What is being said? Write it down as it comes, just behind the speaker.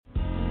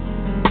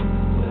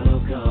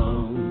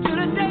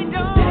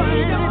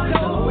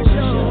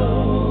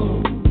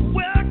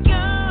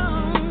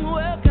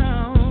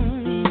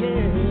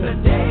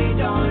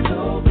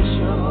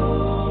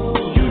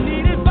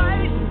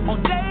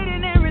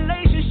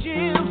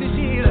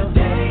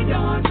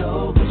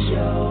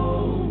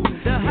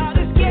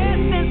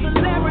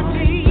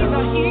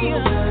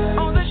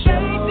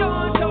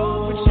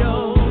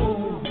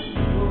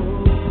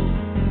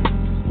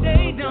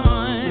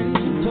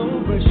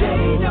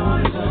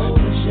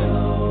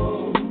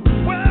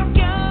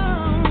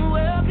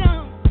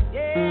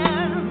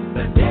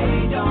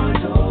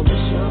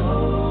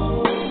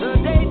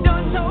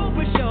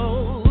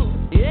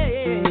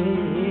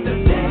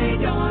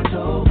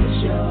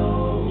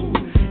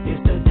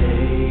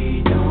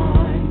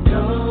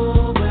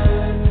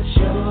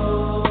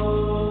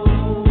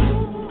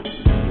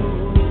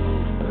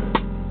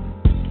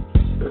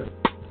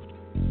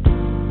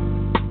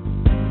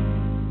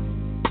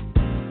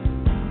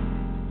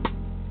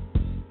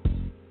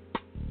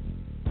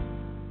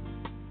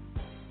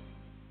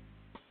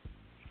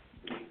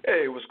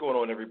Hey, what's going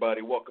on,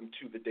 everybody? Welcome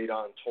to the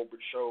Jada Tolbert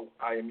Show.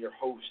 I am your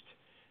host,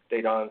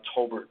 Jada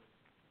Tolbert.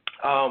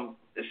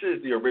 This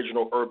is the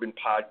original urban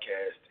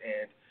podcast,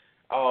 and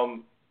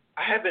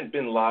I haven't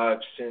been live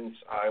since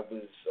I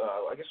was,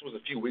 I guess it was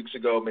a few weeks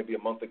ago, maybe a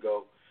month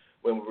ago,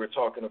 when we were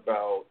talking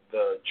about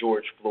the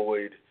George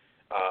Floyd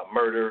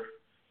murder,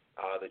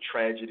 the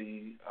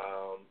tragedy,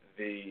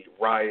 the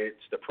riots,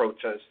 the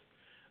protests,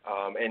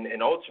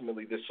 and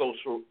ultimately the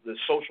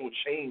social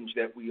change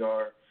that we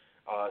are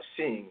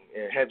seeing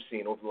and have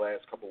seen over the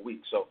last couple of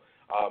weeks. So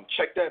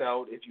check that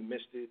out if you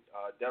missed it.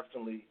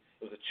 Definitely,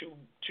 it was a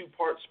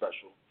two-part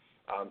special.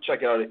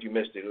 Check it out if you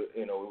missed it.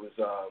 It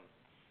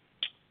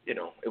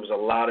was a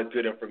lot of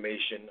good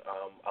information,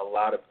 a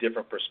lot of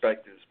different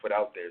perspectives put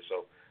out there.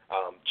 So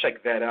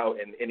check that out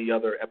and any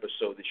other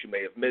episode that you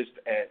may have missed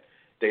at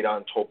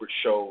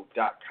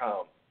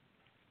DaDonTolbertShow.com.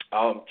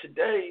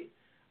 Today,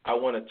 I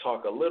want to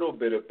talk a little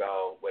bit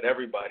about what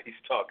everybody's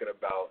talking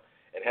about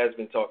and has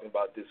been talking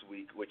about this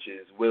week, which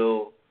is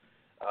Will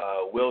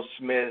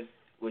Smith,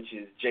 which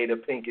is Jada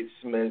Pinkett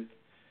Smith,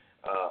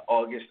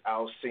 August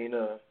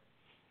Alsina.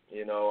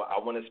 I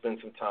want to spend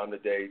some time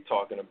today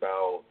talking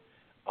about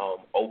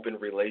open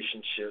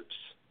relationships.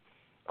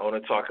 I want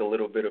to talk a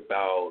little bit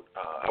about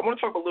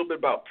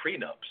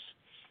prenups.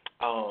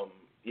 I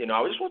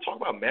just want to talk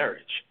about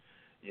marriage.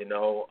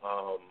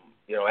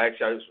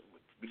 Actually,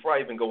 before I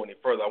even go any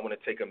further, I want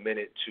to take a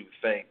minute to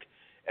thank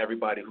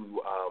everybody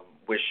who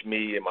wished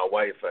me and my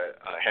wife a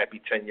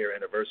happy 10-year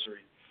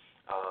anniversary.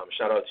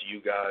 Shout out to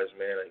you guys,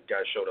 man. You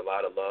guys showed a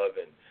lot of love,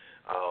 and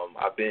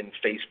I've been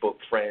Facebook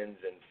friends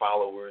and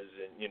followers,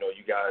 and you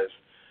guys,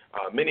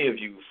 many of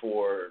you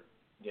for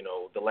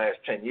the last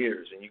 10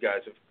 years, and you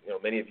guys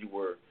have, many of you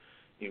were,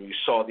 you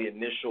saw the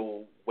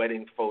initial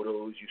wedding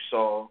photos, you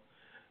saw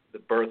the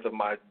birth of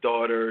my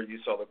daughter, you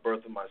saw the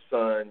birth of my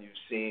son, you've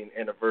seen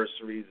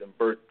anniversaries and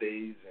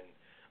birthdays and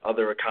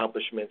other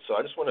accomplishments. So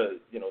I just want to,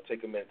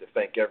 take a minute to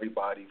thank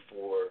everybody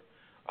for,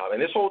 and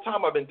this whole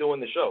time I've been doing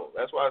the show.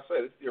 That's why I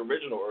said it's the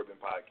original urban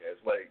podcast.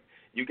 Like,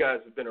 you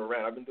guys have been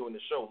around. I've been doing the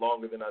show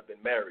longer than I've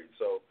been married.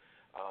 So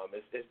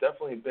it's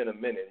definitely been a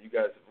minute. You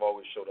guys have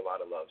always showed a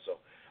lot of love.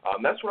 So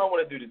that's what I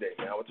want to do today,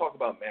 man. I want to talk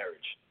about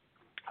marriage.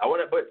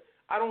 But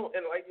I don't,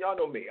 and like y'all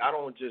know me, I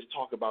don't just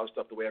talk about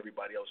stuff the way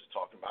everybody else is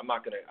talking about.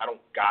 I don't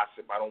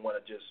gossip. I don't want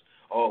to just,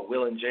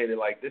 Will and Jada.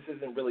 Like, this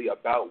isn't really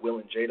about Will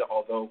and Jada,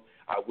 although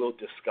I will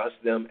discuss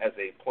them as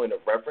a point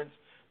of reference.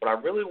 But I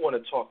really want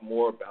to talk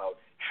more about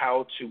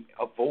how to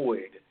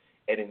avoid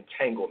an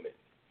entanglement,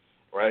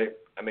 right?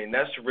 I mean,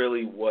 that's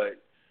really what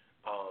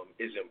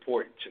is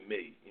important to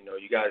me.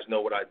 You guys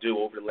know what I do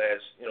over the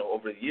last,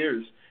 over the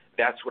years.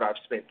 That's what I've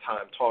spent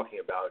time talking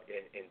about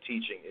in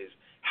teaching is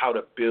how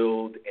to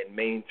build and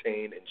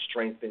maintain and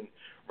strengthen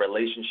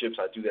relationships.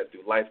 I do that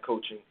through life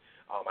coaching.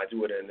 I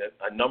do it in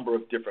a number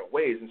of different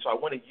ways. And so I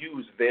want to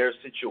use their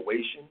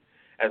situation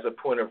as a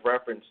point of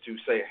reference to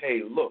say,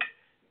 hey, look,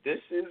 this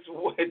is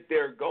what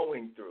they're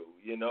going through,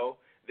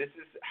 This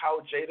is how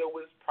Jada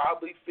was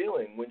probably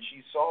feeling when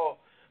she saw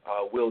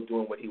Will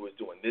doing what he was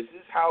doing. This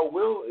is how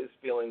Will is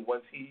feeling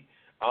once he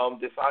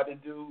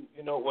decided to,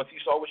 once he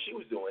saw what she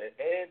was doing.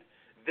 And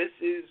this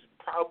is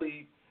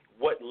probably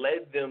what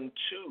led them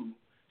to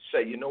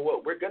say, you know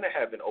what, we're going to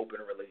have an open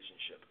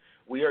relationship.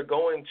 We are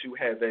going to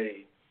have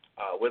a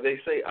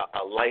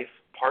life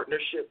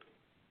partnership.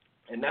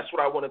 And that's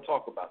what I want to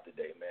talk about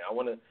today, man. I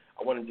want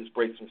to just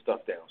break some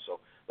stuff down. So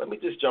let me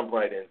just jump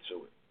right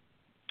into it.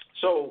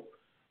 So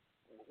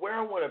where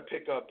I want to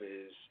pick up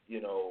is,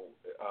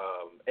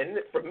 and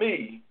for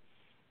me,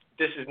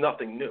 this is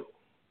nothing new.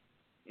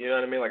 You know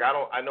what I mean? Like,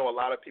 I know a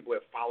lot of people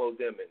have followed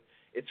them, and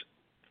it's,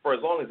 for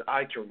as long as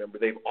I can remember,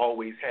 they've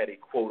always had a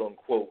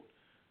quote-unquote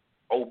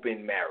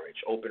open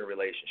marriage, open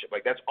relationship.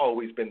 Like, that's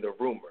always been the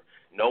rumor.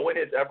 No one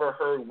has ever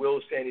heard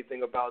Will say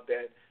anything about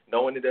that.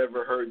 No one had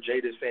ever heard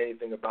Jada say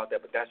anything about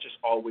that, but that's just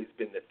always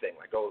been the thing.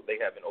 Like, they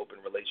have an open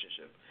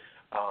relationship.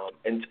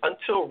 And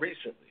until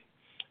recently,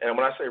 and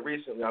when I say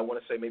recently, I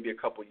want to say maybe a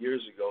couple of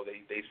years ago,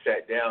 they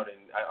sat down,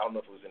 and I don't know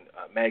if it was in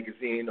a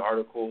magazine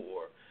article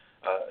or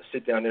a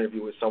sit-down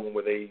interview with someone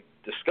where they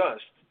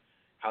discussed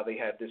how they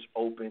had this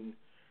open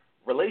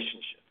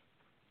relationship.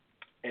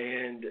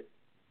 And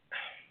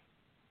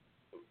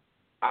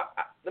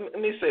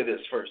let me say this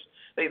first.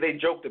 They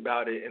joked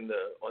about it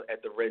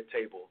at the Red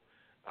Table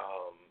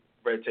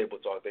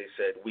Talk. They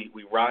said, we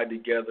ride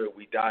together,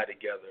 we die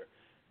together,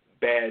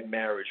 bad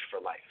marriage for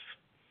life.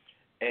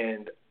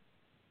 And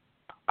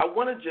I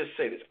want to just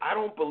say this. I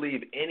don't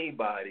believe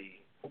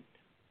anybody,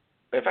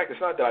 in fact,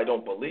 it's not that I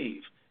don't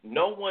believe,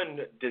 no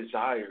one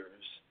desires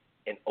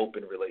an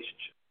open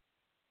relationship.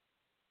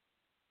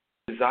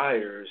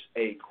 Desires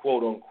a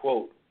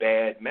quote-unquote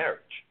bad marriage.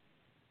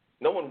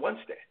 No one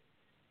wants that.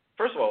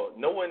 First of all,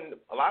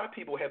 a lot of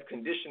people have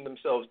conditioned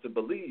themselves to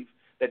believe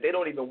that they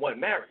don't even want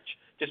marriage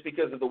just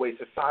because of the way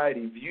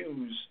society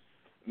views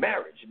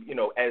marriage,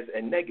 as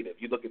a negative.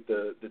 You look at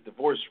the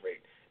divorce rate.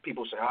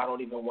 People say, I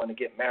don't even want to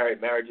get married.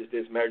 Marriage is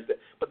this, marriage is that.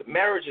 But the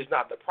marriage is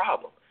not the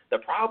problem. The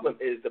problem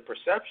is the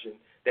perception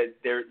that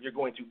you're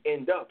going to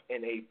end up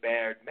in a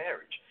bad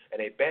marriage.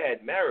 And a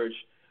bad marriage,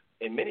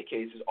 in many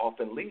cases,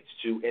 often leads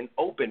to an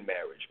open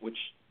marriage, which,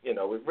 it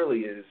really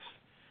is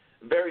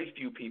very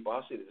few people,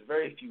 I'll say this,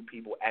 very few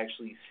people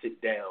actually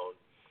sit down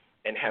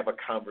and have a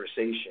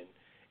conversation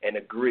and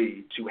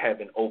agree to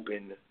have an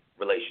open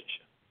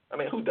relationship. I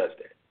mean, who does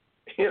that?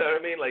 You know what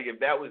I mean? Like, if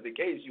that was the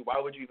case, why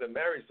would you even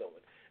marry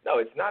someone? No,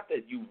 it's not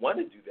that you want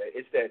to do that.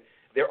 It's that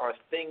there are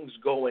things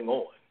going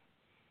on.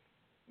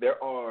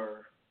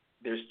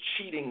 There's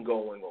cheating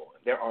going on.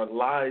 There are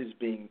lies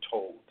being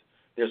told.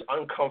 There's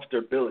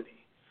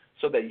uncomfortability.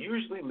 So that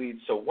usually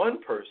leads to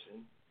one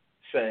person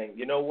saying,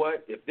 you know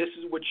what, if this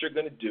is what you're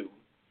going to do,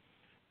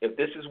 if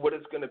this is what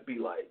it's going to be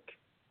like,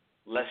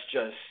 let's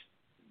just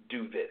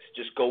do this.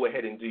 Just go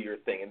ahead and do your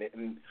thing.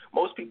 And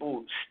most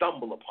people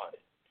stumble upon it.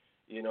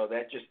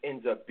 That just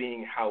ends up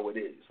being how it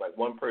is. Like,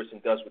 one person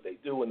does what they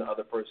do and the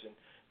other person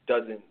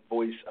doesn't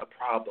voice a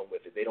problem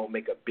with it. They don't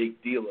make a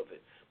big deal of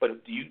it. But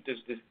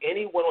does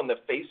anyone on the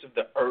face of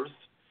the earth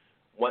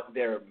want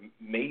their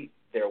mate,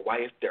 their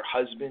wife, their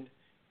husband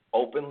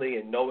openly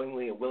and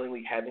knowingly and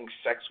willingly having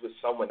sex with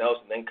someone else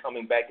and then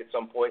coming back at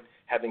some point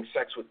having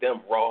sex with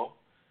them raw?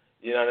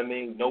 You know what I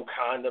mean? No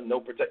condom, no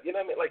protect. You know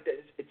what I mean? Like, that.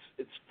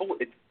 It's full.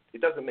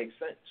 It doesn't make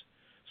sense.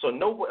 So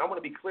I want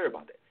to be clear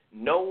about that.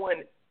 No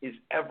one is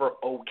ever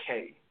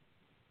okay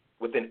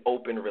with an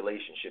open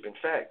relationship. In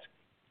fact,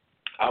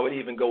 I would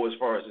even go as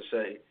far as to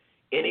say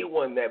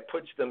anyone that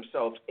puts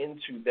themselves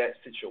into that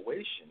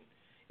situation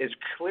is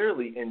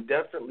clearly and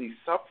definitely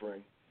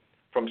suffering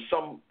from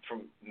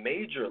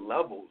major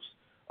levels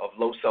of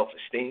low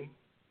self-esteem,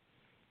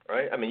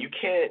 right? I mean, you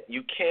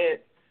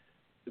can't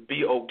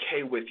be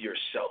okay with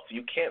yourself.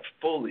 You can't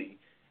fully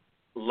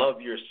love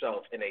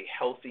yourself in a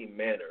healthy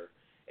manner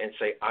and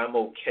say, I'm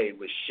okay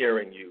with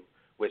sharing you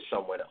with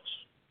someone else.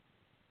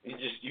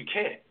 You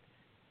can't.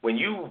 When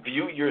you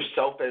view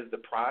yourself as the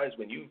prize,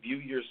 when you view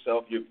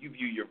yourself, you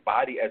view your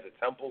body as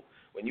a temple,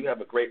 when you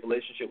have a great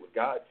relationship with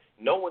God,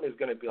 no one is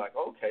going to be like,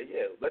 okay,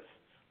 yeah,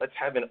 let's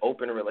have an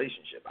open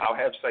relationship. I'll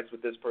have sex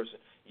with this person,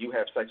 you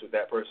have sex with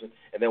that person,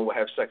 and then we'll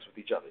have sex with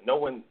each other. No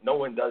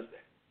one does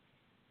that.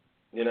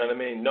 You know what I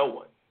mean? No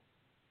one.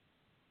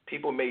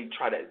 People may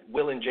try to,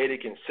 Will and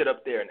Jada can sit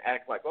up there and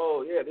act like,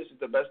 oh, yeah, this is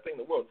the best thing in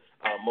the world.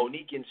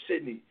 Monique and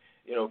Sydney,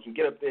 can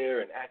get up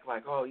there and act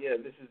like, oh, yeah,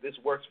 this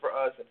works for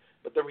us.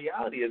 But the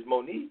reality is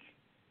Monique,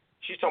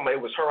 she's talking about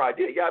it was her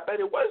idea. Yeah, I bet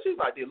it was his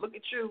idea. Look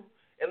at you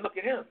and look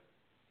at him,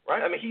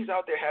 right? I mean, he's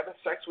out there having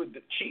sex with,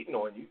 cheating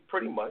on you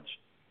pretty much,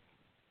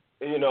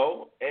 and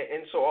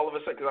so all of a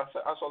sudden, because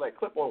I saw that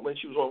clip on when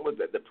she was on with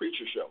the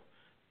preacher show,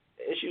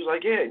 and she was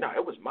like, yeah, no,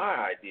 it was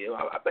my idea.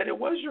 I bet it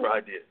was your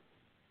idea,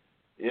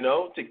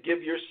 to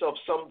give yourself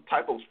some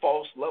type of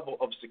false level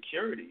of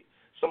security,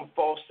 some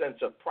false sense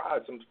of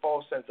pride, some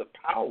false sense of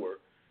power,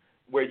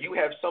 where you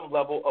have some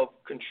level of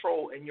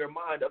control in your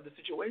mind of the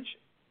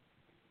situation,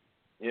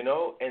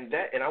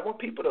 and I want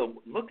people to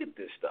look at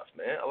this stuff,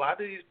 man. A lot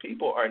of these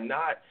people are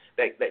not,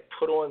 they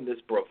put on this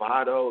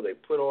bravado, they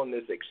put on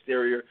this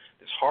exterior,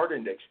 this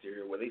hardened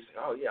exterior where they say,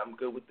 oh, yeah, I'm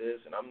good with this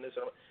and I'm this.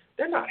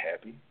 They're not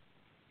happy.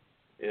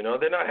 They're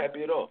not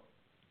happy at all.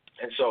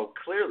 And so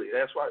clearly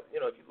that's why, if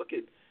you look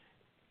at,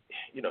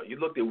 you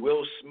looked at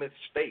Will Smith's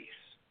face,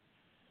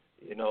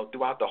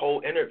 throughout the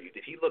whole interview.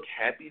 Did he look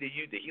happy to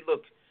you? Did he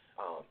look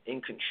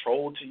in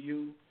control to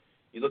you?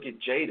 You look at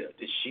Jada.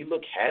 Did she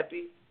look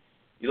happy?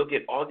 You look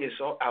at August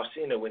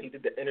Alsina when he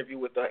did the interview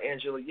with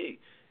Angela Yee.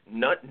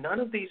 None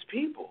of these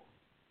people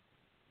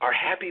are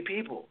happy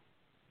people.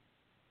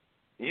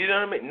 You know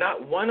what I mean?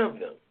 Not one of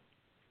them.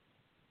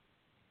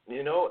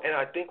 And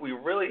I think we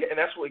really, and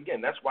that's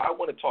why I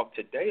want to talk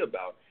today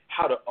about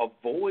how to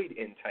avoid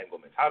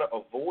entanglements, how to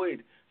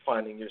avoid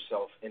finding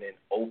yourself in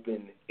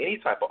any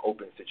type of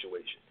open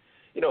situation.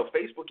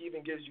 Facebook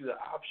even gives you the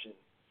option,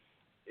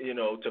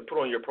 to put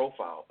on your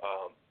profile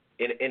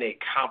in a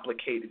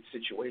complicated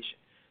situation.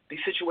 These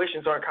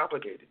situations aren't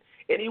complicated.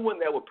 Anyone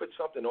that would put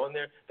something on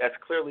there, that's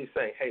clearly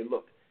saying, hey,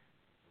 look,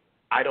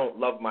 I don't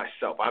love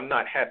myself. I'm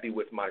not happy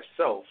with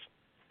myself,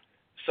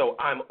 so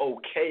I'm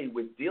okay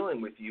with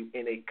dealing with you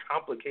in a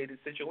complicated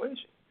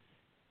situation,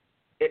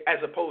 as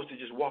opposed to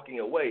just walking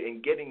away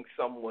and getting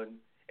someone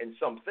and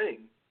something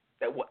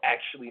that will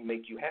actually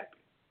make you happy.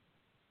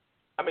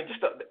 I mean,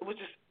 it was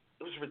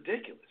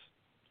ridiculous.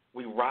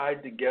 We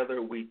ride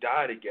together, we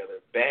die together,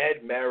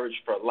 bad marriage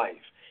for life,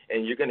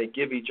 and you're going to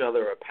give each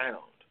other a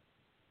pound.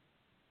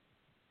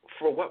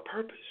 For what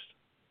purpose?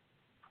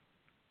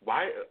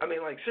 Why? I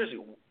mean, like,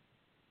 seriously,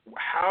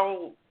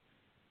 how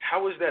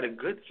is that a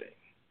good thing?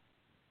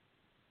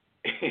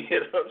 You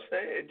know what I'm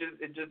saying?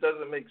 It just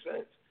doesn't make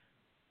sense.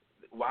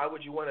 Why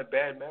would you want a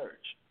bad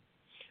marriage?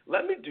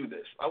 Let me do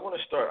this. I want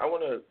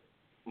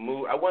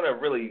to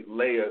really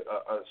lay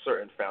a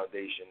certain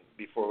foundation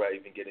before I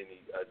even get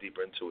any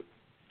deeper into it.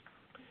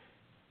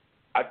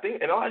 I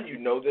think, and a lot of you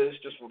know this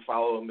just from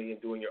following me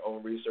and doing your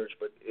own research,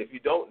 but if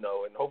you don't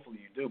know, and hopefully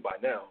you do by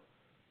now,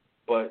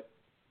 but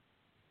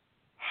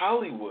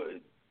Hollywood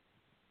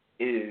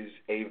is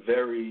a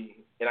very,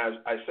 and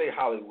I say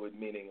Hollywood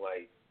meaning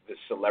like the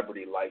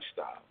celebrity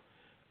lifestyle.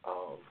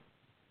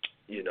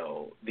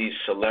 These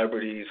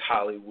celebrities,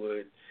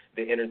 Hollywood,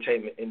 the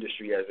entertainment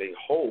industry as a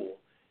whole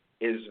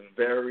is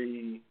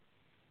very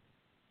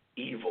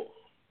evil.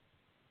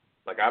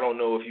 Like, I don't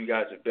know if you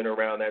guys have been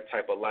around that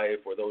type of life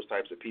or those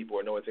types of people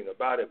or know anything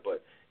about it,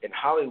 but in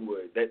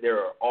Hollywood, there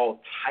are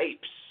all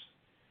types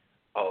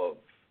of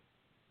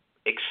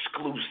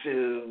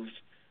exclusive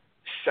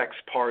sex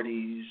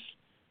parties,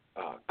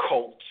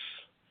 cults,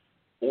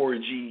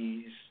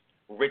 orgies,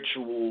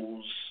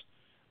 rituals,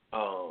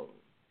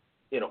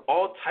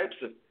 all types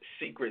of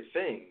secret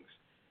things,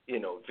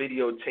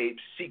 videotapes,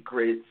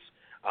 secrets,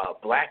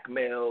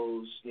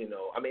 blackmails,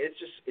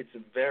 it's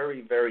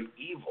very, very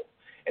evil.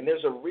 And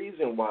there's a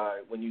reason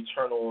why when you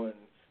turn on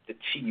the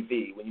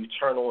TV, when you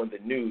turn on the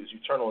news, you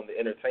turn on the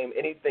entertainment,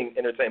 anything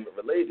entertainment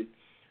related,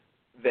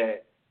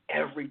 that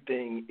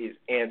everything is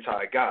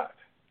anti-God.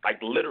 Like,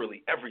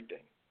 literally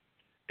everything.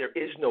 There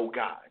is no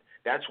God.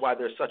 That's why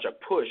there's such a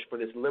push for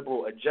this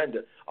liberal agenda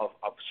of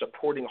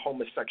supporting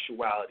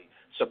homosexuality,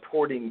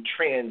 supporting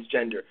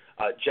transgender,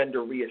 gender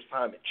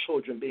reassignment,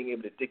 children being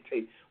able to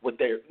dictate what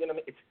they're,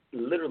 it's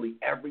literally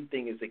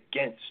everything is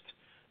against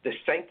the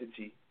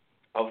sanctity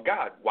of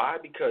God. Why?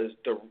 Because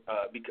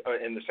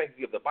and the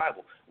sanctity of the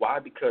Bible. Why?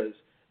 Because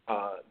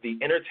the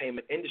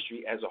entertainment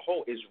industry as a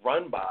whole is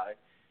run by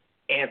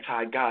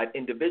anti-God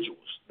individuals,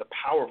 the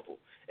powerful.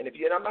 And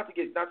I'm not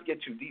to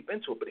get too deep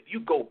into it, but if you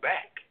go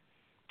back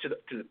to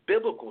the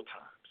biblical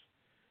times,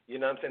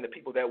 the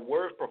people that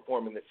were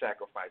performing the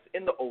sacrifice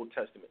in the Old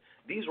Testament,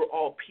 these were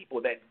all people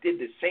that did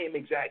the same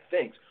exact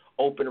things: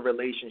 open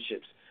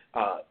relationships,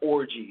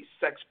 orgies,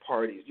 sex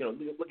parties.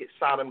 Look at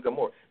Sodom and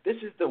Gomorrah. This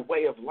is the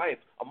way of life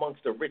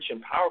amongst the rich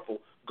and powerful,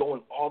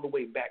 going all the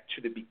way back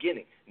to the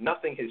beginning.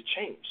 Nothing has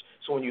changed.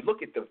 So when you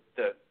look at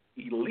the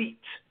elite,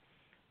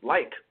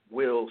 like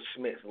Will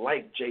Smith,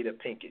 like Jada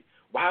Pinkett,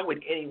 why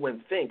would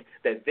anyone think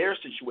that their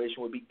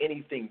situation would be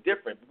anything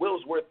different?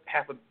 Will's worth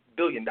 $500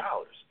 million.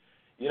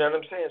 You know what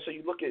I'm saying? So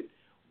you look at,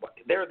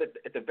 they're at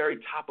the very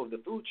top of the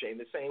food chain,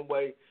 the same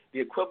way the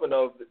equivalent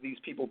of these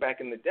people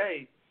back in the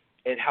day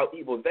and how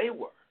evil they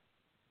were,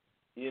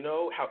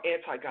 how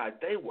anti-God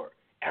they were.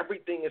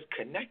 Everything is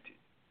connected.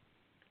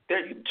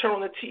 There, you turn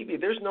on the TV,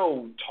 there's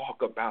no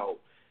talk about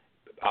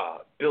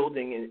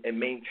building and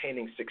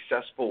maintaining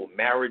successful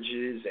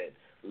marriages and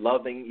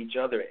loving each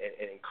other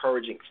and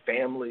encouraging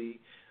family,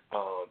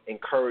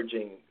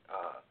 encouraging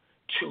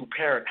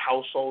two-parent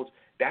households.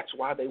 That's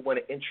why they want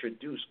to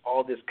introduce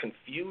all this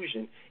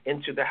confusion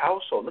into the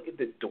household. Look at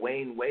the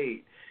Dwayne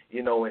Wade,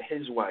 and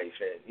his wife,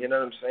 and you know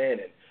what I'm saying,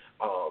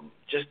 and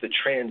just the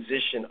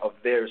transition of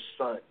their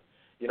son.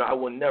 I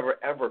will never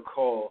ever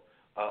call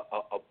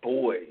a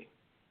boy,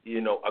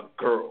 a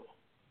girl.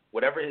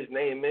 Whatever his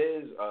name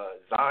is,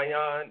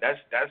 Zion,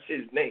 that's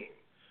his name.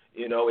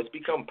 It's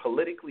become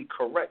politically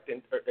correct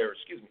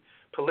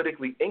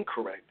politically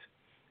incorrect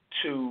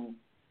to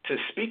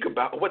speak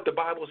about what the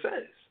Bible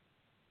says.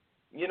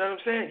 You know what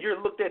I'm saying?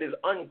 You're looked at as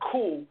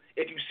uncool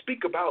if you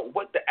speak about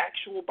what the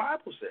actual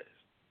Bible says.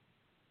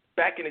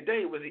 Back in the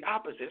day, it was the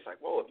opposite. It's like,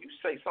 whoa, if you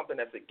say something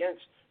that's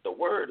against the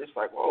word, it's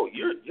like, whoa,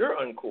 you're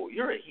uncool.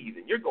 You're a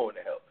heathen. You're going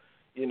to hell.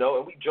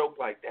 And we joke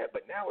like that.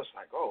 But now it's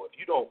like, oh, if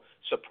you don't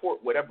support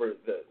whatever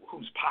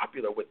who's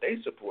popular, what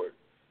they support,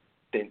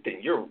 then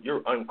you're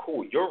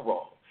uncool. You're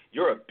wrong.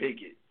 You're a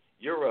bigot.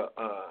 You're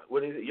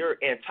You're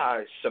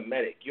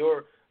anti-Semitic.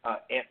 You're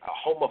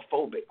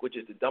homophobic, which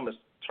is the dumbest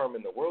term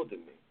in the world to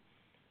me.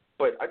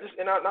 But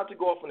not to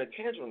go off on a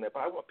tangent on that, but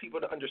I want people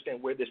to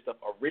understand where this stuff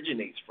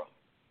originates from.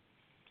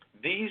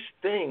 These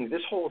things,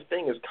 this whole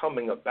thing is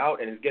coming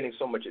about and is getting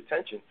so much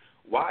attention.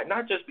 Why?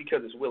 Not just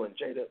because it's Will and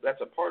Jada.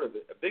 That's a part of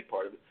it, a big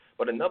part of it.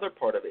 But another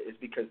part of it is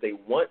because they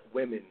want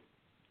women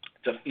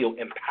to feel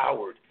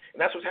empowered.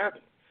 And that's what's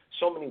happening.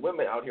 So many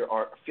women out here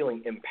are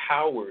feeling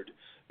empowered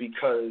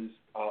because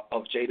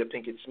of Jada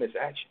Pinkett Smith's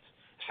actions.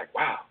 It's like,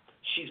 wow,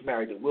 she's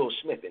married to Will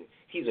Smith, and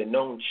he's a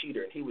known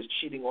cheater, and he was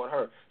cheating on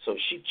her. So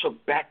she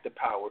took back the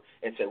power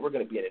and said, we're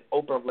going to be in an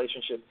open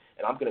relationship,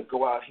 and I'm going to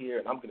go out here,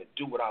 and I'm going to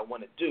do what I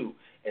want to do.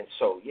 And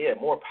so, yeah,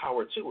 more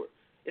power to her.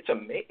 It's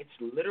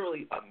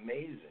literally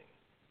amazing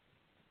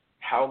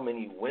how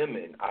many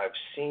women I've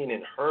seen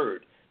and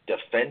heard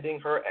defending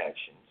her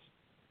actions,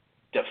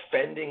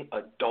 defending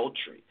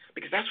adultery,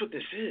 because that's what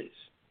this is.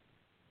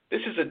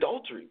 This is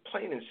adultery,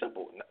 plain and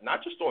simple,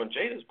 not just on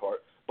Jada's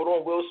part, but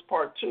on Will's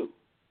part too.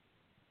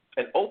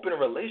 An open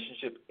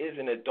relationship is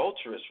an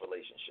adulterous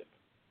relationship.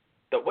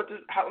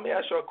 Let me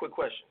ask you a quick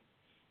question,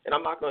 and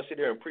I'm not going to sit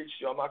there and preach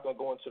to you. I'm not going to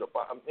go into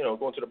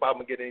the Bible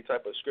and get any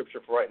type of scripture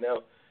for right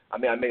now. I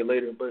may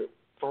later, but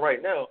for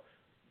right now,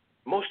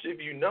 most of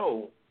you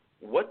know,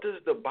 how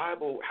does the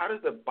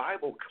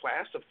Bible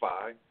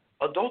classify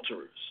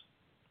adulterers?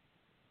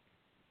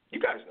 You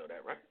guys know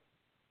that, right?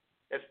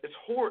 It's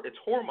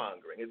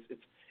whoremongering.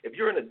 It's if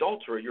you're an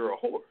adulterer, you're a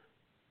whore,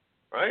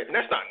 right? And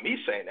that's not me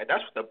saying that.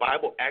 That's what the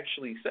Bible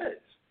actually says.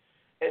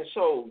 And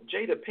so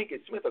Jada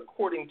Pinkett Smith,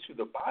 according to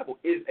the Bible,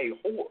 is a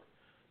whore.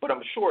 But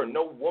I'm sure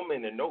no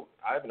woman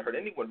I haven't heard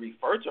anyone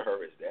refer to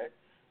her as that.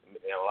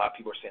 a lot of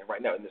people are saying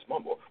right now in this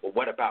moment, well,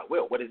 what about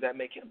Will? What does that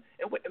make him?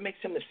 It makes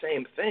him the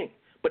same thing,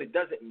 but it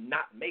doesn't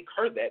not make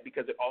her that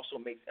because it also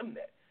makes him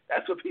that.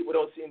 That's what people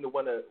don't seem to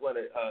want to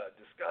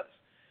discuss.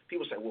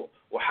 People say, well,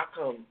 how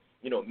come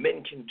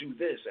men can do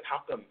this, and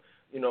how come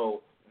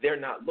they're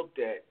not looked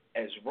at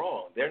as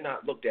wrong? They're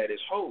not looked at as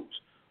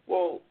hoes.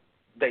 Well,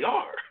 they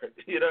are.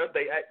 They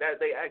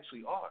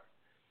actually are.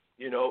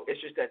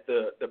 It's just that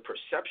the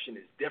perception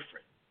is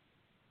different.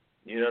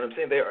 You know what I'm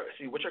saying? They are.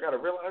 See, what you got to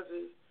realize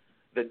is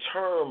the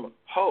term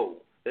hoe,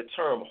 the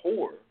term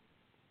whore,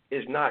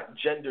 is not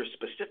gender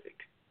specific.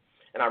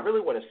 And I really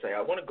want to say,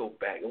 I want to go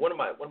back. And one of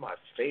my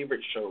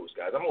favorite shows,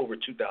 guys. I'm over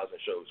 2,000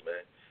 shows,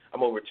 man.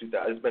 I'm over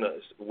 2,000. It's been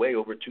way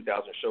over 2,000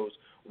 shows,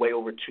 way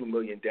over 2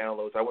 million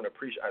downloads. I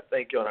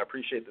thank you, and I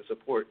appreciate the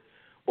support.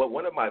 But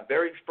one of my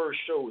very first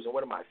shows and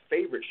one of my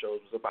favorite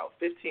shows was about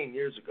 15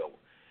 years ago,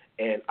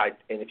 and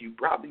if you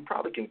probably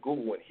can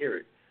Google and hear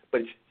it,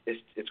 but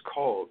it's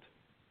called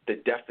The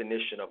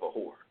Definition of a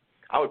Whore.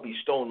 I would be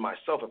stoned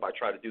myself if I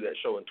tried to do that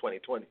show in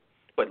 2020.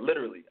 But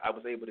literally, I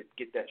was able to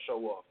get that show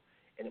off,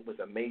 and it was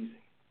amazing.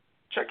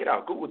 Check it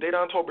out. Google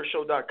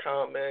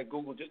DaDonTolbertShow.com, man.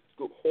 Just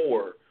Google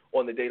whore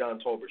on the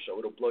Dadon Tolbert Show.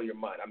 It'll blow your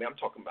mind. I mean, I'm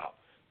talking about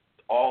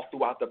all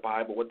throughout the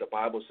Bible, what the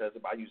Bible says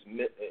about. I use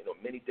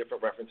many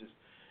different references,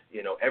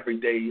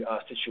 everyday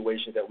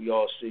situations that we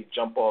all see,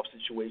 jump-off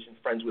situations,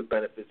 friends with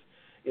benefits.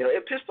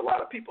 It pissed a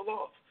lot of people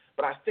off.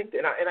 But I think that,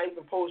 and I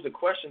even posed a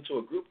question to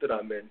a group that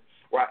I'm in,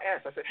 where I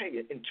asked, I said, hey,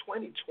 in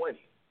 2020,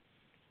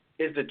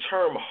 is the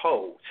term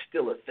hoe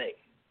still a thing?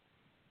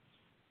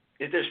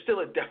 Is there still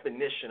a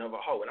definition of a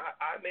hoe? And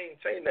I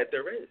maintain that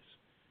there is.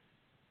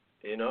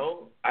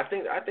 I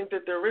think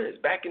that there is.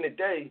 Back in the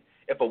day,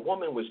 if a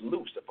woman was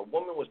loose, if a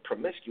woman was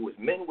promiscuous,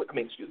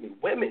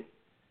 women,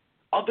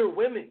 other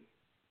women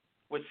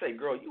would say,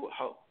 girl, you a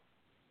hoe.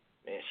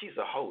 Man, she's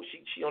a hoe.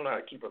 She don't know how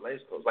to keep her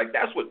legs closed. Like,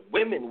 that's what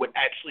women would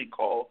actually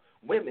call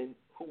women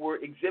who were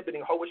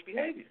exhibiting hoish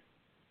behavior.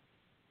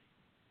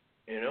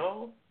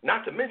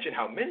 Not to mention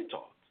how men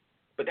talked.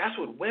 But that's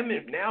what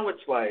women, now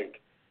it's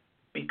like,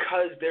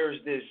 because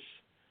there's this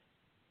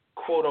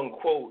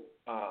quote-unquote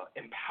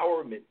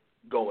empowerment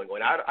going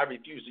on. I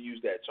refuse to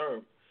use that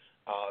term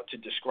to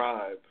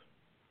describe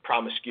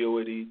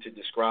promiscuity, to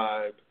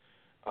describe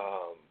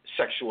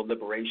sexual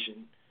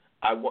liberation.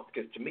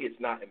 Because to me it's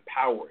not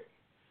empowering.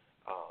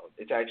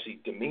 It's actually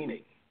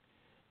demeaning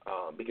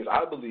because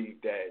I believe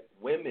that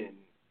women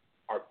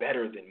are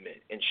better than men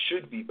and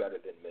should be better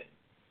than men.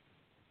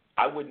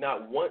 I would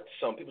not want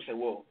some people say,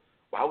 well,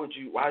 why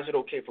is it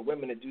okay for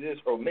women to do this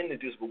or men to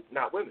do this but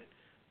not women?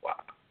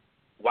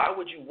 Why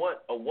would you want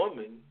a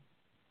woman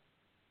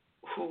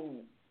who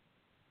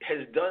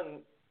has done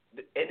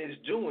and is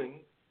doing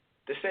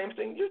the same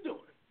thing you're doing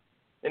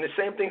and the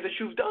same things that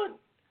you've done?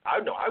 I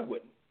know I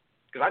wouldn't,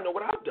 because I know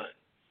what I've done.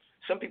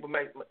 Some people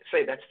might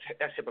say that's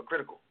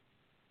hypocritical.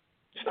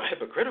 It's not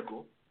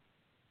hypocritical.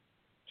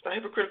 It's not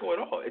hypocritical at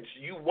all. It's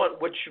you want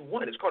what you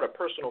want. It's called a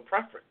personal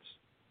preference.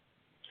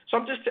 So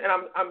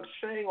I'm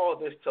saying all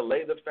this to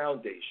lay the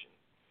foundation.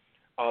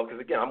 Because,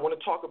 again, I want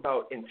to talk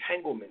about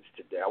entanglements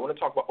today. I want to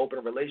talk about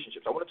open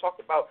relationships. I want to talk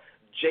about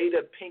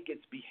Jada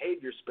Pinkett's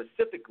behavior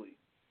specifically,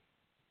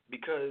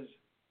 because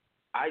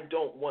I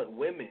don't want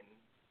women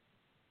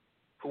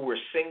who are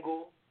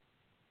single,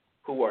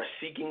 who are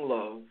seeking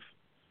love,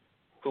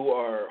 who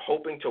are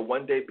hoping to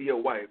one day be a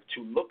wife,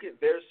 to look at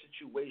their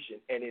situation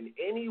and in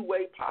any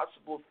way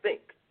possible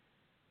think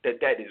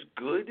that is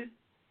good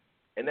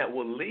and that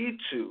will lead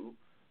to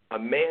a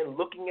man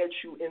looking at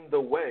you in the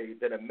way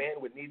that a man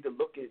would need to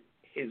look at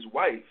his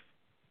wife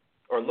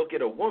or look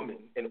at a woman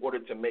in order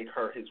to make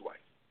her his wife.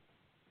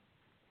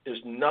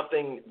 There's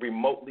nothing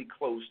remotely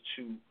close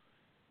to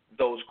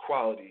those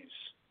qualities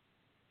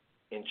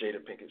in Jada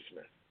Pinkett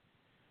Smith.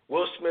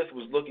 Will Smith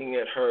was looking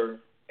at her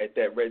at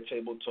that Red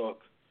Table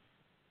Talk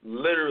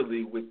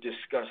literally with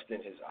disgust in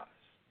his eyes.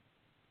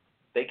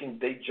 They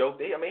joke,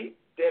 he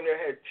damn near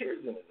had tears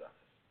in his eyes.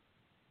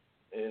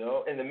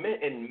 And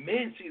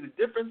men see the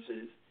difference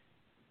is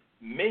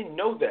men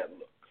know that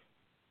look.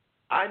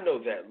 I know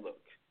that look.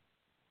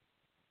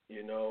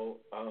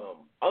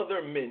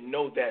 Other men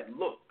know that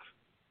look.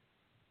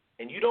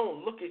 And you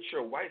don't look at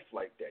your wife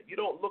like that. You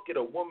don't look at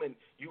a woman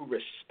you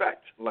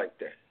respect like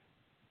that.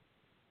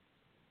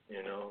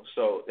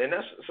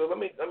 So let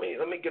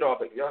me get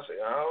off it. Y'all say,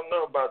 I don't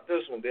know about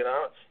this one. Then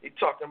he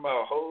talking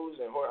about hoes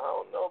and whore. I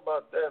don't know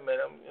about that, man.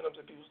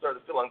 People start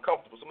to feel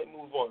uncomfortable. So let me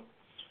move on.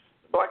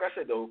 But like I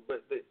said, though,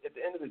 at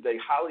the end of the day,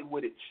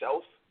 Hollywood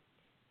itself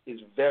is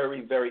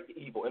very, very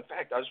evil. In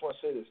fact, I just want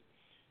to say this.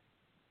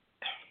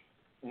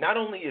 Not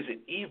only is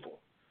it evil,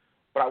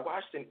 but I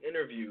watched an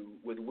interview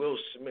with Will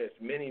Smith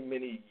many,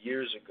 many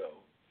years ago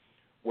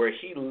where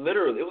he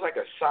literally, it was like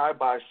a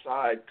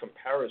side-by-side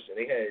comparison.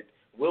 They had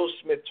Will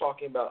Smith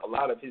talking about a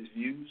lot of his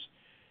views,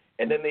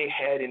 and then they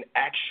had an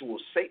actual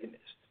Satanist.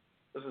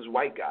 This is a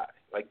white guy,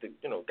 like the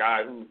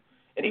guy who,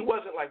 and he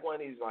wasn't like one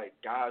of these like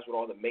guys with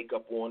all the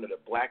makeup on or the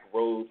black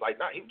robes.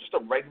 He was just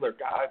a regular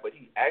guy, but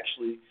he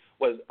actually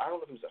was, I don't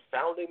know if he was a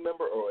founding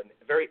member or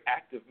a very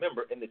active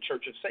member in the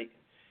Church of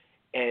Satan.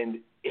 And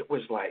it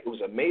was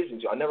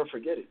amazing. I'll never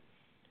forget it.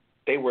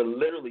 They were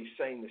literally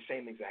saying the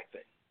same exact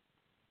thing.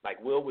 Like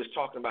Will was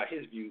talking about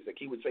his views, like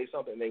he would say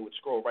something and they would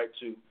scroll right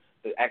to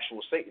the actual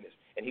Satanist,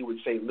 and he would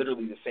say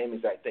literally the same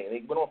exact thing. And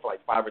it went on for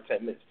like 5 or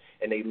 10 minutes.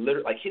 And they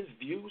literally, like his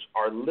views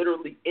are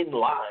literally in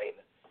line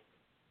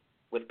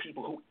with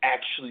people who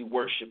actually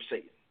worship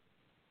Satan.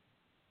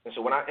 And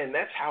so and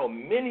that's how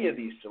many of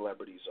these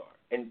celebrities are.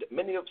 And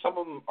some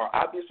of them are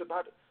obvious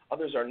about it,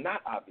 others are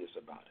not obvious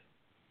about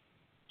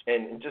it.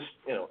 And just,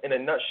 in a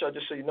nutshell,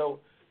 just so you know,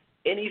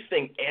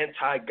 anything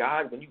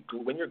anti-God,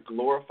 when you're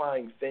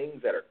glorifying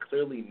things that are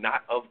clearly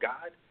not of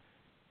God,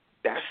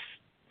 that's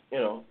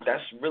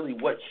really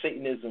what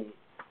Satanism,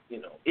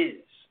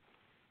 is.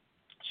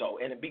 So,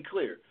 and to be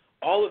clear,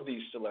 all of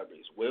these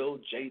celebrities, Will,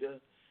 Jada,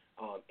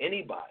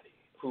 anybody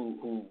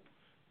who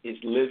is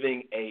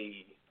living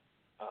a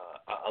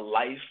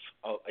life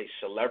of a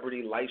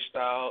celebrity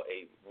lifestyle,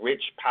 a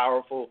rich,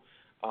 powerful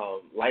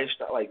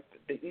lifestyle, like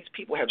these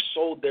people have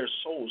sold their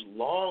souls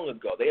long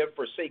ago. They have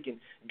forsaken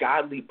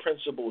godly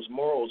principles,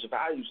 morals,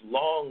 values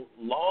long,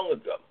 long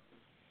ago.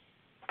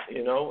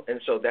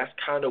 And so that's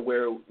kind of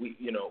where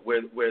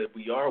where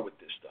we are with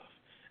this stuff.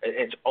 And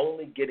it's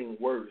only getting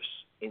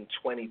worse in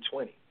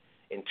 2020,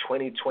 in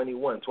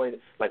 2021,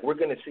 like we're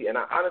going to see. And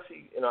I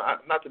honestly,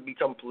 not to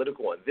become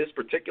political on this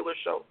particular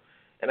show,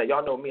 and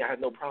y'all know me, I have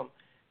no problem.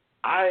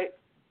 I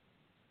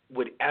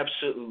would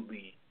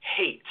absolutely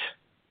hate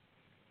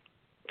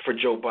for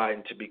Joe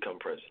Biden to become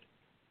president.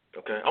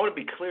 Okay, I want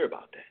to be clear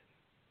about that.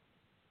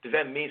 Does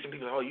that mean some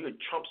people say, oh, you're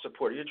a Trump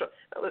supporter?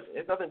 Now, listen, it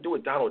has nothing to do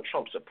with Donald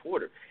Trump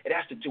supporter. It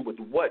has to do with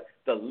what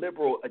the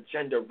liberal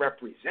agenda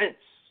represents.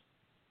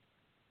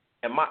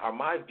 Are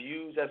my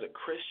views as a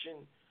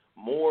Christian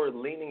more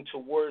leaning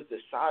towards the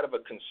side of a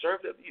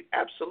conservative view?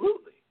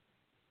 Absolutely.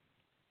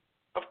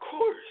 Of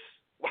course.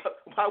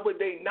 Why would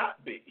they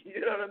not be? You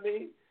know what I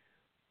mean?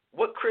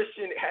 What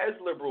Christian has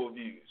liberal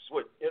views?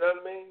 You know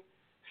what I mean?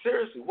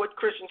 Seriously, what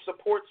Christian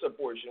supports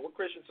abortion? What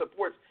Christian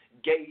supports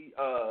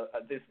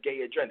this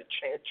gay agenda,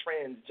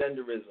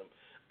 transgenderism?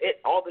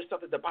 All this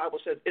stuff that the Bible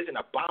says is an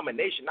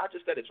abomination. Not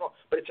just that it's wrong,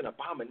 but it's an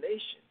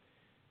abomination.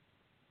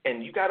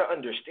 And you got to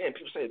understand,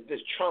 people say this,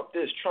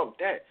 Trump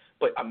that.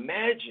 But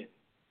imagine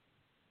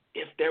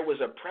if there was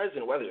a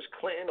president, whether it's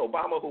Clinton,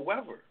 Obama,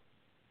 whoever,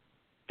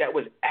 that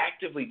was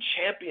actively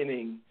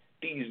championing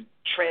these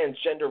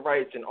transgender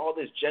rights and all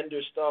this gender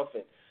stuff,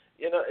 and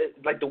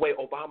like the way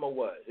Obama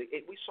was.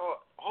 We saw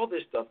all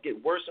this stuff get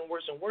worse and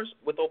worse and worse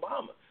with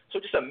Obama. So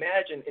just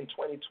imagine in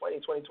 2020,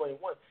 2021,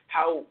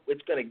 how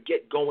it's going to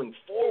get going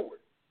forward.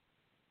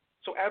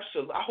 So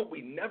absolutely, I hope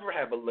we never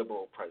have a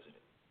liberal president.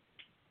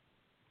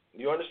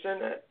 You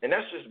understand that? And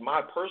that's just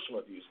my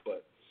personal views.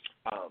 But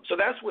so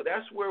that's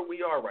where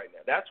we are right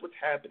now. That's what's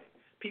happening.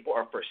 People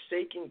are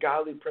forsaking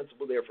godly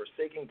principles. They are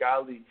forsaking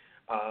godly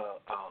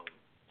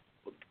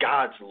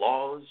God's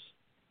laws.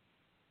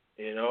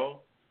 And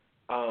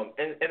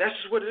that's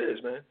just what it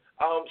is, man.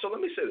 So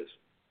let me say this.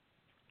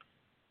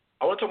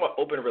 I want to talk about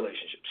open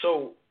relationship.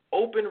 So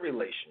open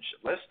relationship.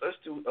 Let's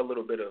do a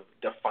little bit of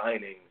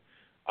defining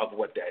of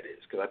what that is,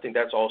 because I think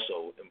that's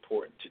also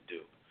important to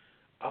do.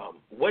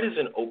 What is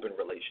an open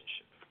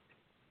relationship?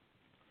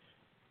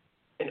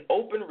 An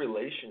open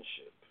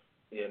relationship,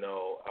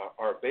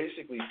 are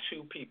basically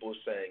two people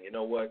saying, you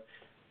know what,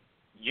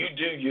 you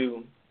do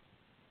you,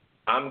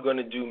 I'm going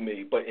to do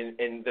me. But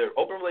in the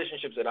open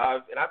relationships that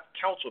I've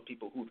counseled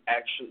people who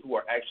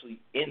are actually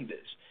in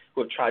this,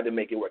 who have tried to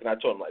make it work. And I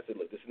told them, I said,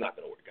 look, this is not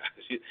going to work, guys.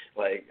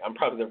 I'm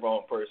probably the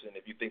wrong person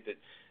if you think that,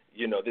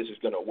 this is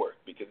going to work,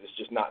 because it's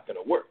just not going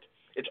to work.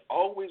 It's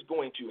always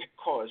going to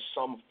cause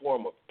some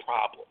form of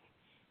problem.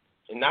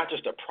 And not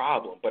just a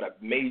problem, but a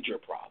major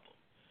problem.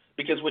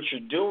 Because what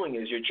you're doing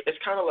is it's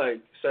kind of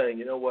like saying,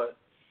 you know what,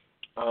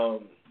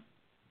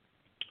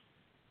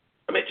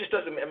 it just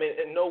doesn't,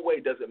 in no way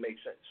does it make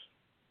sense.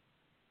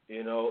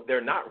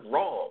 They're not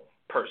wrong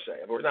per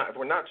se. If we're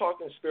not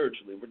talking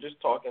spiritually, we're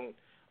just talking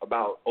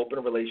about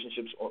open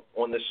relationships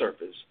on the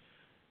surface.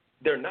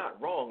 They're not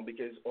wrong,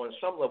 because on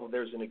some level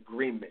there's an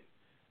agreement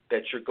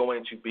that you're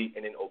going to be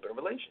in an open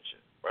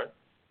relationship, right?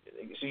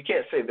 So you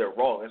can't say they're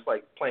wrong. It's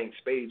like playing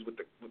spades with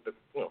the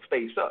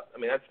face up.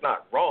 That's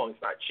not wrong.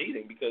 It's not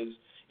cheating, because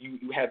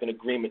you have an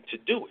agreement to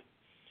do it.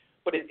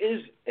 But it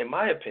is, in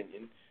my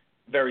opinion,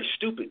 very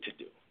stupid to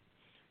do.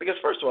 Because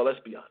first of all, let's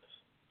be honest,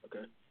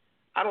 okay?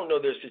 I don't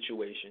know their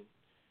situation,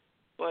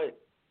 but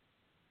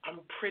I'm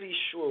pretty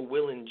sure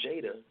Will and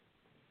Jada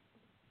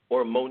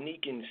or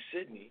Monique and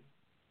Sydney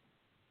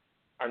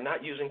are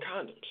not using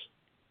condoms.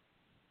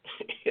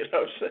 You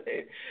know what I'm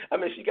saying?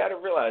 So you got to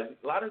realize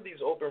a lot of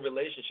these open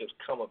relationships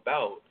come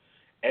about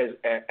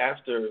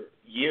after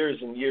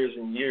years and years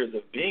and years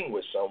of being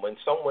with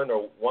someone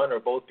or one or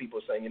both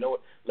people saying, you know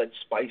what, let's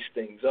spice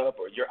things up,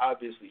 or you're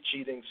obviously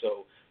cheating,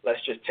 so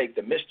let's just take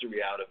the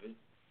mystery out of it.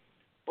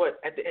 But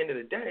at the end of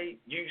the day,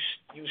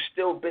 you've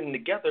still been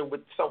together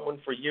with someone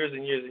for years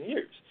and years and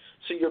years.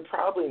 So you're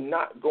probably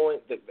not going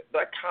 –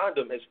 that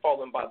condom has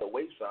fallen by the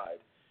wayside,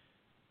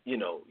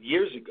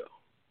 years ago.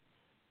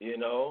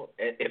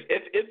 and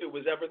if it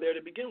was ever there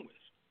to begin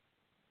with.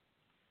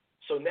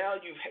 So now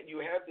you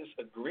have this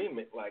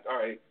agreement, like, all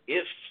right,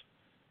 if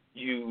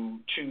you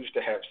choose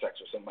to have sex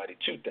with somebody,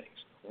 two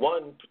things.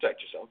 One,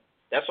 protect yourself.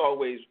 That's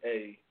always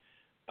a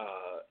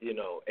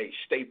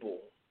staple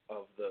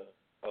of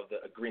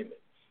the agreement.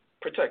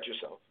 Protect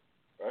yourself,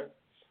 right?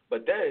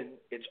 But then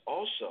it's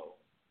also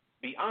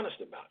be honest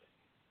about it.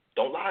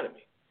 Don't lie to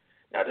me.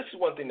 Now, this is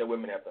one thing that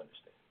women have to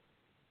understand.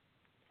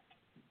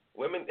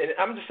 Women, and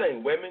I'm just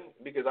saying women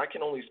because I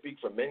can only speak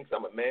for men because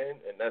I'm a man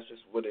and that's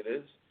just what it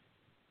is.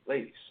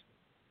 Ladies,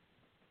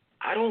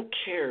 I don't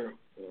care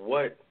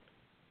what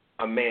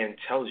a man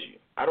tells you.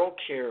 I don't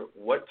care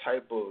what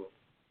type of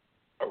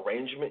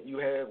arrangement you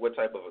have, what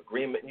type of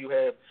agreement you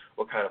have,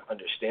 what kind of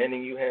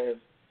understanding you have.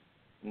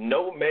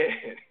 No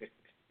man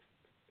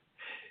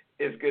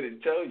is going to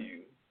tell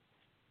you,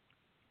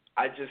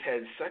 I just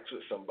had sex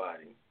with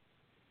somebody,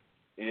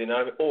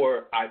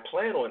 or I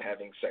plan on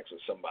having sex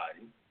with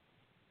somebody,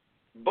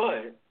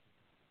 but,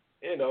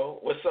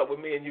 what's up with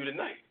me and you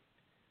tonight?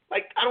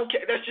 Like, I don't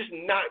care. That's just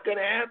not going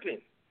to happen.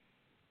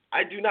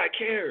 I do not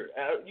care.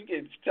 You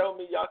can tell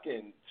me, y'all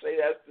can say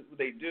that's what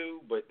they do,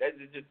 but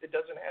it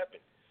doesn't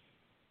happen.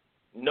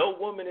 No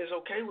woman is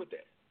okay with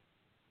that.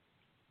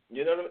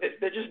 You know what I mean?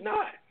 They're just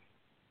not.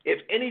 If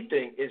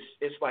anything,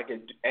 it's like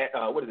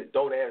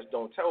don't ask,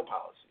 don't tell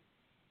policy,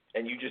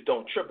 and you just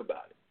don't trip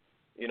about it.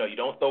 You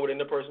don't throw it in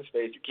the person's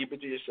face. You keep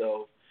it to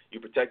yourself. You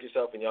protect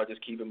yourself, and y'all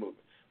just keep it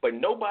moving. But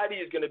nobody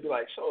is going to be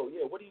like, so,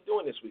 yeah, what are you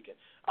doing this weekend?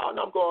 Oh,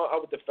 no, I'm going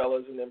out with the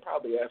fellas, and then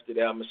probably after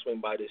that I'm going to swing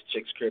by this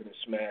chick's crib and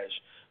smash.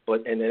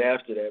 And then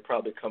after that,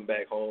 probably come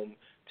back home,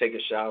 take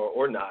a shower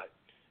or not,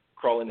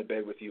 crawl into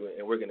bed with you,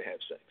 and we're going to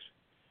have sex.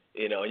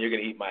 And you're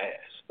going to eat my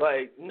ass.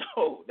 Like,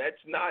 no,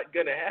 that's not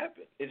going to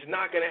happen. It's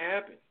not going to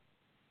happen.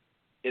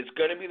 It's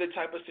going to be the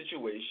type of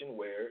situation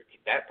where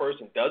that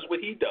person does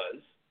what he does,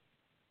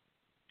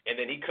 and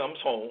then he comes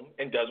home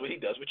and does what he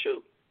does with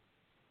you.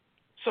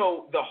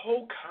 So the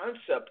whole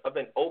concept of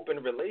an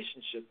open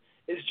relationship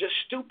is just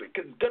stupid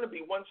because it's going to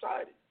be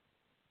one-sided.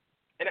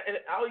 And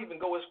I'll even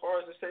go as far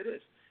as to say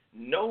this.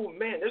 No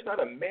man, there's not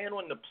a man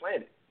on the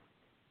planet.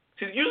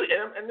 See, usually,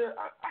 and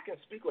I can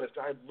speak on this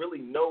because I really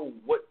know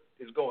what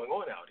is going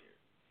on out here.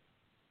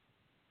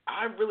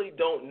 I really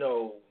don't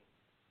know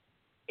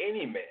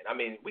any man. I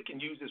mean, we can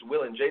use this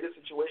Will and Jada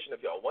situation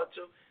if y'all want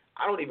to.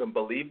 I don't even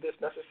believe this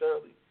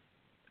necessarily.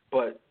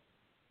 But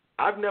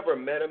I've never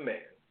met a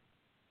man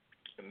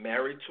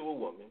married to a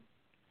woman,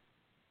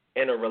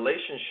 in a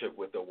relationship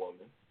with a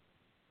woman,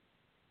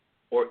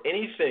 or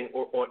anything,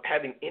 or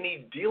having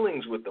any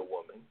dealings with a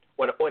woman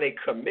on a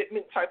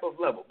commitment type of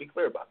level. Be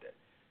clear about that.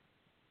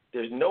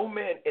 There's no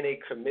man in a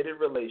committed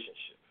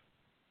relationship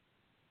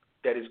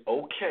that is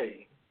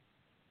okay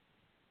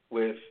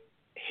with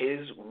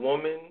his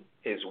woman,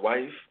 his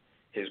wife,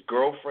 his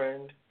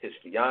girlfriend, his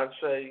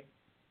fiance,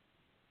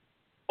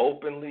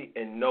 openly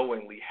and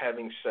knowingly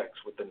having sex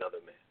with another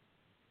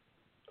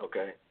man.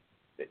 Okay?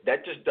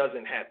 That just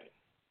doesn't happen,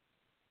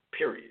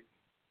 period.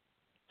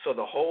 So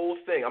the whole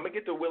thing, I'm going to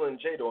get to Will and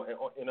Jada, you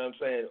know what I'm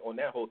saying, on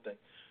that whole thing,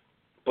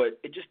 but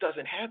it just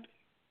doesn't happen.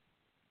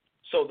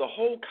 So the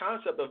whole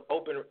concept of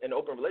an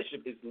open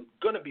relationship is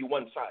going to be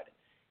one-sided.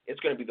 It's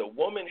going to be the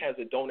woman has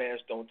a don't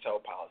ask, don't tell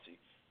policy,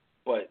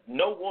 but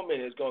no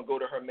woman is going to go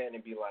to her man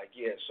and be like,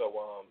 so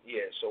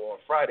on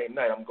Friday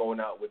night I'm going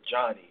out with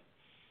Johnny,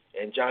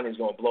 and Johnny's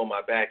going to blow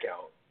my back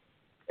out,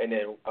 and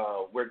then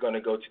we're going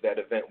to go to that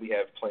event we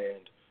have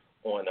planned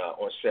on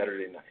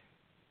Saturday night.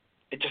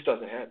 It just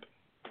doesn't happen.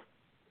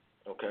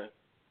 Okay?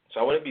 So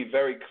I want to be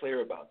very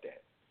clear about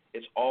that.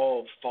 It's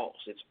all false.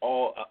 It's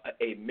all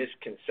a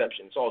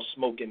misconception. It's all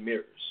smoke and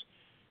mirrors.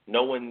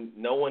 No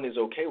one is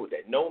okay with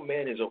that. No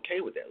man is okay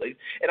with that, ladies.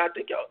 And I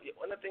think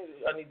one of the things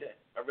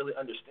I really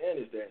understand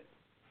is that,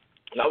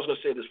 and I was going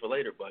to say this for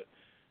later, but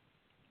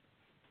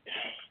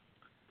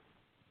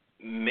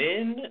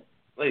men,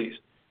 ladies,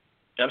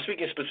 I'm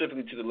speaking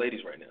specifically to the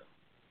ladies right now.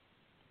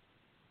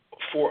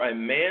 For a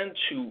man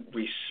to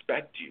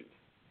respect you,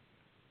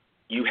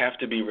 you have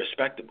to be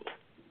respectable.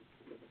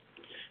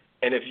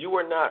 And if you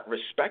are not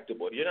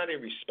respectable, if you're not a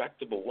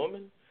respectable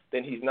woman,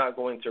 then he's not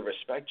going to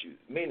respect you.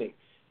 Meaning,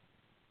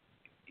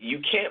 you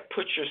can't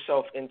put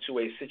yourself into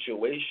a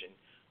situation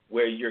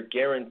where you're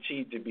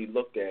guaranteed to be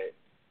looked at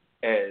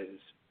as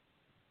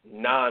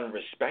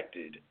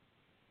non-respected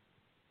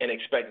and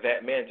expect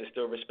that man to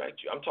still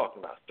respect you. I'm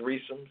talking about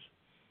threesomes.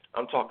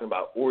 I'm talking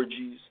about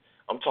orgies.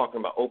 I'm talking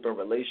about open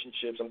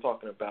relationships. I'm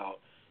talking about,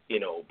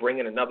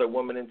 bringing another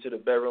woman into the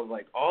bedroom.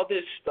 Like, all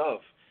this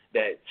stuff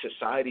that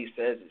society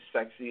says is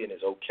sexy and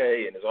is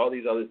okay and is all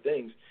these other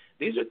things,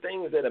 these are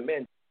things that a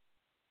man,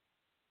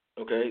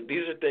 okay?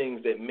 These are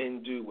things that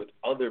men do with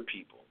other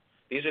people.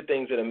 These are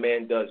things that a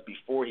man does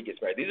before he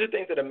gets married. These are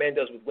things that a man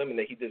does with women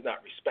that he does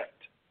not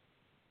respect.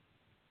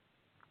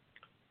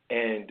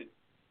 And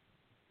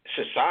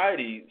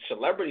society,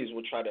 celebrities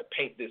will try to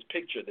paint this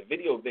picture, the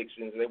video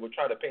vixens, they will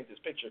try to paint this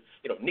picture,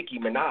 Nicki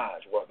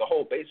Minaj, where the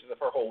whole basis of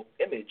her whole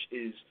image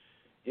is,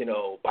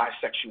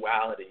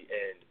 bisexuality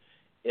and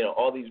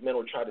all these men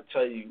will try to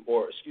tell you,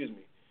 or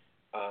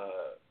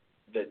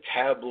the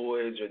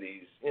tabloids or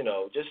these,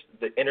 just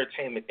the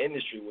entertainment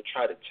industry will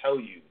try to tell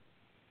you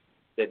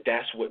that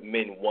that's what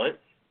men want,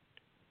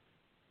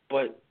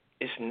 but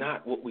it's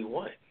not what we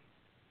want.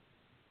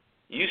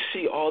 You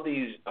see all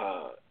these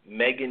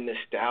Megan Thee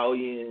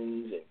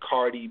Stallions and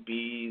Cardi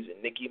B's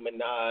and Nicki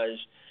Minaj,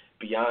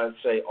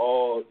 Beyonce,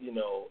 all,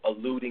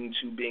 alluding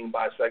to being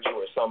bisexual,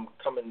 or some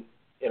coming,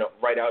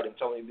 right out and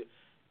telling you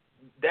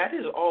that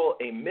is all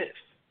a myth.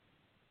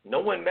 No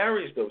one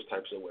marries those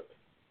types of women.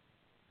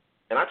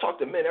 And I talk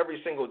to men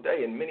every single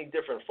day in many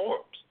different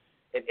forms,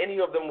 and any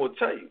of them will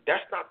tell you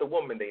that's not the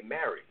woman they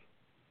marry.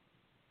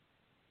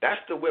 That's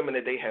the woman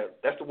that they have.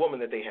 That's the woman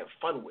that they have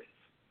fun with.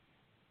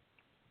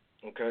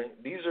 Okay,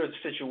 these are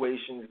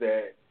situations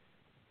that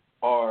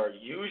are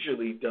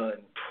usually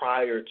done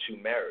prior to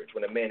marriage,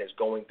 when a man is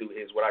going through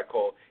his, what I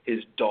call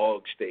his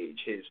dog stage,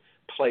 his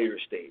player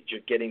stage.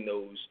 You're getting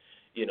those,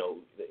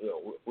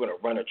 we're gonna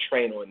run a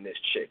train on this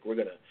chick. We're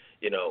gonna,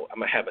 I'm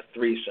gonna have a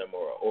threesome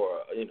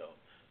or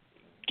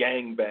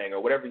gangbang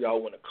or whatever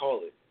y'all want to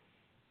call it.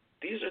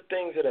 These are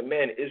things that a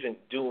man isn't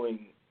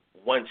doing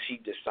once he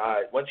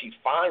finds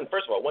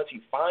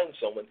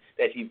someone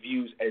that he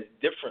views as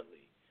differently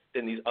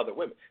than these other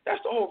women.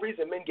 That's the whole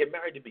reason men get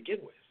married to begin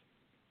with.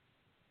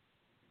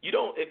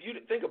 If you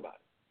think about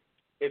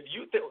it,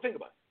 think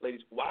about it,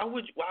 ladies, why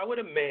would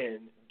a man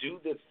do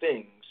the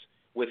things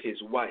with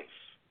his wife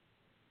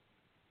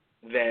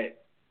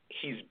that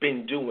he's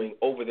been doing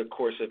over the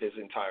course of his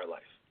entire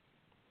life?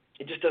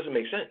 It just doesn't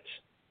make sense.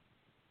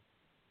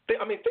 Think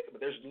about it.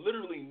 There's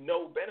literally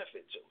no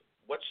benefit to it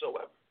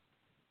whatsoever.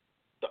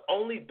 The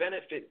only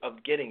benefit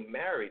of getting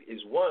married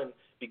is, one,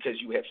 because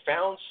you have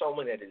found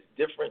someone that is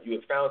different, you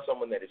have found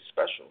someone that is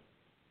special,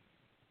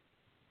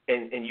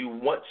 and you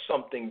want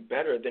something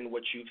better than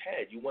what you've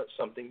had. You want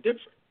something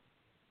different.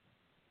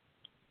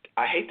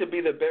 I hate to be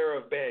the bearer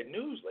of bad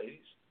news, ladies,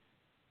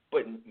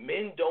 but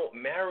men don't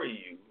marry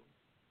you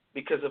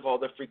because of all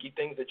the freaky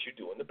things that you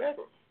do in the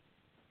bedroom.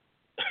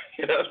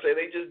 You know what I'm saying?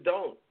 They just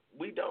don't.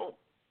 We don't.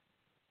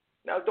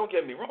 Now, don't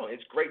get me wrong.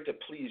 It's great to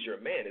please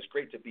your man. It's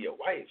great to be a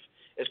wife.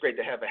 It's great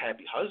to have a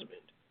happy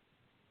husband.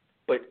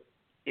 But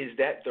is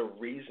that the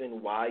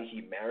reason why he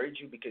married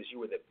you, because you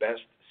were the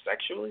best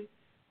sexually?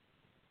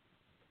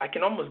 I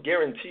can almost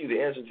guarantee you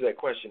the answer to that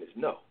question is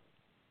no.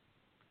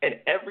 And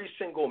every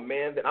single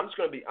man I'm just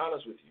going to be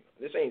honest with you.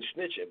 This ain't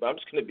snitching, but I'm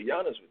just going to be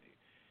honest with you.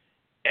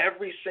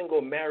 Every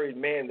single married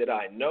man that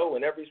I know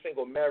and every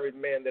single married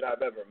man that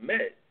I've ever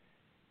met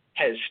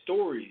has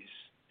stories,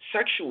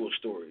 sexual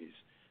stories,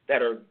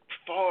 that are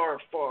far,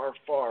 far,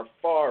 far,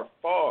 far,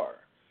 far,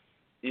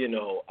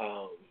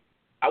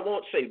 I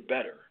won't say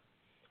better,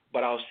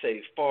 but I'll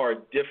say far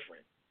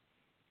different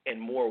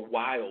and more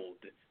wild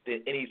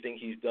than anything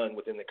he's done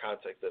within the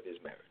context of his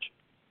marriage.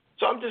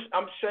 So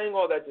I'm saying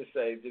all that to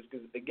say, just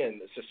because, again,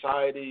 the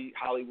society,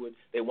 Hollywood,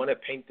 they want to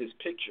paint this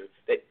picture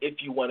that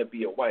if you want to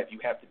be a wife, you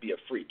have to be a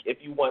freak. If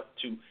you want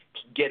to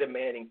get a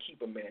man and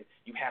keep a man,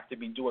 you have to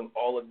be doing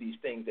all of these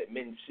things that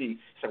men see.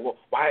 It's like, well,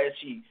 why is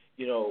he,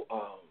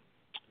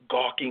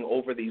 gawking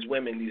over these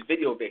women, these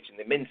video vixens?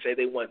 The men say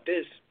they want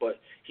this, but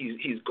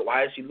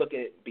why is he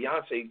looking at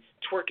Beyonce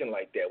twerking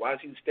like that? Why is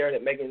he staring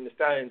at Megan Thee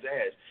Stallion's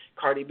ass?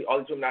 Cardi B, all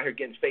these women out here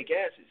getting fake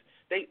asses.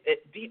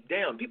 Deep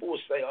down, people will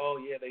say, oh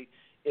yeah,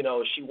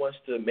 she wants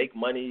to make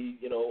money,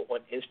 on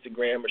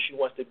Instagram, or she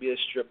wants to be a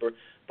stripper.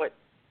 But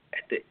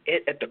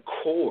at the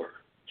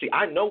core, see,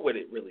 I know what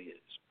it really is.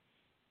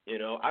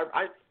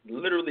 I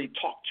literally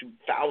talk to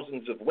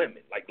thousands of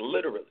women, like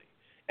literally,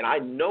 and I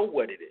know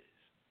what it is.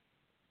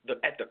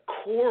 At the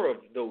core of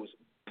those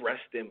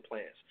breast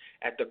implants,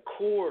 at the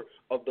core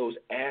of those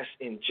ass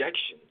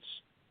injections,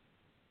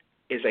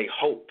 is a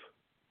hope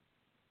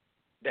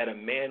that a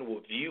man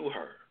will view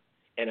her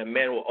and a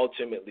man will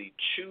ultimately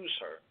choose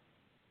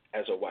her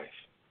as a wife.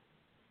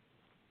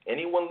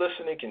 Anyone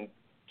listening can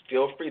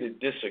feel free to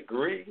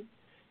disagree.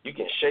 You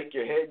can shake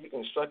your head. You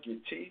can suck your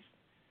teeth.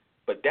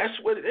 But that's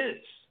what it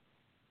is.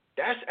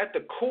 That's at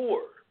the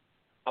core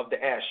of the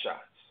ass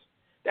shots.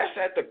 That's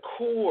at the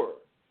core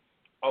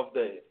of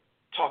the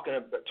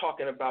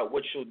talking about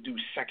what you'll do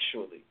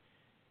sexually.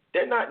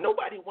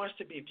 Nobody wants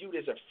to be viewed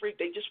as a freak.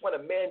 They just want a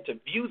man to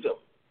view them,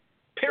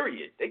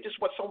 period. They just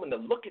want someone to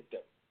look at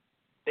them.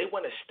 They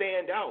want to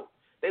stand out.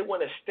 They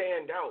want to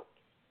stand out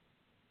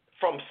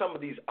from some of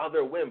these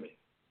other women.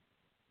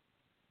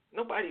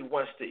 Nobody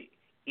wants to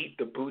eat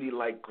the booty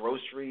like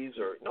groceries,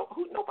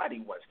 nobody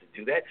wants to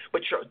do that.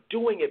 But you're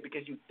doing it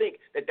because you think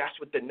that that's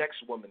what the next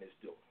woman is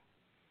doing.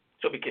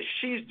 So because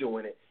she's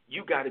doing it,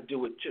 you got to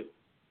do it too.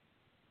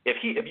 If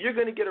you're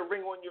going to get a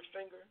ring on your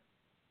finger,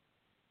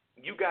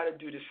 you got to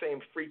do the same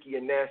freaky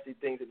and nasty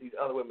things that these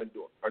other women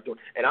are doing.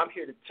 And I'm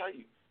here to tell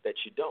you that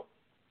you don't.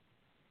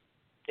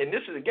 And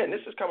this is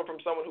coming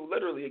from someone who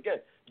literally, again,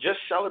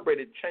 just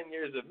celebrated 10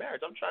 years of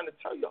marriage. I'm trying to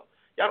tell y'all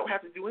don't have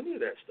to do any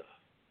of that stuff.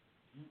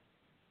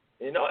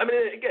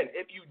 Again,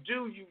 if you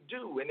do, you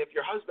do. And if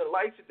your husband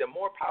likes it, then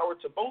more power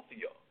to both of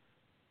y'all.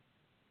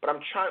 But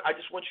I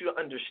just want you to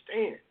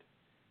understand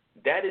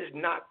That is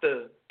not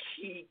the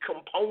key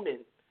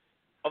component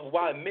of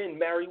why men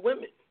marry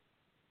women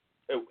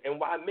and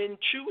why men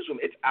choose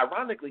women. It's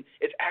ironically,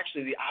 it's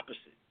actually the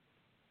opposite.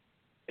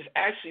 It's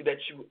actually that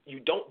you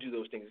don't do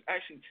those things. It's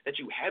actually that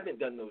you haven't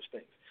done those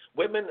things.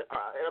 Women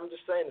are, and I'm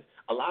just saying,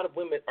 a lot of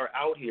women are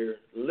out here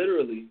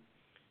literally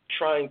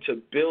trying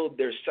to build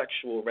their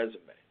sexual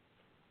resume,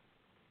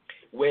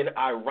 when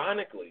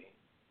ironically,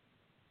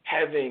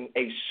 having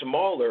a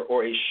smaller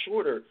or a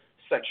shorter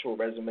sexual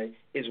resume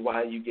is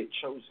why you get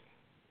chosen.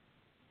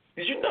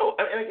 Did you know?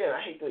 And again,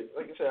 I hate to,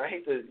 like I said, I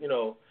hate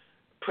to,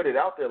 put it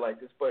out there like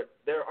this, but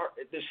there's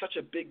such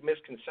a big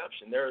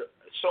misconception. There are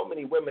so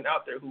many women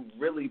out there who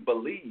really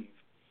believe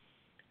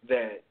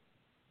that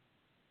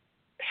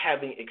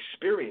having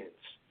experience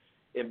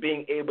and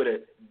being able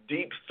to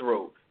deep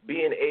throat,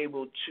 being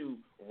able to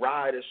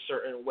ride a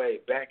certain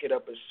way, back it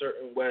up a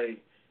certain way,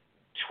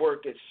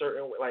 twerk a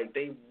certain way, like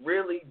they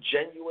really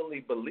genuinely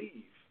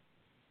believe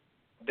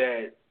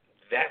that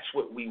that's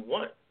what we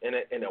want in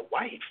a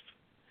wife.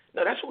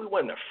 No, that's what we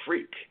want in a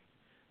freak.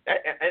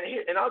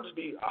 And I'll just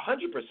be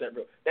 100%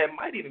 real. That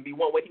might even be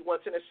what he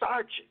wants in a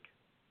side chick.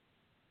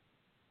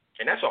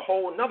 And that's a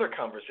whole nother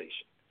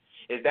conversation.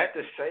 Is that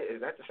to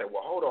say,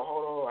 well, hold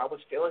on, I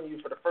was feeling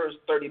you for the first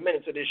 30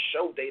 minutes of this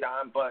show,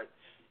 Dayton, but,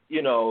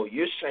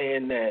 you're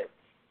saying that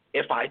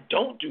if I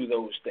don't do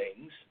those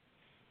things,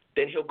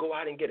 then he'll go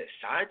out and get a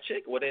side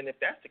chick? Well, then if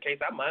that's the case,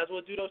 I might as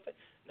well do those things.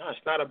 No,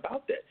 it's not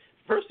about that.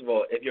 First of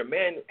all, if your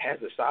man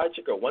has a side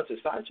chick or wants a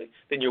side chick,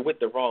 then you're with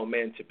the wrong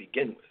man to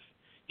begin with.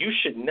 You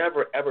should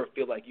never, ever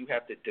feel like you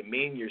have to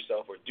demean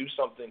yourself or do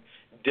something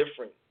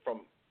different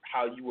from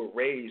how you were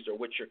raised or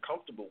what you're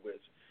comfortable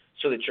with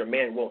so that your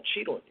man won't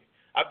cheat on you.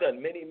 I've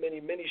done many, many,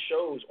 many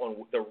shows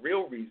on the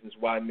real reasons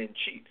why men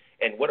cheat,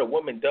 and what a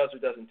woman does or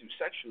doesn't do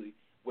sexually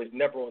was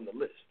never on the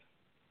list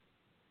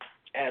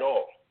at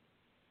all.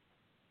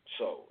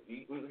 So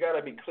we've got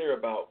to be clear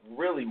about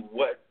really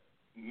what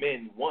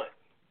men want,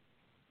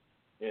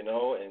 and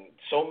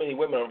so many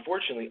women,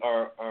 unfortunately,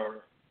 are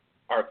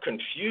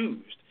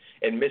confused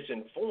and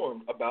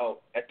misinformed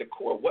about, at the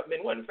core, what men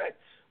want. In fact,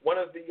 one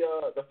of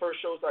the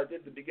first shows I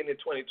did at the beginning of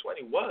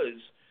 2020 was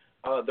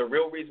the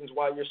real reasons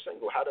why you're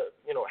single, how to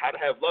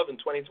have love in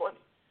 2020.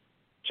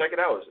 Check it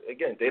out.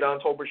 Again,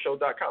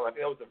 DatonTolbertShow.com. I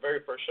think that was the very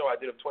first show I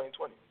did of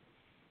 2020.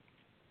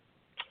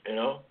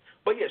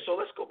 But yeah, so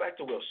let's go back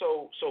to Will.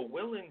 So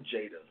Will and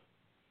Jada,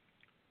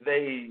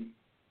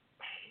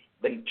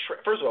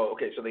 first of all,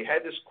 okay, so they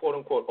had this quote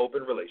unquote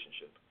open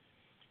relationship.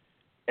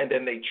 And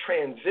then they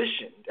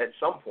transitioned at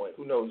some point,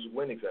 who knows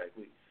when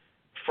exactly,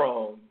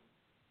 from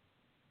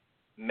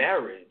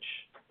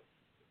marriage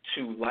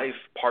to life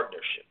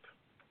partnership,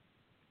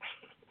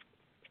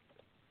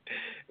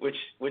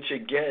 which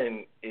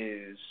again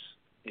is,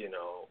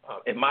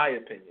 in my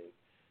opinion,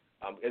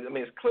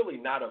 it's clearly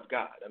not of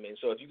God.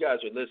 So if you guys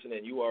are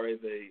listening, you are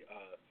of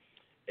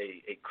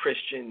a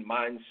Christian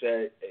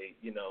mindset,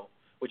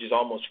 which is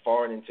almost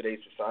foreign in today's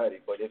society.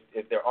 But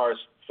if there are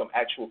some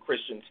actual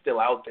Christians still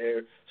out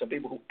there, some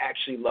people who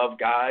actually love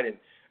God and,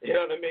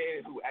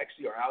 who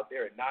actually are out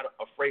there and not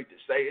afraid to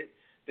say it,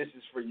 this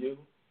is for you.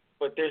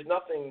 But there's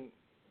nothing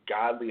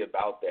godly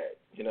about that,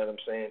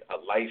 a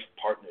life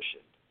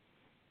partnership.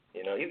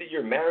 Either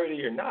you're married or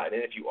you're not.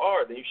 And if you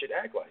are, then you should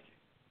act like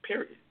it,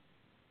 period.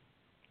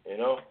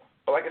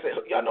 But like I said,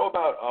 y'all know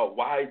about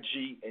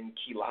YG and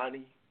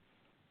Kehlani?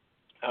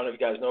 I don't know if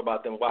you guys know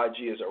about them.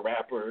 YG is a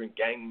rapper and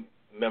gang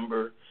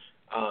member.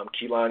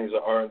 Kehlani is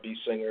an R&B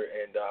singer,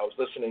 and I was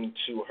listening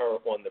to her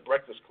on The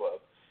Breakfast Club,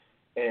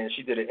 and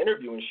she did an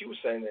interview, and she was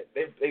saying that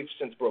they've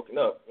since broken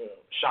up.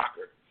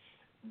 Shocker.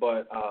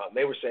 But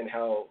she was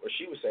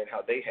saying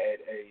how they had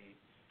a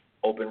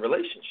open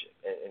relationship,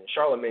 and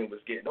Charlamagne was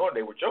getting on.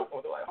 They were joking.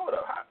 They're like, hold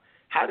up,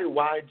 how did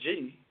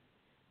YG?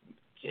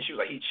 And she was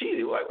like, he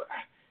cheated. We're like,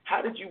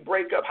 how did you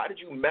break up? How did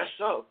you mess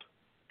up?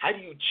 How do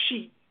you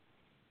cheat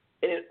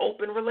in an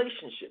open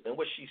relationship? And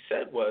what she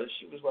said was,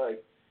 she was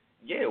like,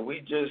 yeah, we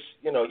just,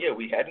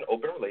 we had an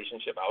open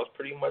relationship. I was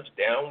pretty much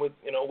down with,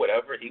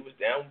 whatever. He was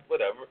down with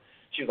whatever.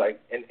 She was like,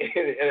 and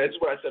that's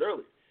what I said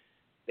earlier.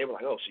 They were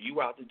like, oh, so you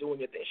were out there doing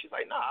your thing. She's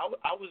like, nah,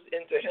 I was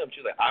into him.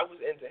 She's like, I was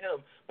into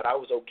him, but I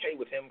was okay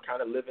with him kind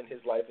of living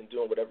his life and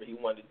doing whatever he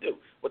wanted to do.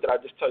 What did I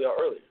just tell y'all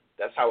earlier?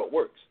 That's how it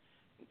works.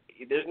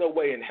 There's no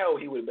way in hell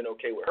he would have been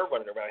okay with her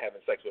running around having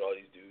sex with all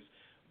these dudes,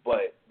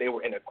 but they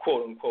were in a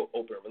quote-unquote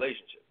open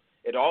relationship.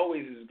 It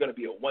always is going to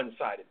be a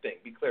one-sided thing.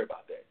 Be clear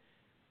about that.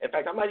 In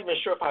fact, I'm not even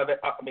sure if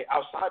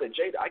outside of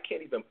Jada, I can't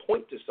even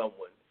point to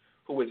someone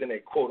who was in a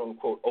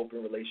quote-unquote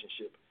open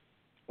relationship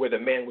where the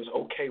man was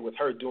okay with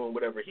her doing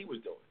whatever he was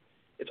doing.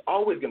 It's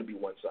always going to be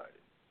one-sided.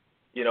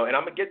 And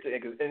I'm going to get to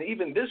it, and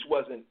even this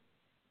wasn't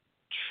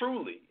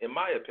truly, in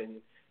my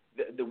opinion,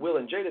 the Will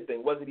and Jada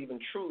thing wasn't even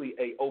truly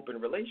a open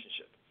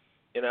relationship.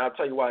 I'll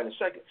tell you why in a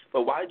second.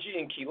 But YG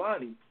and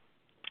Kehlani,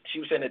 she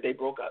was saying that they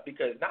broke up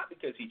not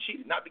because he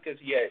cheated, not because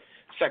he had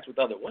sex with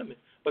other women,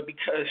 but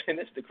because, and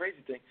this is the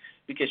crazy thing,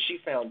 because she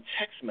found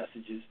text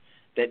messages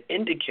that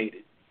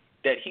indicated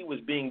that he was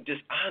being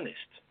dishonest.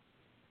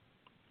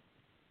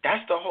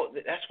 That's the whole.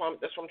 That's what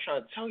I'm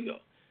trying to tell you.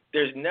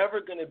 There's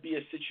never going to be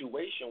a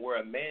situation where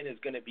a man is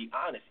going to be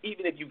honest,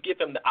 even if you give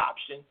him the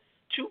option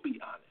to be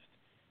honest.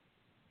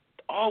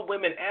 All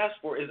women ask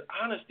for is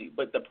honesty,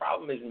 but the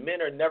problem is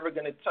men are never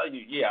going to tell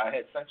you, yeah, I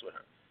had sex with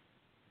her.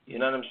 You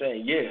know what I'm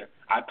saying? Yeah,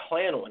 I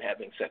plan on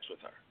having sex with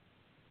her.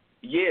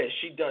 Yeah,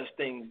 she does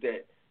things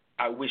that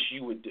I wish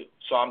you would do,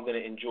 so I'm going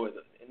to enjoy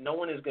them. And no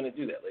one is going to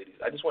do that, ladies.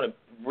 I just want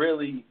to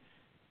really,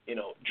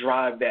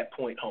 drive that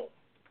point home,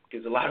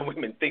 because a lot of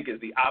women think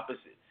it's the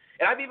opposite.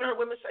 And I've even heard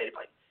women say,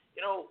 like,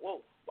 well,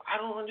 I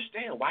don't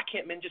understand. Why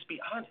can't men just be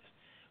honest?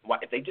 Why,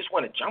 if they just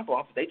want to jump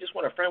off, if they just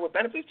want a friend with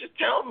benefits, just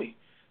tell me.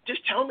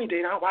 Just tell me,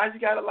 Dana. Why has he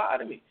got to lie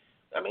to me?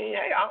 I mean,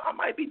 hey, I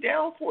might be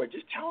down for it.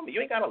 Just tell me.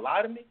 You ain't got to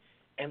lie to me.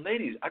 And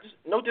ladies,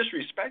 no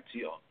disrespect to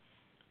y'all,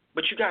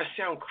 but you guys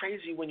sound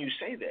crazy when you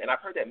say that. And I've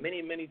heard that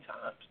many, many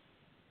times.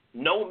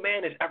 No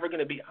man is ever going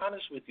to be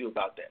honest with you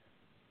about that.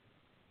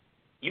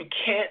 You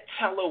can't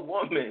tell a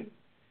woman,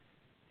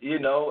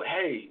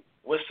 hey,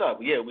 what's up?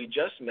 Yeah, we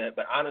just met,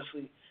 but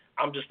honestly,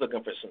 I'm just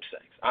looking for some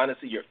sex.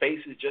 Honestly, your face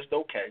is just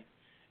okay.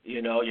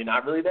 You're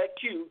not really that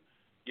cute.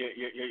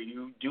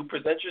 You do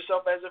present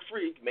yourself as a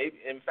freak, maybe,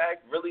 in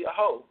fact, really a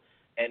hoe.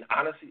 And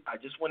honestly, I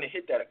just want to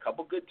hit that a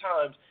couple good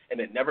times and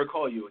then never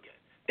call you again.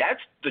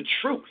 That's the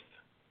truth.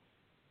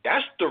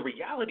 That's the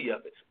reality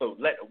of it. But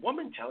let a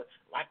woman tell it.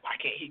 Why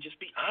can't he just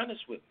be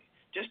honest with me?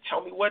 Just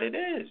tell me what it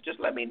is. Just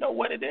let me know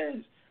what it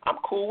is. I'm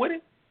cool with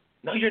it.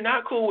 No, you're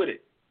not cool with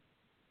it.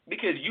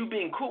 Because you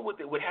being cool with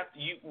it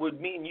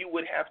would mean you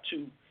would have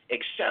to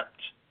accept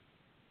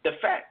the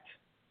fact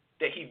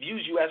that he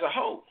views you as a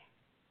hoe.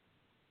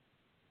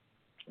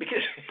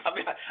 Because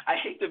I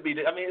hate to be.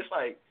 It's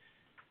like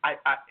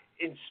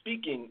in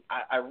speaking,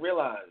 I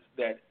realize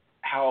that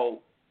how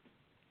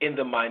in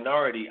the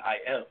minority I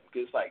am.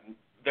 Because it's like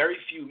very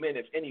few men,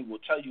 if any, will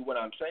tell you what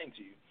I'm saying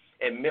to you,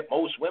 and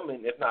most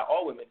women, if not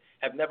all women,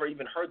 have never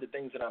even heard the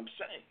things that I'm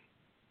saying.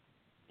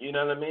 You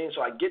know what I mean?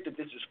 So I get that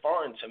this is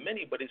foreign to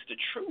many, but it's the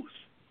truth.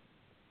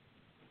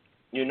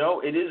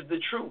 It is the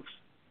truth.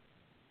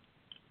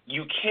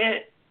 You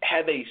can't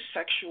have a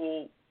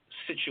sexual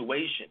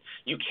situation.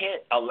 You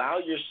can't allow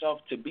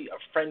yourself to be a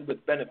friend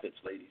with benefits,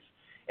 ladies,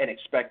 and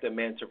expect a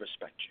man to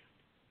respect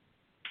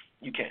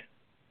you. You can't.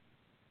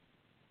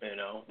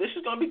 This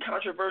is going to be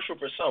controversial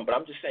for some, but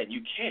I'm just saying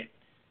you can't.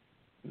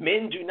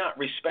 Men do not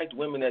respect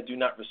women that do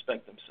not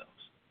respect themselves,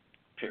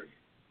 period.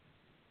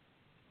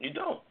 You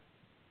don't.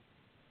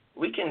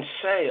 We can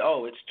say,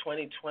 oh, it's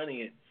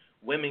 2020 and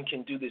women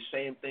can do the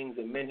same things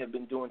that men have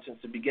been doing since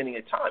the beginning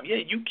of time. Yeah,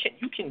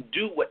 you can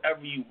do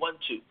whatever you want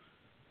to,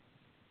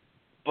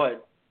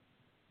 but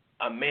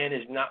a man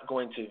is not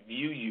going to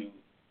view you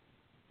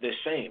the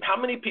same. How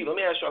many people, let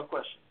me ask y'all a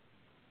question,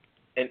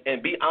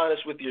 and be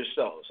honest with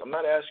yourselves. I'm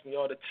not asking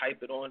y'all to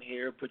type it on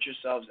here, put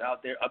yourselves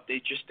out there,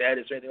 update your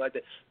status or anything like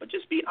that, but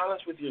just be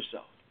honest with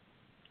yourself.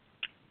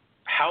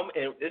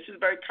 And this is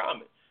very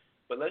common,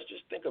 but let's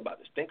just think about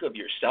this. Think of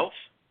yourself,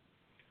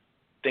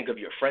 think of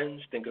your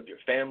friends, think of your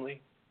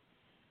family,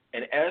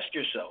 and ask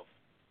yourself,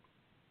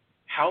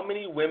 how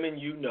many women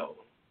you know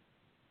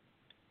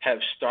have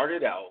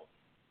started out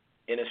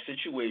in a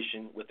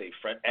situation with a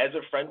friend, as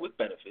a friend with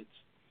benefits,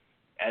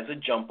 as a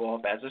jump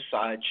off, as a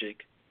side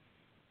chick,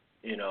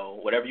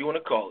 whatever you want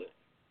to call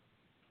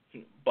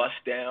it, bust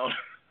down.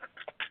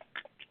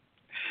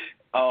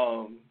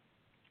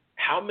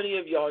 How many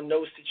of y'all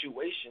know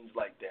situations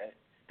like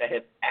that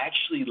have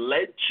actually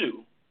led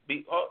to,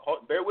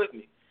 bear with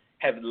me,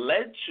 have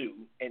led to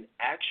an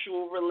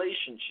actual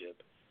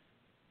relationship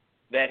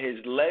that has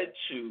led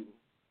to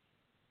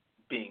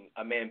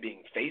a man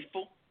being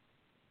faithful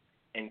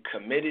and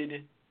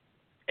committed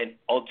and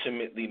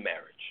ultimately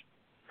marriage?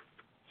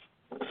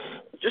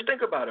 Just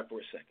think about it for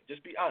a second.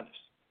 Just be honest.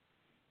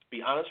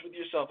 Be honest with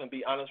yourself and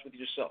be honest with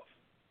yourself.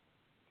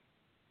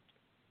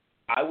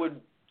 I would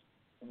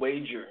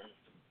wager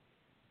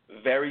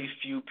very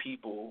few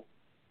people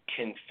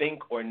can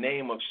think or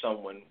name of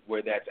someone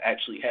where that's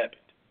actually happened.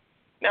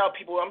 Now,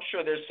 people, I'm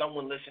sure there's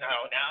someone listening,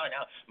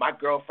 now, my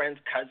girlfriend's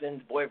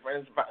cousins,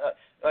 boyfriends,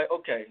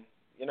 okay,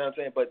 you know what I'm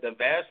saying? But the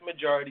vast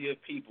majority of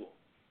people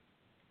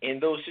in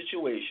those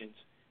situations,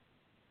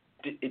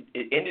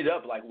 it ended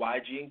up like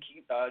YG and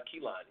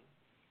Kehlani.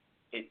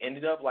 It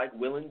ended up like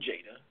Will and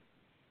Jada.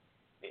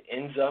 It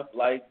ends up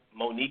like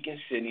Monique and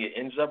Sydney. It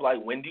ends up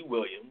like Wendy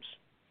Williams.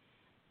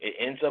 It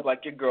ends up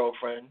like your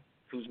girlfriend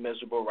who's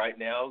miserable right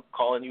now,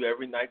 calling you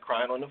every night,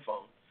 crying on the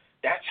phone.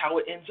 That's how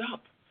it ends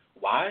up.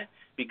 Why?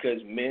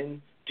 Because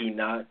men do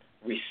not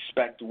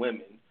respect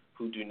women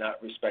who do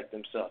not respect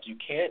themselves. You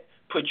can't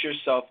put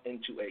yourself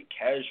into a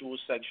casual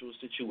sexual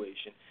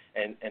situation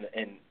and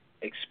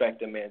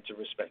expect a man to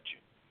respect you.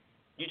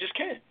 You just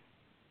can't.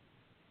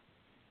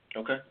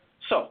 Okay?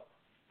 So,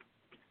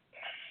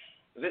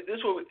 this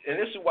is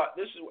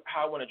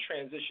how I want to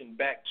transition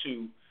back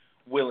to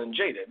Will and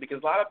Jada,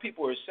 because a lot of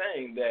people are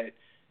saying that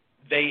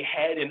they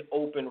had an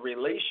open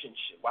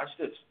relationship. Watch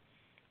this,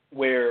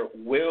 where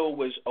Will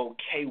was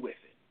okay with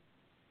it.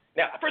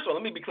 Now, first of all,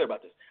 let me be clear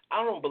about this.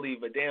 I don't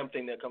believe a damn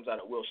thing that comes out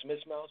of Will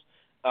Smith's mouth.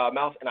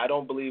 mouth, and I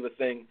don't believe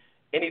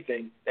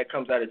anything that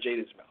comes out of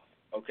Jada's mouth.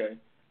 Okay,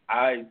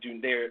 I do.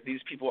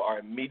 These people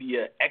are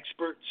media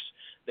experts.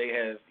 They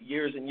have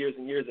years and years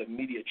and years of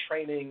media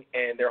training,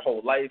 and their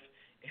whole life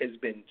has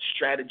been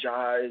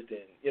strategized,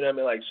 and you know what I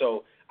mean. Like,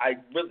 so I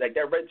really like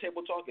that red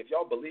table talk. If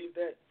y'all believe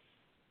that,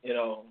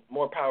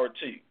 more power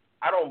to you.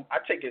 I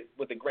take it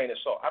with a grain of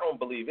salt. I don't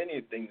believe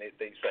anything that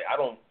they say. I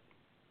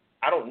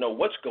don't know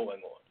what's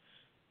going on.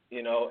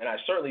 And I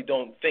certainly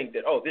don't think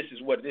that, this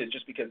is what it is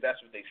just because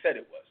that's what they said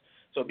it was.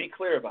 So be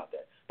clear about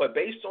that. But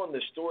based on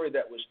the story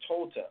that was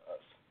told to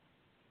us,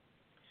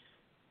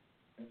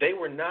 they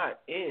were not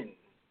in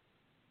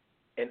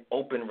an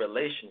open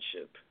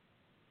relationship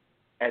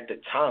at the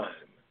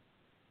time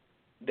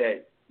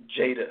that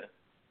Jada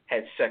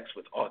had sex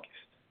with August.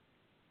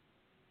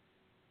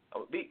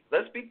 We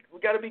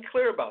got to be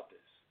clear about this.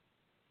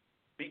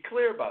 Be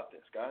clear about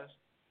this, guys.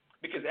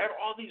 Because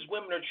all these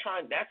women are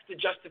trying, that's the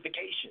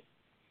justification.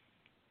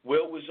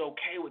 Will was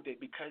okay with it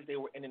because they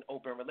were in an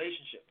open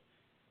relationship.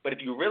 But if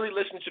you really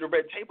listen to the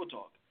Red Table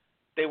Talk,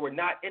 they were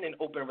not in an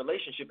open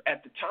relationship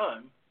at the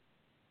time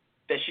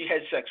that she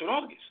had sex with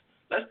August.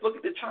 Let's look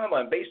at the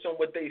timeline based on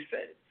what they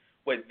said.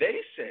 What they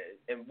said,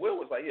 and Will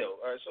was like,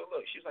 all right, so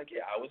look, she was like,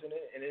 I was in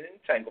an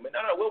entanglement. No,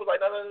 Will was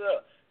like,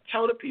 no.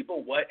 Tell the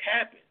people what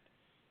happened.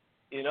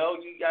 You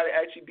got to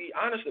actually be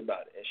honest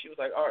about it. And she was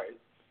like, all right,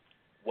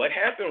 what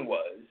happened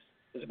was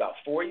about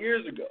 4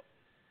 years ago.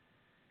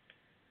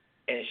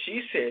 And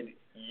she said,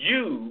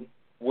 you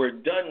were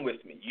done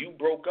with me. You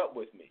broke up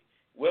with me.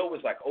 Will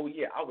was like, oh,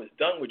 yeah, I was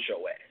done with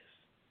your ass.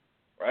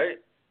 Right?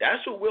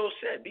 That's what Will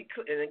said.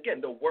 And,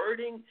 again, the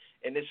wording,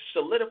 and it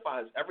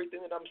solidifies everything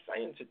that I'm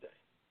saying today.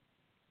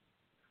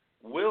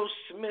 Will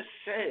Smith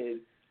said,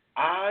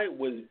 I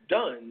was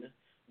done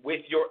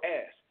with your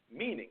ass,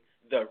 meaning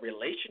the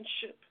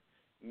relationship,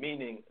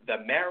 meaning the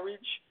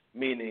marriage,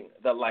 meaning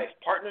the life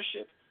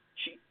partnership.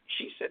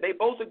 She said they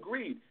both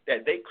agreed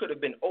that they could have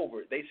been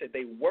over. They said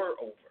they were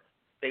over.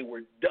 They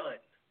were done.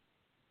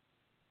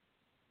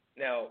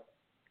 Now,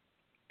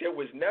 there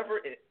was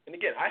never, and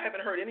again, I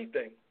haven't heard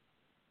anything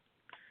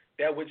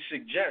that would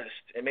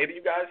suggest, and maybe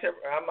you guys have,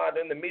 I'm not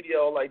in the media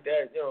all like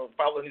that,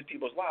 following these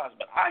people's lives,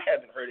 but I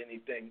haven't heard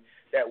anything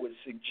that would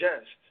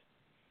suggest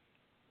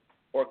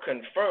or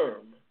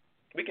confirm,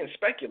 we can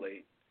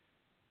speculate,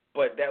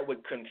 but that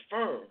would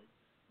confirm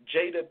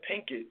Jada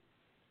Pinkett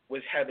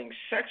was having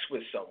sex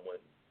with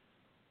someone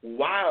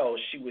while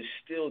she was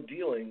still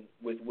dealing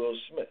with Will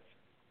Smith.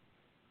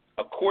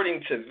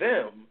 According to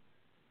them,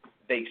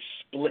 they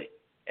split.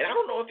 And I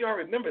don't know if y'all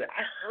remember that.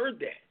 I heard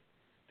that.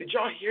 Did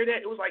y'all hear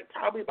that? It was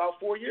probably about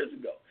 4 years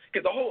ago.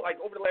 Because the whole,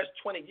 over the last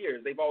 20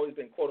 years, they've always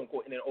been, quote,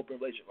 unquote, in an open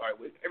relationship. All right,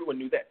 everyone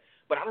knew that.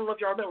 But I don't know if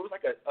y'all remember. It was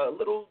a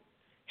little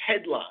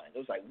headline. It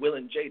was Will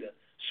and Jada.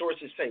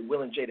 Sources say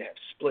Will and Jada have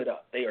split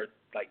up. They are,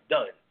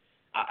 done.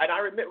 And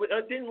I remember,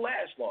 it didn't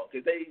last long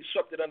because they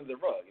swept it under the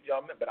rug, if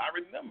y'all remember. But I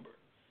remember.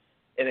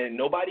 And then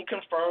nobody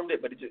confirmed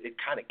it, but it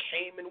kind of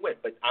came and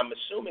went. But I'm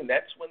assuming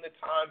that's when the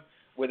time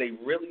where they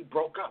really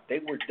broke up. They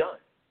were done.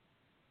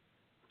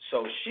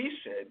 So she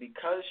said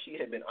because she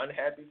had been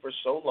unhappy for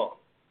so long,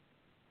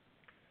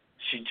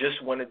 she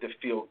just wanted to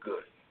feel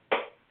good.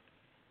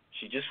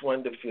 She just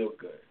wanted to feel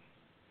good.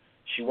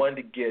 She wanted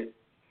to get,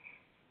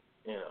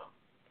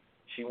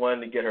 she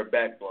wanted to get her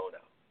back blown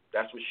out.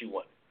 That's what she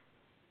wanted.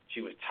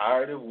 She was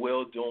tired of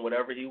Will doing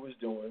whatever he was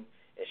doing,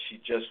 and she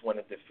just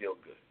wanted to feel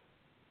good.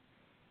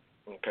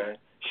 Okay?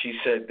 She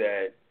said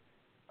that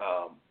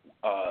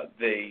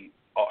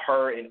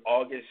her and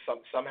August,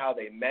 somehow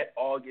they met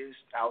August,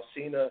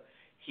 Alcina.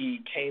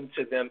 He came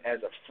to them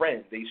as a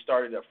friend. They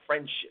started a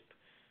friendship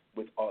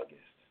with August.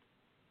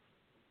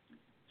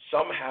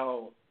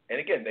 Somehow, and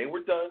again, they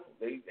were done.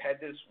 They had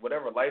this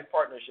life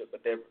partnership,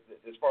 but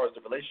as far as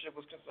the relationship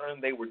was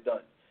concerned, they were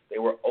done. They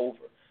were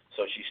over.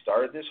 So she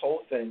started this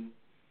whole thing,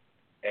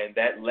 and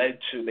that led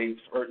to they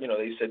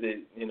said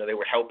that they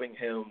were helping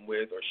him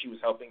with, or she was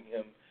helping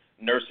him,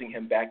 nursing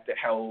him back to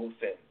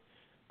health, and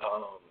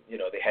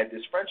they had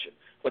this friendship.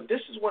 But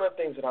this is one of the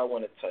things that I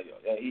want to tell you.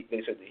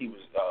 They said that he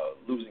was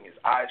losing his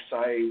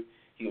eyesight.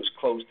 He was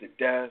close to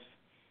death.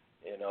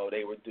 He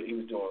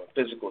was doing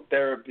physical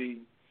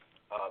therapy.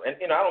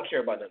 And I don't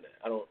care about none of that.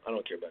 I don't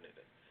care about none of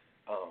that.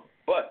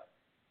 But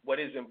what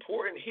is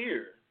important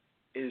here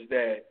is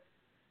that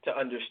to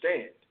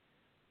understand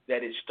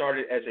that it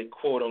started as a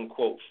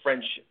quote-unquote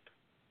friendship.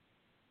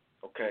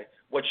 Okay?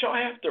 What y'all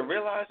have to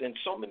realize, and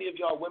so many of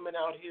y'all women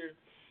out here,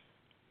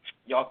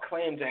 y'all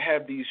claim to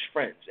have these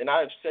friends. And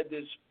I've said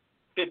this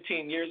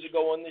 15 years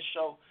ago on this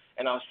show,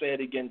 and I'll say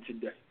it again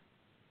today.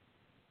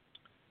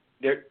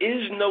 There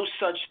is no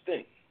such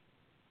thing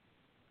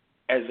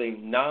as a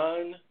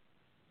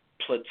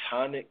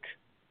non-platonic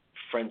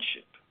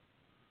friendship.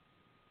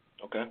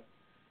 Okay?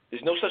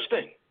 There's no such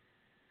thing.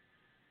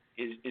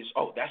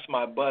 That's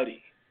my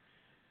buddy.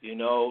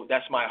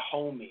 That's my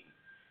homie.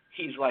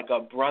 He's like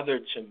a brother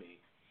to me.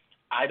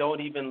 I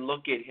don't even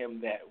look at him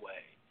that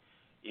way.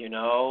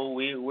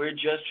 We're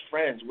just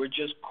friends. We're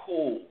just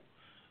cool.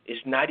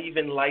 It's not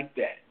even like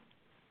that.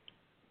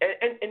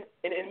 And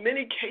in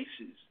many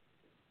cases,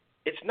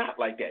 it's not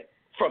like that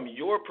from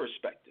your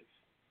perspective.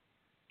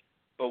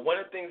 But one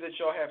of the things that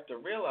y'all have to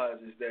realize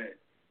is that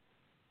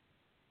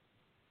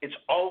it's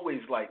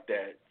always like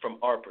that from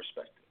our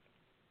perspective.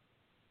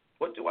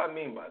 What do I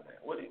mean by that?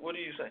 What are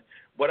you saying?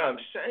 What I'm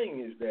saying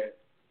is that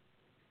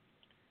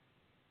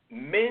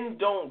men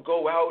don't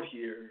go out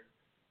here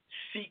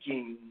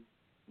seeking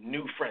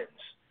new friends,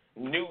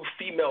 new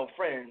female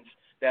friends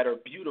that are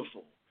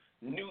beautiful,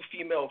 new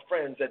female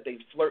friends that they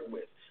flirt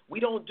with. We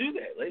don't do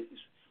that, ladies.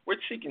 We're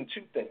seeking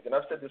two things, and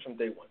I've said this from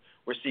day one.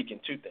 We're seeking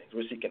two things.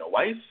 We're seeking a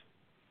wife,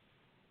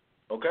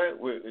 okay?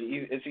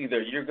 It's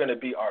either you're going to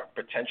be our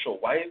potential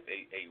wife,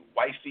 a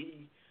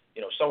wifey,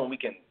 someone we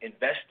can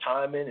invest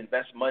time in,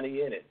 invest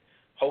money in, and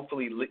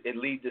hopefully it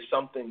lead to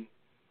something,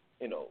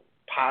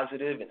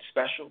 positive and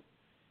special.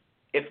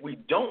 If we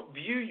don't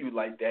view you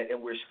like that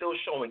and we're still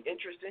showing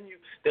interest in you,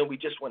 then we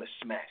just want to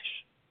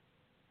smash.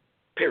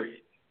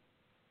 Period.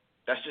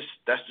 That's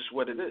just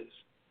what it is.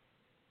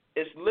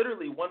 It's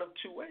literally one of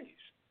two ways.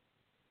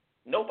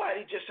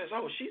 Nobody just says,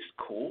 "Oh, she's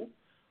cool.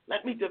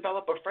 Let me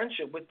develop a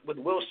friendship with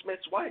Will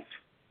Smith's wife."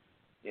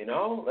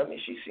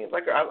 She seems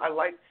like her. I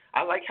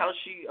like how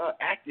she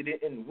acted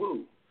in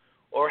Woo,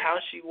 or how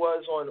she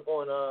was on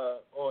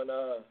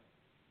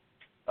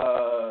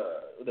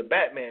the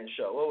Batman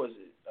show. What was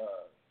it?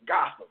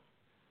 Gotham.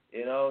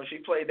 She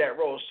played that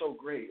role so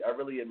great. I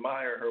really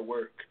admire her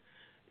work.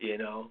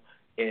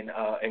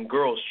 In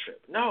Girls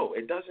Trip. No,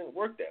 it doesn't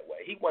work that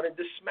way. He wanted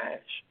to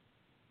smash.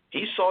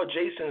 He saw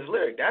Jason's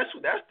lyric.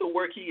 That's the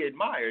work he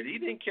admired. He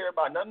didn't care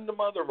about none of them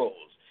other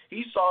roles.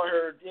 He saw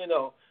her,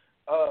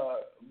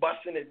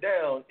 busting it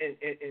down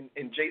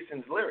in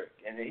Jason's lyric,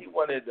 and he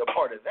wanted a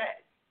part of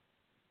that.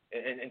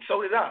 And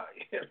so did I.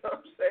 You know what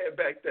I'm saying?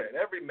 Back then,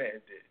 every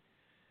man did.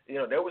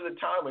 There was a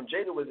time when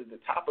Jada was at the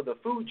top of the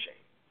food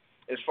chain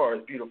as far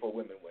as beautiful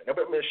women went. I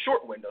mean, a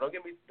short window. Don't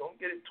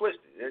get it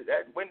twisted.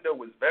 That window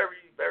was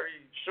very,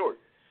 very short.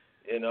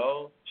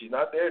 She's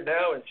not there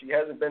now, and she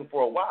hasn't been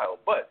for a while.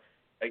 But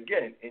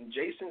again, in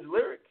Jason's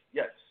lyric,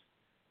 yes,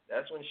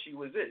 that's when she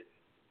was it.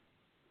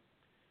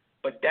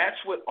 But that's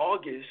what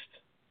August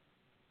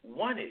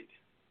wanted.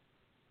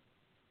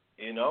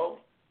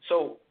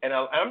 So, and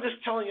I'm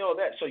just telling y'all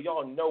that so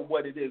y'all know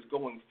what it is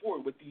going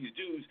forward with these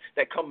dudes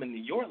that come into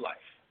your life.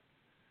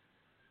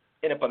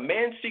 And if a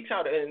man seeks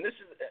out, and this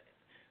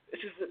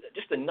is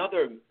just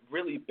another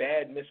really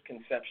bad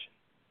misconception.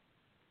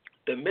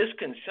 The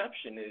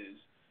misconception is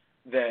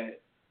that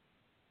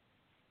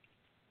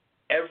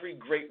every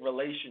great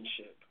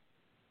relationship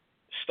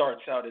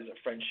starts out as a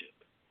friendship,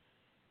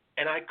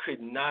 and I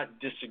could not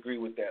disagree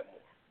with that more.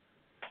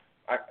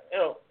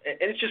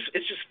 And it's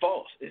just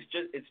false. It's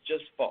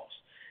just false.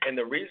 And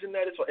the reason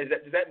that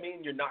does that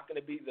mean you're not going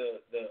to be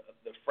the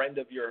friend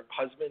of your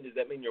husband? Does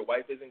that mean your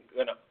wife isn't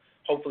going to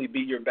hopefully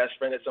be your best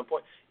friend at some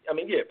point? I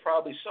mean, yeah,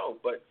 probably so.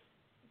 But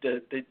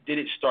did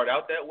it start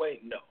out that way?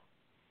 No.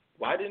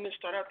 Why didn't it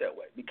start out that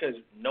way? Because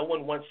no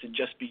one wants to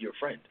just be your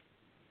friend.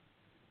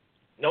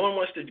 No one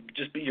wants to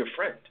just be your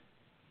friend.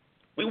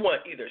 We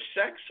want either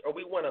sex or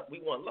we want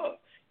love.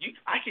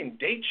 I can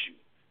date you.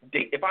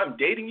 If I'm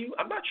dating you,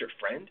 I'm not your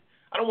friend.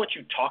 I don't want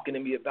you talking to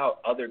me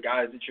about other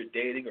guys that you're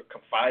dating or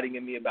confiding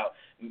in me about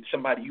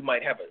somebody you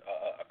might have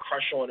a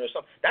crush on or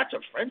something. That's a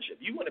friendship.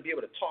 You want to be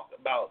able to talk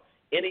about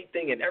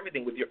anything and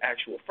everything with your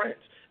actual friends.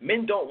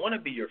 Men don't want to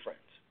be your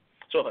friends.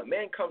 So if a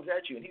man comes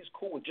at you and he's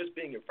cool with just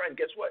being your friend,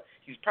 guess what?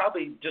 He's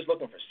probably just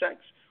looking for sex,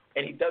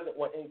 and he doesn't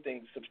want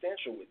anything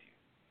substantial with you.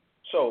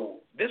 So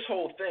this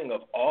whole thing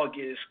of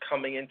August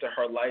coming into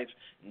her life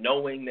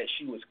knowing that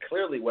she was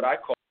clearly what I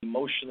call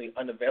emotionally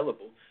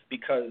unavailable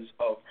because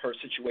of her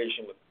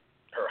situation with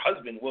her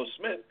husband, Will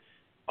Smith,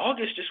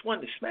 August just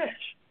wanted to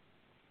smash.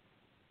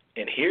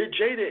 And here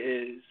Jada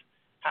is,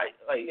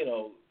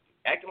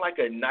 acting like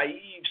a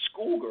naive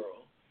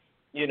schoolgirl,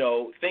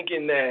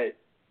 thinking that,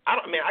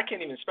 I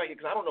can't even speculate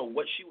because I don't know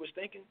what she was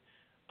thinking.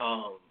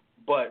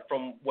 But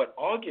from what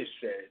August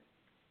said,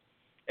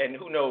 and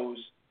who knows,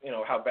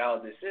 how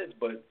valid this is,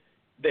 but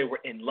they were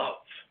in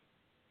love.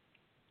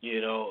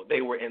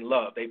 They were in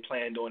love. They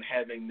planned on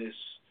having this,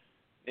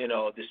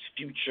 this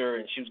future,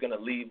 and she was going to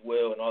leave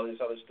Will and all this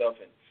other stuff.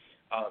 And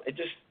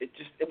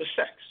it was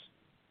sex,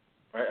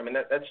 right? I mean,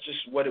 that's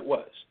just what it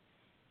was.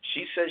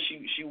 She said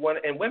she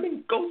wanted, and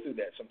women go through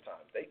that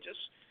sometimes. They just,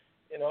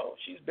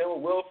 she's been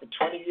with Will for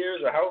 20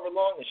 years or however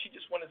long, and she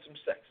just wanted some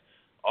sex.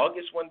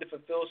 August wanted to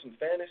fulfill some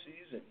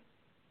fantasies and,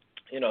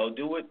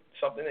 do it,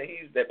 something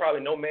that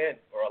probably no man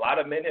or a lot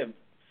of men have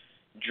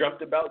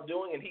dreamt about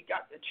doing, and he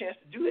got the chance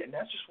to do that, and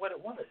that's just what it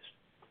was.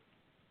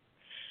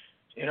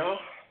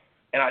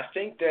 And I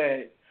think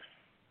that,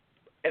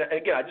 and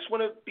again, I just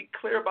want to be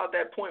clear about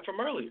that point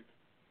from earlier,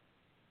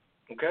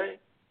 okay?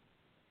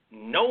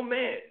 No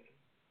man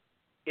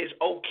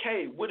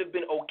would have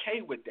been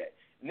okay with that.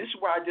 And this is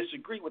where I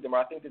disagree with him, or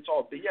I think it's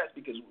all BS,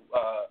 because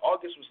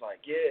August was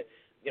like,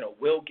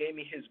 Will gave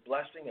me his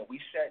blessing, and we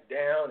sat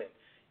down, and,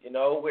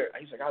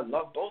 he's like, I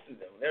love both of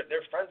them.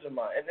 They're friends of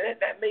mine. And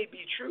that may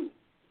be true.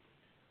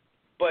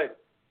 But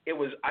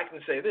I can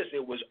say this,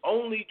 it was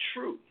only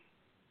true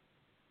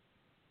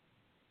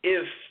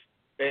if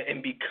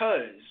and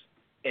because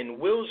in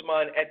Will's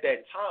mind at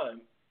that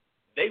time,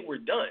 they were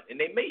done, and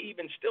they may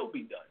even still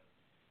be done.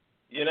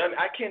 You know,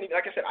 I can't even,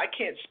 like I said, I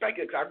can't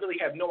speculate because I really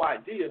have no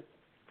idea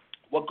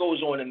what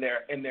goes on in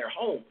their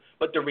home.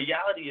 But the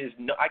reality is,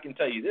 no, I can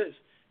tell you this: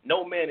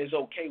 no man is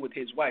okay with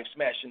his wife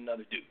smashing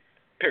another dude.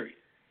 Period.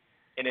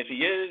 And if he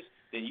is,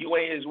 then you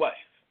ain't his wife.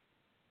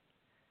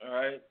 All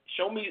right.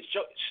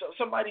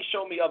 Somebody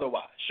show me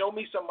otherwise. Show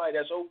me somebody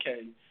that's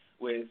okay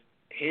with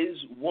his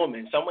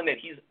woman, someone that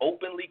he's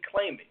openly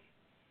claiming,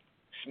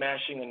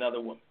 smashing another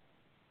woman.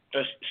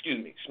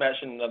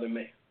 Smashing another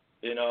man.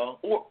 You know,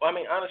 or I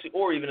mean, honestly,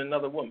 or even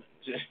another woman.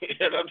 You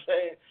know what I'm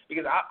saying?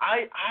 Because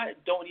I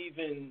don't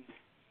even,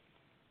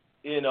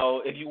 you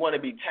know, if you want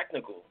to be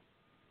technical,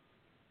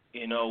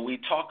 you know, we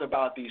talk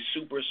about these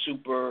super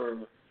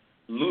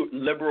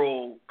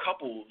liberal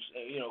couples,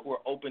 you know, who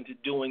are open to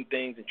doing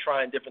things and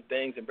trying different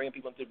things and bringing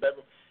people into the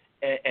bedroom,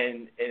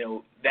 and you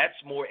know, that's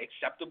more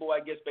acceptable,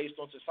 I guess, based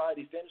on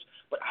society standards.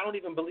 But I don't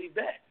even believe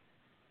that.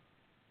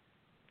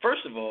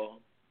 First of all,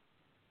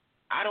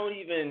 I don't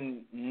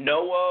even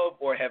know of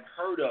or have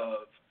heard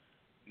of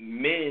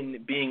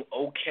men being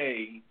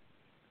okay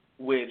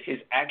with his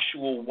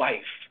actual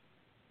wife,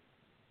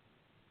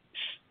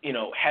 you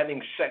know,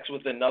 having sex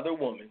with another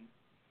woman,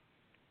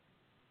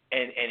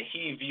 and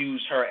he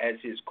views her as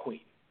his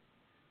queen.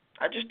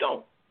 I just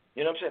don't.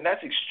 You know what I'm saying?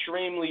 That's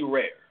extremely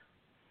rare.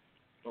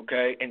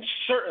 Okay? And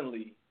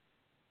certainly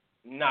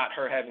not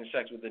her having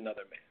sex with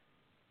another man.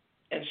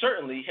 And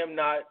certainly him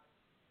not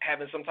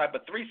having some type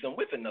of threesome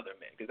with another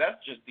man, because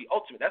that's just the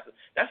ultimate.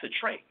 That's a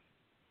train.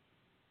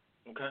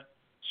 Okay?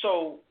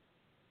 So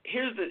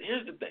here's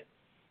the thing.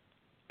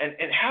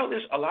 And how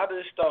a lot of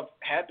this stuff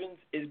happens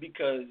is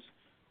because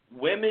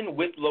women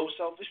with low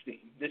self-esteem,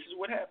 this is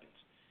what happens.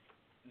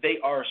 They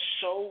are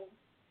so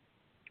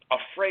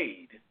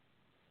afraid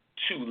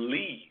to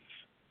leave.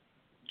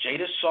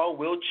 Jada saw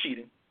Will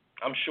cheating,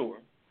 I'm sure.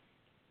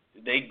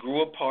 They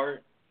grew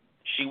apart.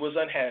 She was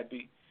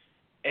unhappy.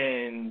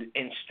 And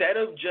instead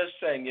of just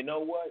saying, you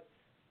know what,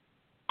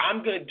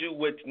 I'm going to do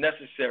what's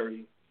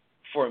necessary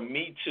for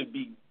me to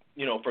be,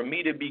 you know, for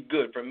me to be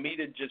good, for me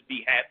to just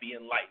be happy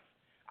in life,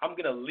 I'm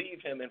going to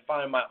leave him and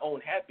find my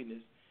own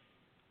happiness.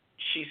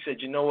 She said,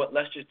 you know what,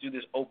 let's just do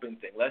this open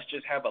thing. Let's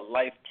just have a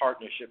life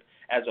partnership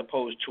as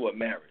opposed to a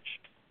marriage.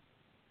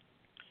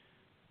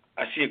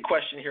 I see a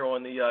question here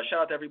on the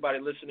shout out to everybody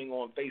listening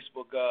on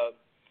Facebook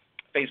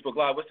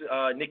Live. What's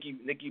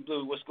Nikki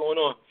Blue, what's going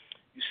on?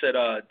 You said,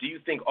 do you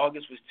think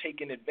August was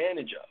taken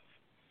advantage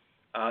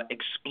of,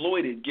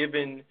 exploited,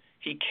 given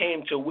he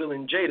came to Will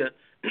and Jada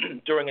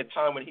during a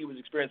time when he was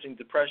experiencing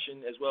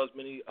depression as well as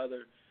many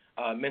other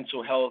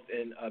mental health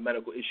and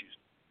medical issues?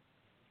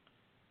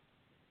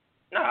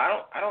 No,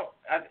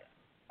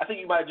 I think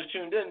you might have just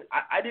tuned in.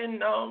 I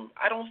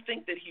don't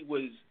think that he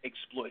was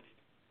exploited.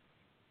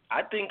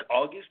 I think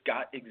August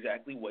got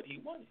exactly what he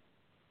wanted.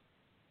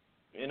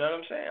 You know what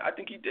I'm saying? I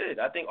think he did.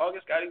 I think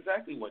August got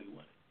exactly what he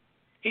wanted.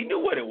 He knew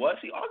what it was.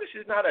 See, August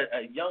is not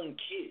a young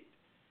kid.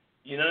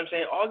 You know what I'm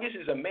saying? August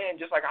is a man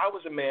just like I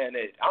was a man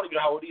at, I don't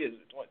even know how old he is,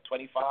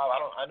 25.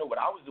 I know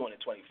what I was doing at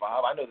 25.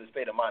 I know the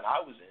state of mind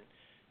I was in.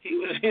 He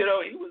was, you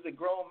know, he was a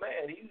grown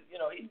man. He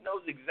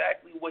knows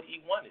exactly what he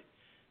wanted.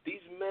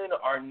 These men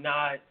are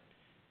not,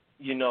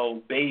 you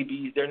know,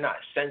 babies. They're not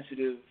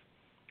sensitive.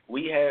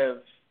 We have,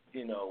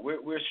 you know,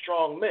 we're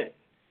strong men.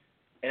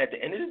 And at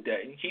the end of the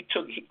day,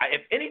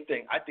 if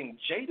anything, I think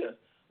Jada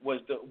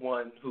was the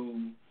one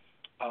who,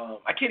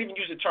 I can't even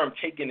use the term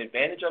taken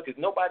advantage of because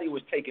nobody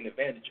was taken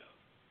advantage of.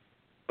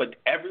 But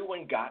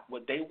everyone got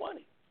what they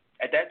wanted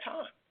at that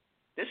time.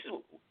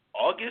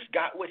 August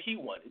got what he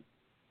wanted.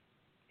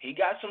 He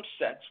got some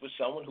sex with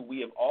someone who we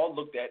have all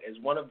looked at as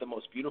one of the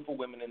most beautiful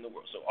women in the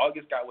world. So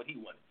August got what he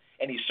wanted.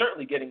 And he's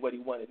certainly getting what he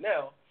wanted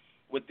now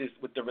with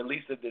the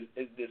release of this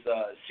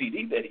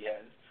CD that he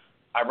has.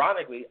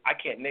 Ironically, I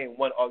can't name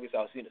one August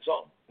Alsina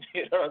song.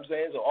 You know what I'm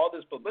saying? So all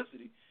this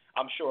publicity,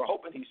 I'm sure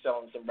hoping he's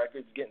selling some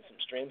records, getting some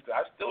streams, because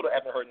I still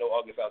haven't heard no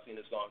August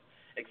Alsina song,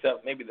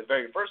 except maybe the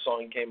very first song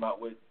he came out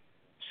with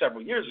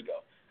several years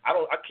ago.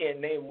 I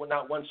can't name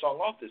not one song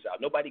off this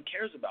album. Nobody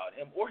cares about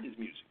him or his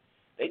music.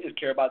 They just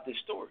care about this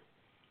story.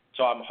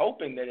 So I'm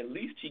hoping that at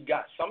least he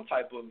got some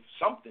type of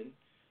something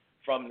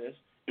from this,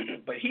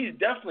 but he's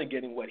definitely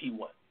getting what he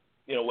wanted,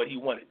 you know, what he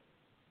wanted,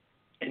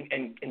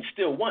 and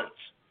still wants.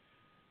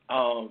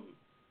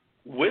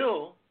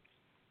 Will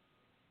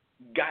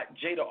got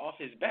Jada off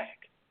his back.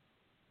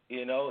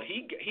 You know,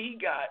 he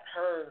got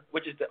her,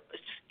 which is it's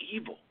just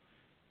evil.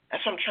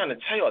 That's what I'm trying to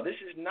tell y'all.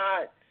 There's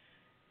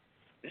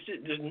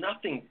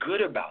nothing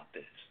good about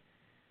this.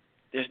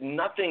 There's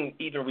nothing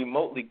even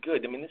remotely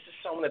good. I mean, this is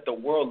someone that the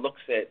world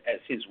looks at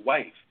as his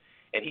wife,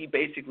 and he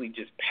basically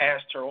just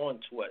passed her on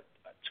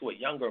to a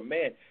younger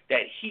man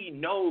that he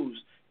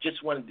knows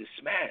just wanted to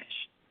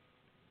smash.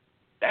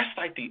 That's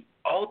like the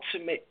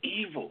ultimate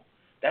evil.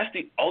 That's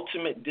the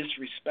ultimate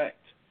disrespect.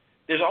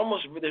 There's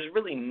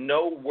really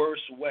no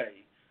worse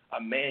way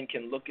a man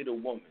can look at a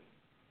woman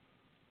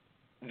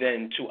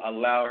than to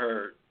allow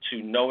her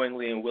to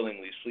knowingly and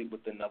willingly sleep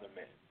with another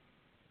man.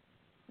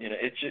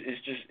 It's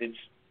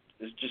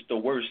just the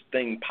worst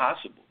thing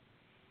possible.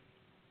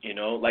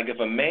 Like if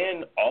a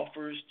man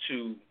offers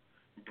to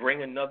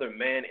bring another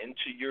man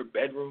into your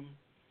bedroom,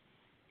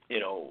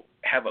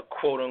 have a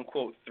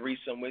quote-unquote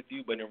threesome with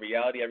you, but in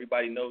reality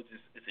everybody knows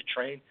it's a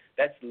train,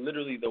 that's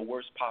literally the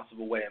worst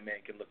possible way a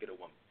man can look at a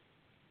woman.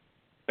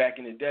 Back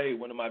in the day,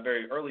 one of my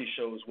very early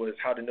shows was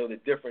how to know the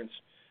difference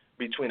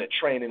between a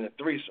train and a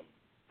threesome.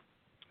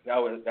 That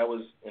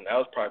was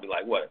probably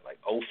like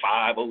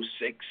 05,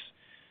 06.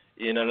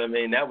 You know what I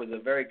mean? That was a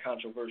very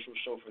controversial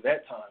show for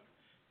that time.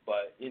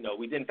 But,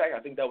 we did, in fact, I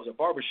think that was a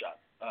barbershop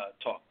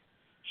talk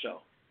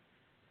show.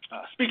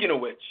 Speaking of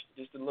which,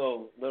 just a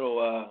little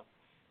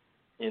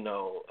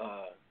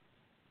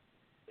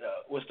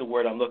what's the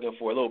word I'm looking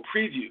for? A little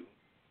preview.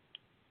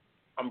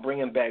 I'm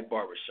bringing back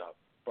barbershop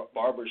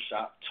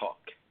talk,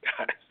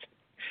 guys.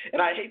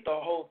 And I hate the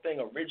whole thing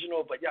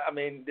original, but yeah, I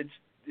mean,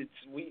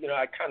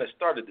 I kind of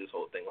started this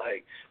whole thing.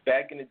 Like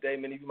back in the day,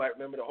 many of you might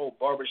remember the whole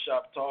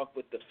barbershop talk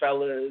with the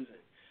fellas,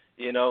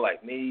 and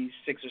like me,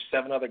 6 or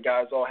 7 other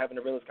guys all having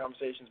the realest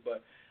conversations.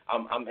 But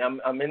I'm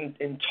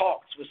in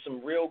talks with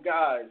some real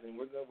guys, and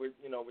we're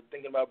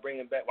thinking about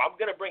bringing it back. Well, I'm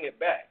gonna bring it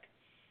back.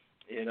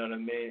 You know what I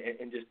mean?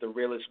 In just the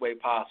realest way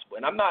possible.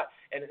 And I'm not.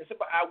 And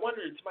I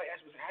wondered. Somebody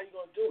asked me, "How are you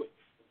gonna do it?"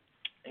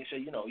 And he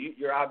said,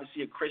 "You're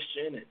obviously a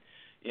Christian, and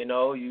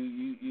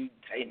you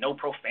say no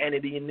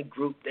profanity in the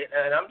group."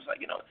 And I'm just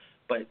like,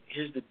 But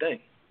here's the thing.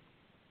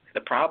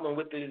 The problem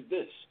with it is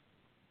this.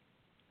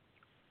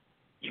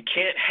 You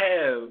can't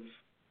have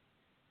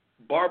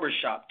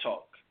barbershop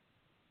talk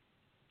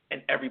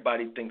and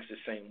everybody thinks the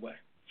same way.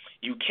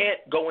 You can't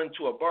go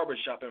into a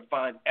barbershop and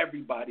find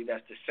everybody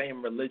that's the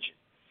same religion.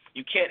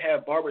 You can't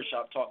have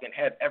barbershop talk and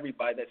have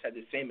everybody that's had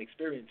the same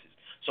experiences.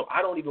 So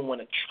I don't even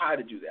want to try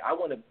to do that. I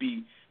want to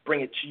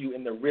bring it to you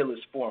in the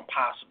realest form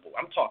possible.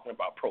 I'm talking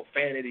about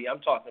profanity. I'm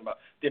talking about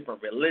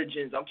different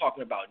religions. I'm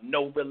talking about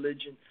no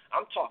religion.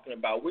 I'm talking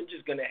about we're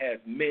just going to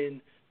have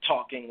men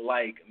talking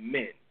like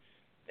men.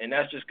 And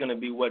that's just going to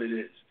be what it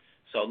is.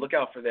 So look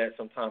out for that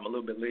sometime a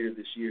little bit later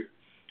this year.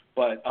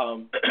 But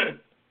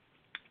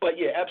but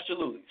yeah,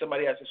 absolutely.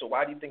 Somebody asked me, so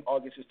why do you think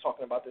August is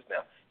talking about this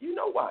now? You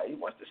know why. He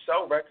wants to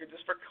sell records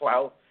just for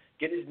clout,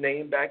 get his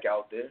name back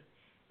out there,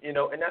 and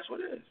that's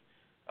what it is.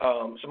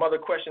 Some other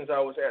questions I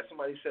was asked.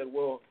 Somebody said,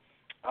 well,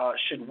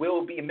 should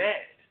Will be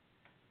mad?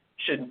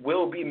 Should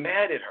Will be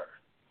mad at her?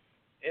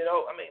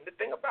 The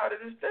thing about it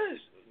is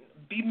this.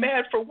 Be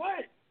mad for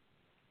what?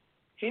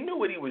 He knew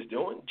what he was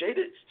doing.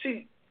 Jada,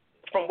 see,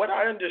 from what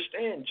I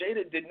understand,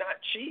 Jada did not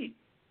cheat.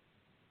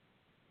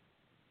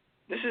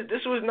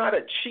 This was not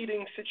a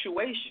cheating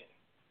situation.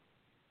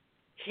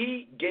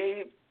 He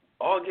gave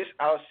August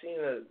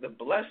Alsina the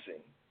blessing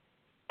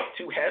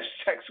to have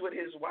sex with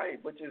his wife,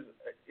 which is,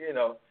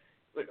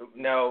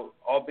 now,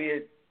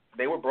 albeit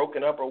they were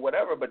broken up or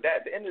whatever, but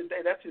at the end of the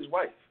day, that's his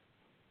wife.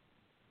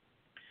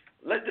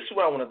 This is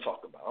what I want to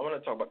talk about. I want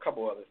to talk about a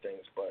couple other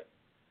things, but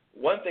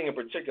one thing in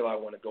particular I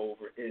want to go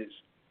over is,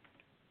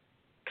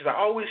 because I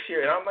always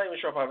hear, and I'm not even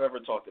sure if I've ever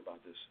talked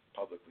about this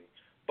publicly,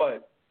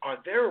 but are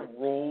there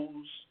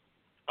rules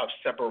of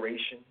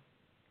separation?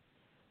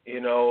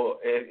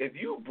 If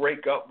you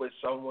break up with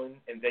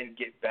someone and then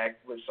get back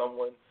with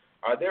someone,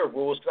 are there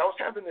rules? Because I was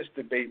having this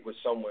debate with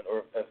someone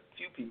or a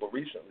few people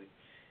recently,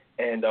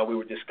 and we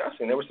were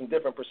discussing. There were some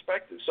different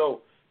perspectives.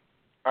 So,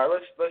 all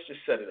right, let's just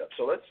set it up.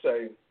 So let's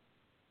say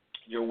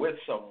you're with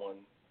someone,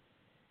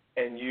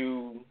 and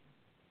you're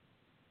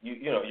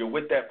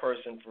with that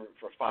person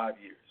for 5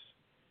 years.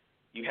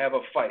 You have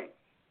a fight.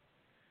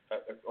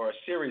 Or a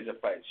series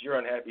of fights. You're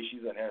unhappy,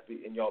 she's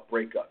unhappy, and y'all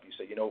break up. You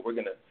say, we're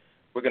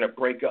gonna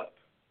break up.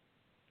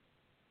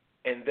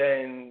 And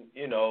then,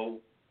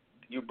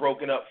 you're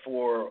broken up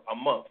for a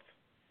month.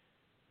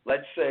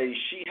 Let's say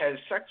she has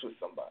sex with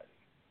somebody.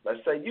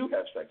 Let's say you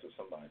have sex with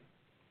somebody.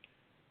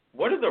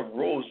 What are the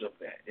rules of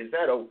that? Is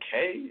that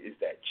okay? Is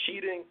that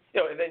cheating?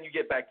 And then you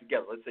get back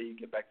together. Let's say you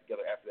get back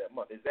together after that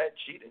month. Is that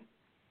cheating?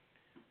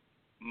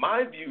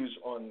 My views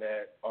on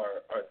that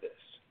are this.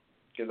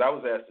 Because I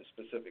was asked it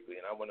specifically,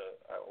 and I want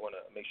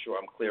to make sure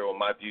I'm clear on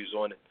my views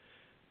on it.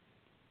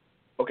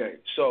 Okay,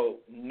 so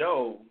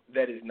no,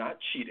 that is not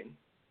cheating.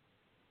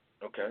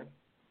 Okay,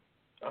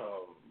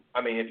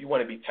 if you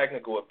want to be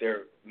technical, if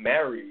they're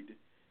married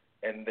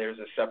and there's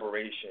a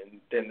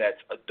separation, then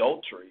that's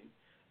adultery.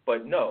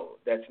 But no,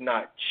 that's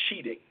not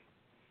cheating.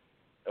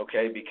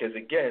 Okay, because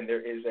again,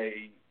 there is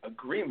a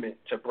agreement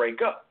to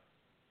break up.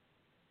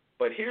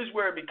 But here's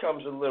where it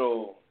becomes a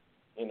little,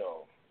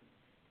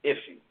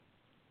 iffy.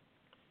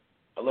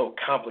 A little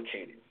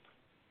complicated.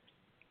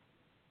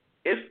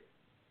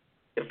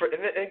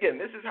 And again,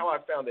 this is how I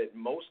found that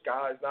most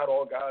guys, not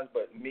all guys,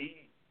 but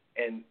me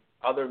and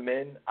other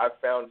men I've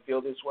found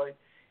feel this way.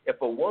 If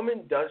a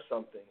woman does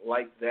something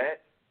like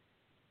that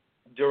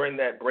during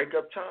that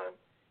breakup time,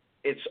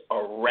 it's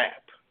a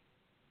wrap.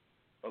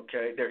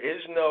 Okay? There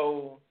is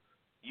no,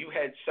 you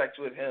had sex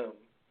with him,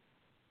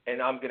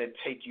 and I'm going to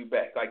take you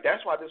back. Like,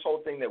 that's why this whole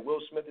thing that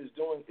Will Smith is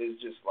doing is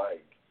just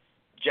like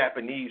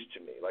Japanese to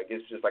me. Like,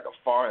 it's just like a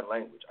foreign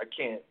language.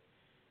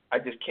 I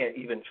just can't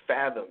even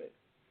fathom it.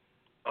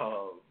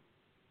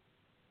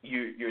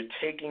 You're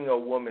taking a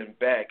woman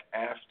back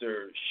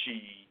after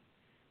she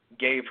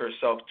gave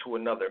herself to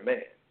another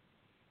man.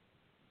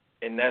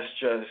 And that's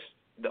just,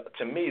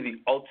 to me,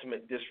 the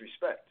ultimate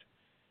disrespect.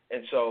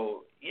 And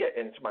so, yeah,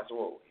 and somebody said,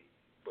 well,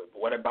 but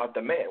what about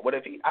the man? What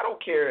if I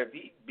don't care if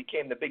he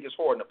became the biggest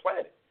whore on the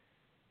planet.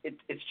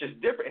 It's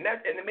just different.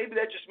 And maybe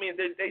that just means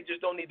that they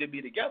just don't need to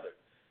be together,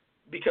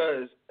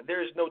 because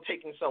there's no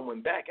taking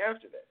someone back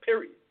after that,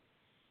 period.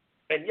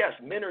 And yes,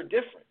 men are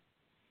different.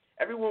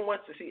 Everyone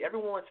wants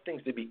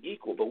things to be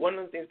equal, but one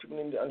of the things people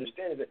need to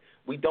understand is that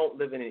we don't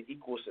live in an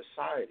equal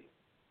society.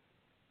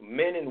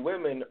 Men and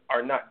women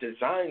are not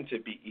designed to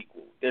be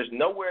equal. There's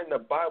nowhere in the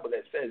Bible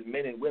that says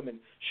men and women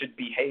should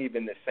behave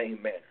in the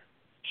same manner.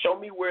 Show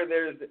me where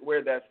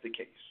that's the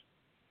case.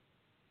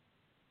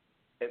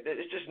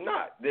 It's just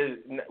not.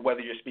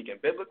 Whether you're speaking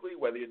biblically,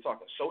 whether you're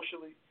talking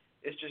socially,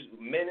 it's just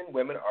men and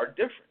women are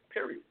different,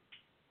 period.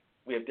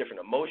 We have different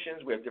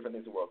emotions. We have different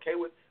things that we're okay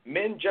with.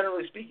 Men,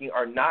 generally speaking,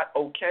 are not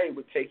okay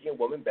with taking a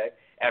woman back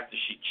after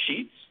she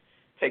cheats,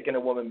 taking a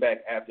woman back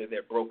after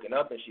they're broken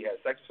up and she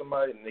has sex with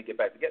somebody and they get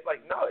back together.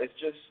 Like, no, that's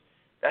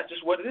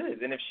just what it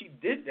is. And if she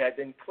did that,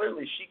 then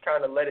clearly she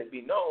kind of let it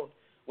be known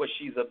what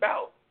she's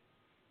about.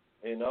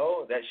 You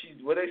know, that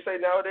what they say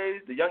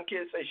nowadays, the young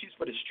kids say she's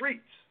for the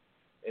streets.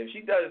 If she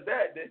does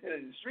that, then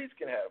the streets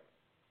can have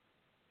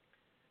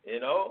her. You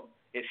know,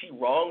 is he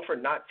wrong for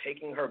not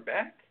taking her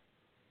back?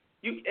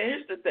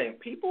 Here's the thing,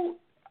 people.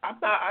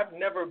 I've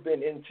never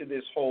been into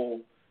this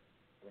whole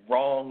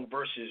wrong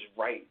versus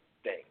right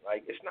thing.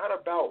 Like, it's not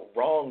about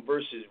wrong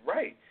versus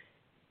right.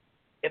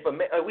 If a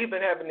man, we've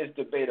been having this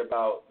debate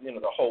about, the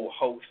whole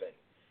hoe thing.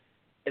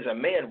 Is a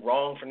man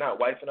wrong for not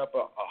wifing up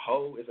a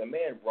hoe? Is a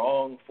man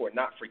wrong for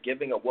not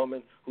forgiving a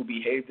woman who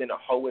behaved in a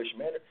hoish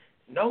manner?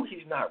 No,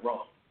 he's not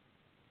wrong.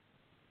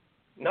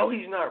 No,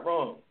 he's not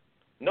wrong.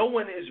 No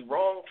one is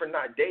wrong for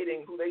not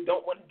dating who they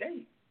don't want to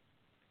date.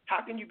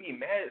 How can you be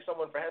mad at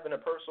someone for having a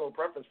personal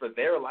preference for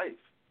their life?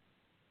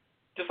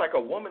 Just like a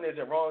woman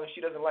isn't wrong if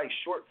she doesn't like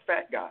short,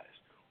 fat guys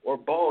or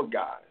bald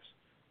guys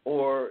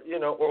or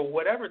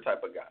whatever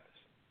type of guys.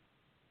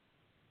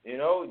 You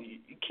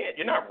can't.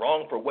 You're not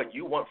wrong for what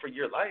you want for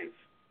your life.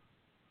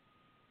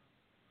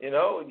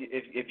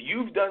 If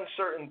you've done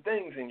certain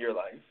things in your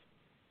life,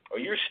 or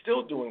you're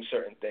still doing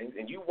certain things,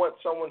 and you want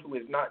someone who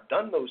has not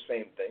done those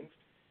same things,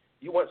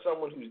 you want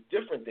someone who's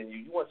different than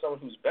you want someone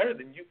who's better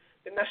than you,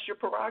 then that's your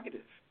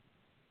prerogative.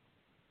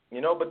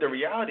 But the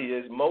reality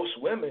is most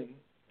women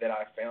that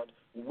I found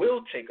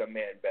will take a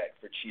man back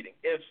for cheating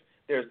if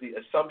there's the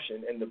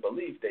assumption and the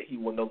belief that he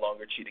will no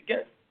longer cheat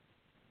again.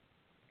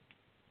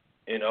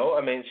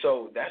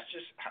 So that's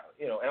just how,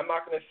 and I'm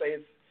not going to say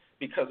it's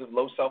because of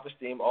low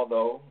self-esteem,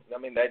 although,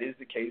 that is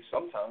the case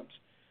sometimes.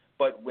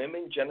 But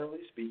women, generally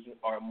speaking,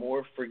 are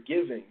more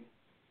forgiving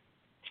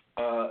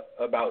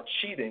about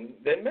cheating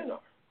than men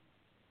are.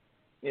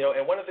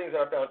 And one of the things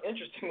that I found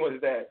interesting was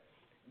that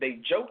they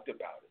joked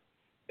about it.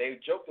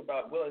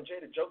 Will and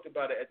Jada joked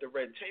about it at the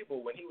red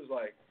table when he was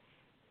like,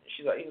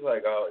 I'm going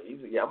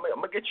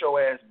to get your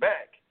ass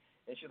back.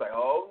 And she's like,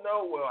 oh,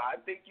 no, well, I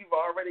think you've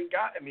already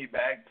gotten me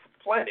back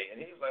plenty.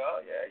 And he's like, oh,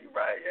 yeah, you're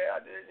right. Yeah,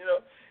 I did,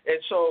 And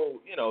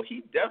so,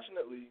 he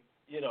definitely,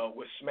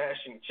 was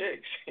smashing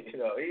chicks,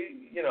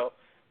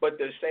 but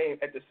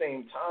at the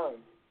same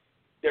time,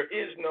 there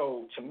is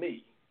no, to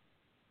me,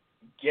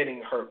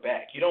 getting her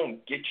back. You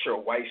don't get your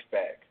wife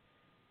back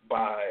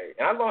by,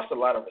 and I lost a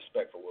lot of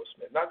respect for Will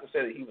Smith. Not to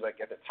say that he was like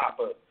at the top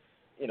of,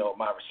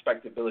 my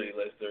respectability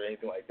list or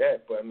anything like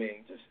that, but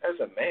just as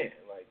a man,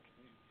 like,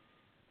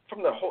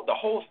 from the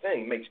whole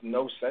thing makes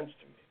no sense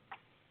to me.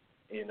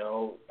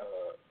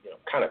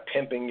 Kind of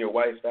pimping your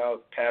wife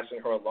out, passing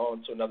her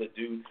along to another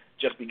dude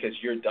just because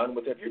you're done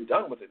with her. If you're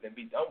done with it, then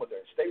be done with her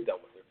and stay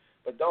done with her.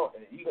 But don't.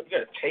 You got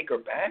to take her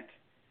back.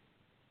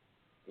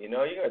 You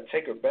got to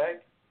take her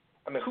back.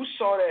 Who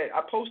saw that?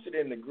 I posted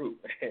it in the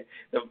group.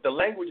 The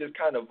language is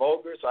kind of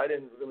vulgar, so I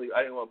didn't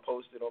want to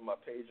post it on my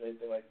page or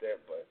anything like that.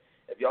 But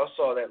if y'all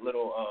saw that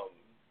little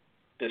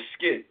the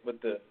skit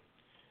with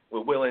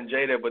Will and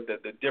Jada, but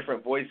the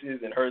different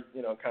voices and her,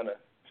 kind of,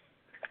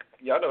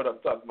 y'all know what I'm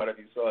talking about if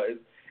you saw it.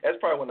 That's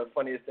probably one of the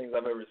funniest things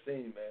I've ever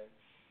seen,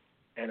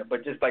 man.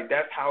 But just like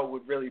that's how it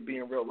would really be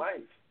in real life.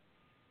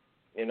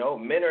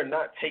 Men are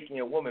not taking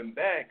a woman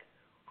back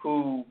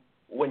who,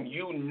 when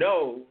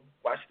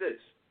watch this,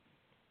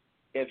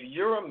 if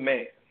you're a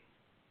man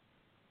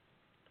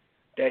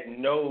that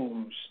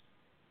knows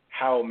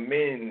how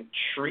men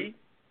treat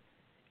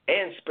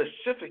and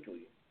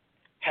specifically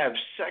have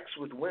sex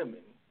with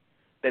women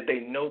that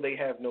they know they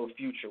have no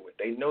future with,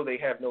 they know they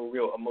have no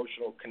real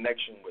emotional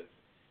connection with,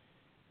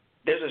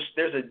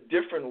 there's a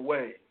different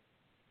way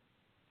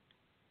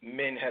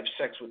men have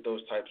sex with those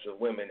types of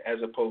women as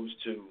opposed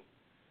to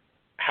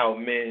how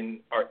men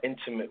are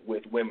intimate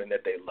with women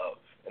that they love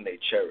and they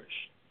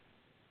cherish.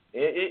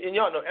 And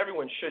y'all know,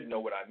 everyone should know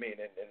what I mean,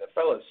 and the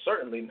fellas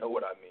certainly know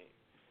what I mean.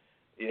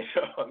 You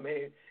know what I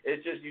mean?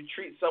 It's just you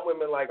treat some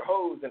women like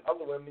hoes and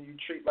other women you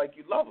treat like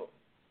you love them.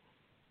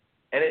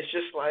 And it's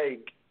just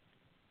like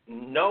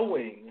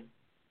knowing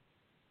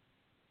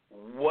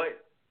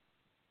what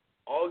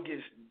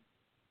August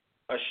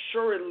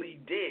assuredly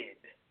did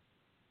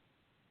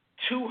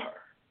to her.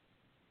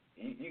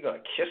 You going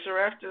to kiss her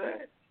after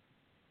that?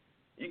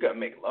 You going to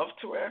make love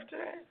to her after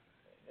that?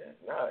 Yeah,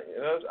 nah,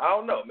 I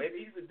don't know. Maybe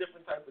he's a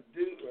different type of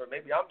dude, or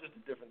maybe I'm just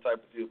a different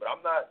type of dude, but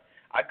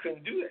I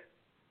couldn't do that.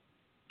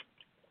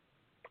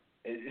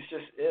 It's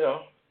just,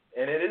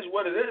 and it is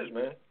what it is,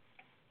 man.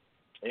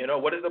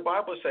 What does the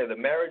Bible say? The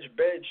marriage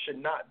bed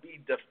should not be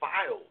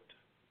defiled.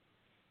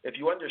 If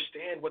you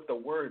understand what the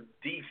word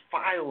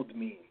defiled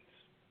means,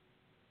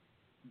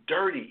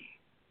 dirty.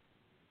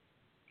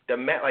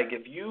 Like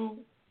if you,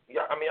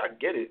 I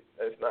get it.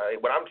 That's not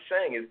what I'm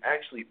saying is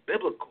actually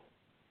biblical.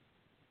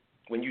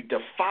 When you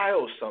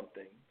defile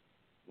something,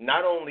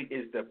 not only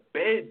is the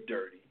bed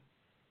dirty,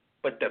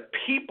 but the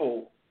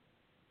people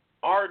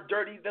are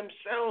dirty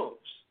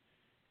themselves.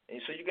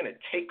 And so you're going to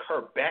take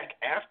her back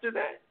after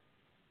that?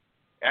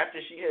 After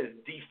she has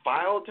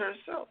defiled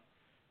herself?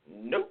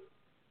 Nope.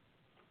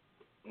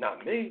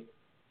 Not me.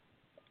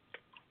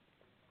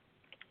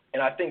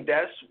 And I think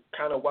that's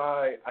kind of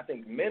why I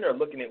think men are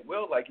looking at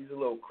Will like he's a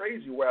little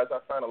crazy, whereas I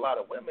find a lot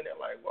of women, they're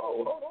like,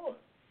 whoa, hold on.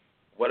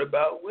 What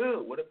about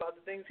Will? What about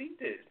the things he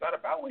did? It's not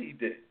about what he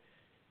did.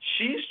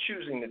 She's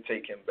choosing to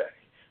take him back,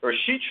 or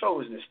she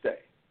chose to stay.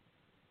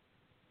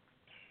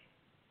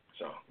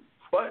 So,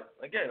 but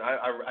again,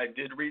 I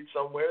did read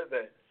somewhere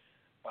that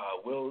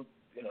Will,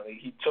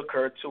 he took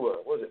her to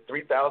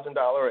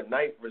 $3,000 a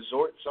night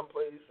resort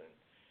someplace,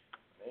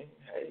 and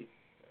hey,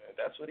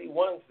 that's what he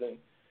wants. Then,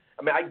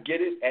 I get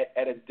it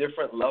at a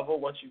different level.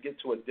 Once you get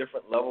to a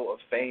different level of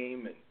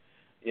fame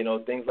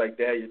and things like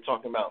that, you're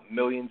talking about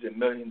millions and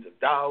millions of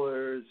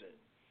dollars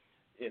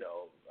and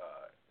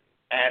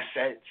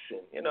assets,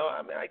 and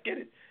I get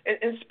it.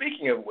 And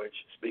speaking of which,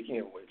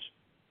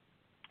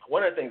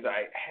 one of the things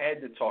I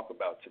had to talk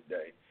about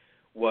today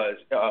was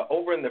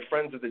over in the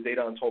Friends of the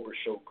Jada and Tolbert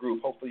Show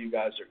group. Hopefully you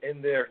guys are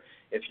in there.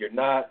 If you're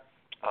not,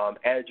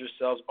 add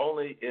yourselves,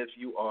 only if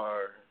you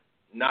are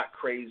not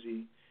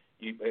crazy,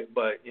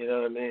 but you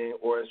know what I mean,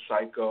 or a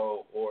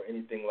psycho or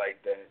anything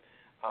like that.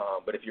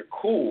 But if you're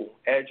cool,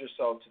 add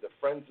yourself to the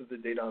Friends of the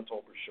Jada and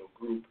Tolbert Show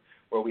group,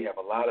 where we have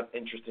a lot of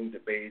interesting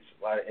debates,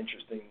 a lot of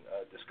interesting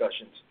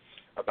discussions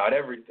about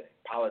everything: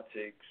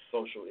 politics,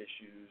 social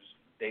issues,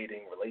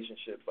 dating,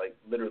 relationships, like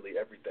literally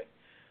everything.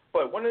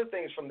 But one of the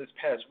things from this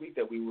past week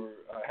that we were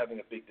having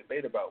a big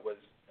debate about was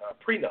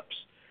prenups,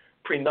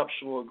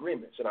 prenuptial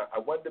agreements. And I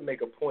wanted to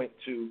make a point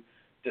to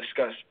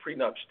discuss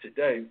prenups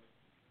today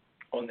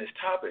on this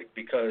topic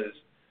because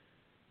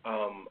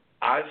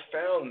I've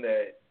found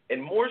that,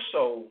 and more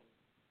so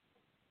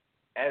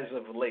as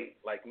of late,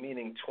 like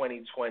meaning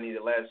 2020,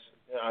 the last,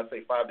 I'd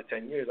say 5 to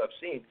 10 years, I've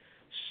seen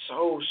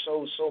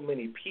so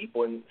many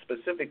people, and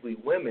specifically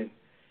women,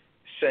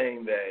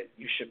 saying that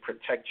you should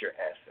protect your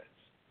assets.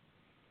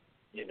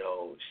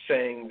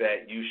 Saying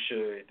that you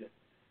should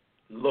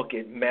look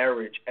at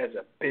marriage as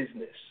a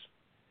business.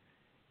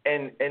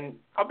 And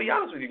I'll be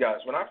honest with you guys,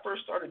 when I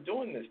first started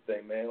doing this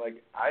thing, man,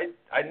 like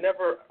I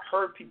never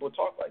heard people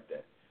talk like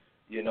that.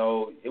 It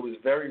was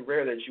very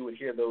rare that you would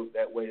hear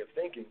that way of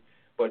thinking.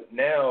 But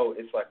now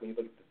it's like when you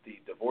look at the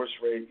divorce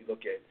rate, you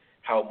look at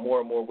how more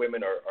and more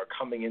women are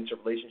coming into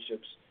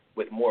relationships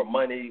with more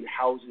money,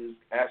 houses,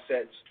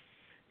 assets.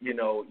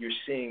 You're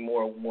seeing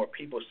more and more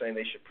people saying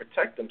they should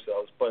protect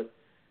themselves. But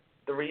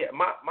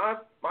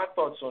my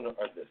thoughts on it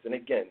are this, and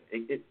again,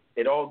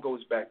 it all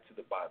goes back to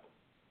the Bible,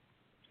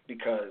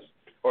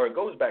 or it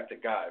goes back to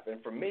God.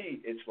 And for me,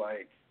 it's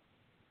like,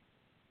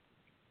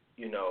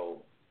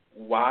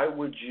 why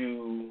would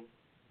you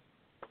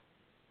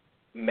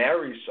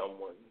marry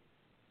someone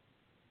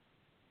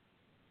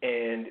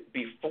and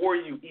before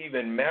you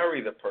even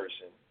marry the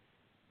person,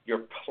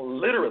 you're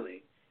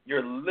literally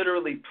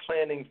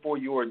planning for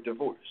your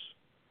divorce?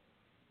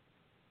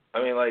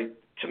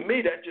 To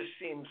me, that just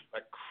seems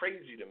like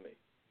crazy to me.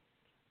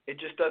 It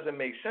just doesn't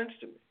make sense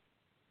to me.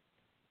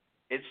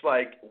 It's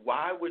like,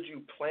 why would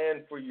you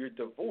plan for your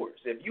divorce?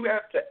 If you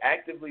have to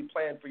actively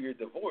plan for your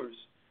divorce,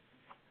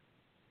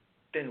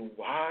 then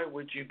why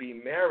would you be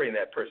marrying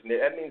that person?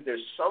 That means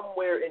there's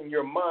somewhere in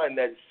your mind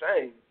that's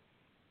saying,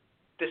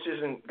 this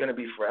isn't going to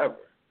be forever.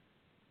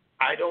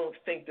 I don't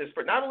think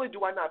not only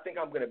do I not think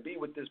I'm going to be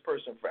with this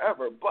person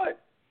forever, but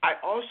I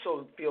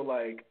also feel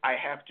like I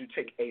have to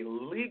take a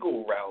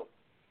legal route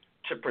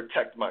to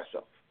protect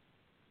myself.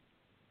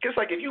 Because,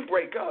 like, if you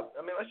break up,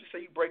 let's just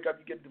say you break up,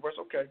 you get a divorce,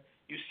 okay.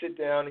 You sit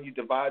down and you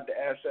divide the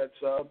assets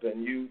up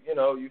and you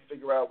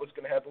figure out what's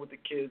going to happen with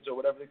the kids or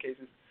whatever the case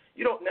is.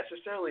 You don't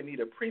necessarily need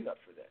a prenup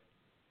for that.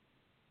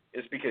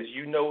 It's because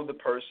you know the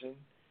person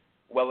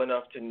well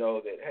enough to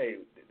know that, hey,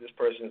 this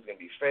person is going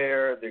to be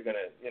fair. They're going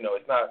to,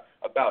 it's not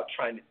about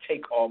trying to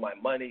take all my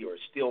money or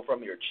steal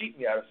from me or cheat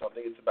me out of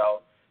something. It's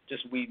about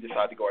just we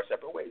decide to go our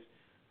separate ways.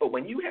 But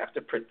when you have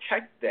to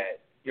protect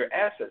that your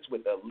assets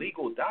with a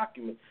legal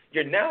document,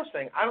 you're now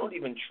saying, I don't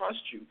even trust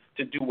you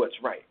to do what's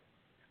right.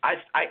 I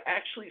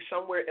actually,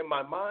 somewhere in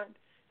my mind,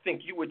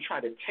 think you would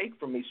try to take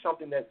from me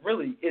something that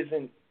really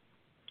isn't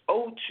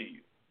owed to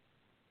you.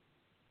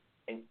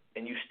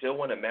 And you still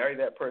want to marry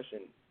that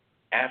person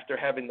after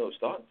having those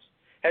thoughts?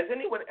 Has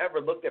anyone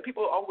ever looked at,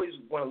 people always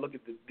want to look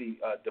at the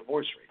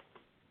divorce rate,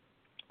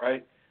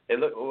 right? They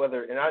look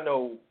whether, and I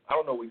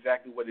don't know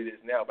exactly what it is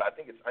now, but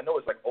I know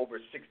it's like over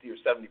 60 or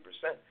 70%.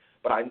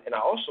 But I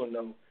also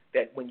know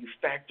that when you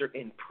factor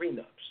in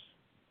prenups,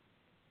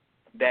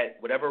 that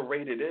whatever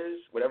rate it is,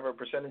 whatever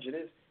percentage it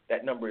is,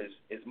 that number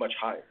is much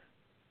higher.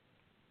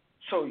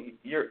 So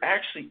you're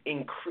actually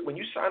when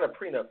you sign a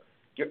prenup,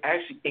 you're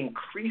actually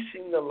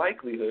increasing the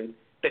likelihood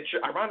that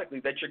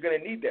you're going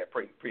to need that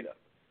prenup.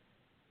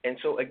 And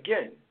so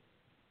again,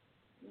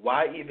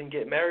 why even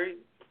get married?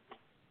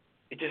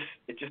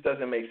 It just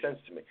doesn't make sense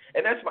to me.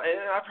 And I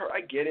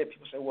get it.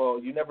 People say, well,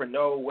 you never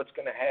know what's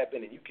going to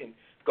happen, and you can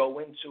go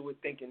into it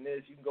thinking this,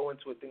 you can go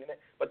into it thinking that.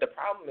 But the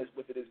problem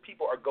with it is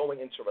people are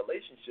going into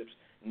relationships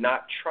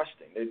not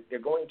trusting. They're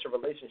going into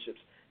relationships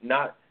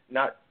not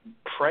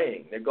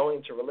praying. They're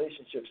going into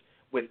relationships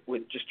with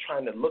just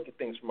trying to look at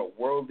things from a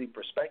worldly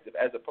perspective,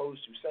 as opposed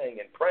to saying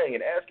and praying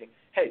and asking,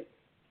 hey,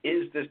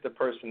 is this the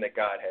person that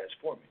God has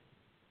for me?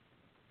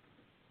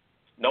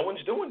 No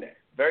one's doing that.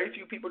 Very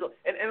few people do.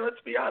 And let's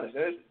be honest,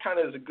 and this kind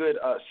of is a good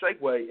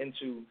segue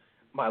into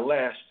my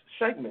last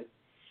segment,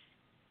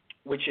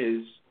 which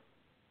is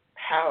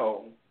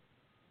how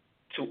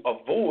to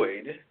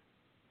avoid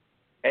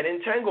an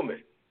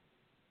entanglement.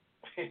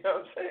 You know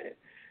what I'm saying?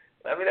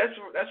 I mean,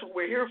 that's what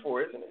we're here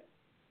for, isn't it?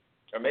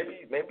 Or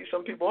maybe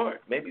some people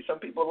aren't. Maybe some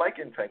people like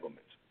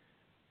entanglements.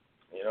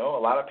 You know,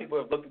 a lot of people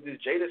have looked at this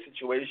Jada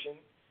situation,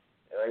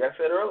 and like I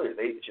said earlier,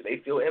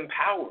 they feel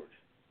empowered.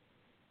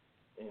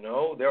 You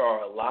know, there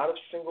are a lot of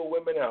single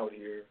women out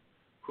here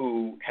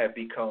who have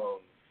become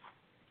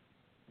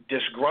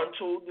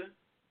disgruntled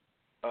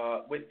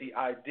with the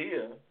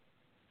idea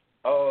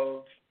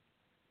of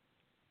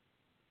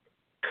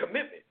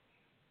commitment.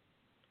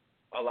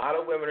 A lot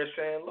of women are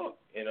saying, look,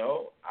 you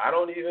know, I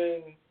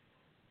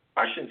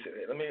shouldn't say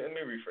that. Let me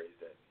rephrase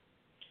that.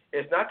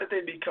 It's not that they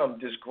become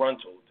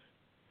disgruntled,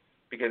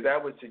 because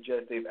that would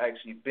suggest they've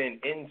actually been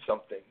in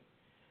something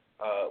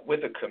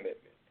with a commitment.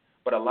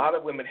 But a lot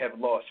of women have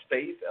lost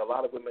faith. A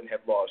lot of women have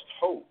lost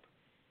hope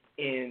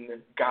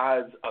in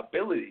God's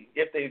ability,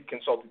 if they've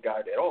consulted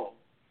God at all,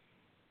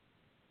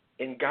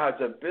 in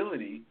God's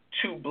ability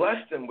to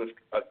bless them with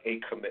a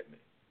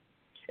commitment.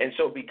 And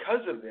so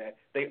because of that,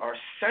 they are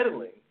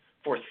settling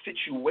for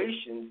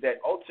situations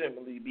that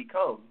ultimately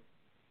become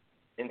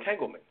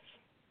entanglements.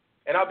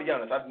 And I'll be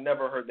honest, I've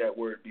never heard that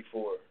word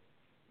before,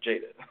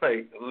 Jada.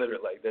 Like,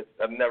 literally, like that.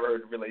 I've never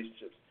heard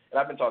relationships. And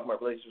I've been talking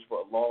about relationships for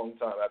a long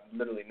time. I've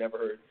literally never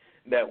heard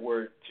that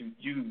word to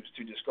use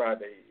to describe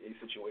a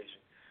situation.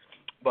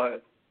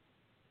 But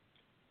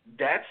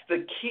that's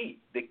the key.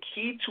 The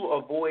key to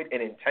avoid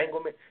an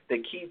entanglement, the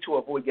key to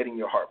avoid getting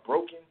your heart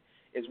broken,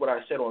 is what I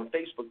said on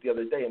Facebook the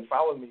other day, and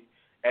follow me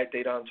at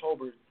Dayton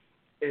Tolbert,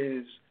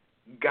 is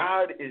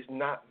God is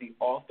not the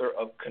author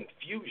of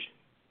confusion,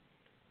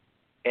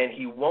 and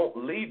he won't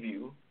leave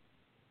you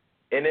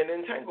in an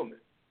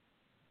entanglement.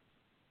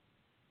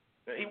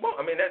 He won't.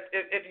 I mean,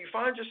 if you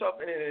find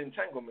yourself in an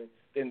entanglement,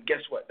 then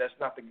guess what? That's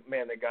not the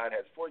man that God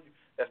has for you.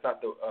 That's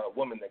not the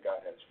woman that God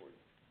has for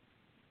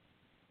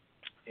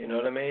you. You know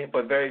what I mean?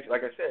 But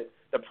like I said,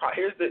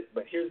 here's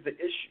the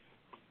issue.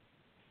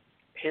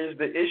 Here's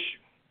the issue.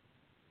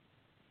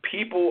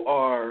 People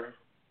are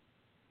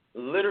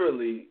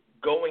literally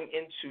going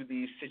into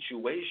these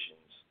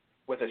situations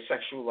with a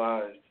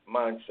sexualized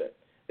mindset.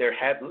 They're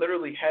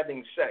literally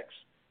having sex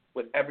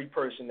with every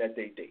person that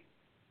they date.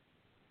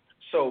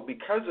 So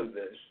because of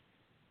this,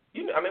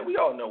 we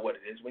all know what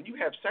it is. When you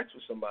have sex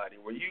with somebody,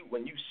 when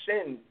you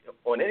sin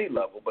on any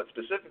level, but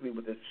specifically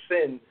with the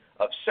sin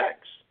of sex,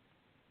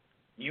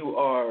 you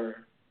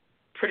are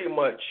pretty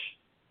much,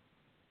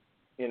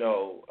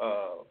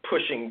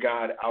 pushing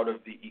God out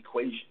of the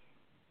equation,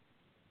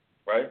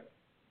 right?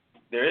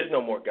 There is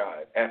no more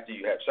God after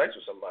you have sex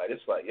with somebody.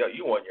 It's like,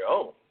 you on your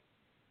own.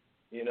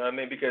 You know what I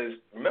mean? Because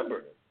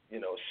remember,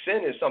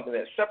 sin is something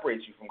that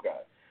separates you from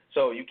God.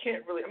 So you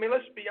can't really,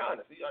 let's be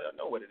honest. I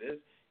know what it is.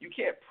 You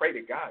can't pray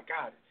to God.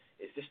 God,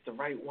 is this the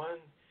right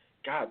one?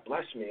 God,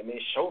 bless me.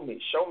 Show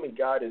me,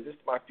 God, is this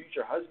my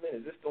future husband?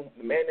 Is this the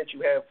man that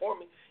you have for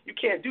me? You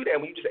can't do that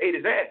when you just ate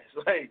his ass.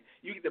 Like,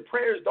 the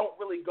prayers don't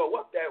really go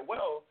up that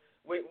well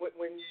when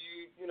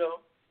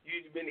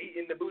you've been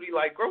eating the booty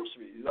like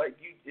groceries. Like,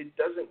 it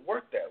doesn't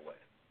work that way.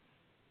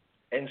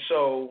 And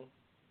so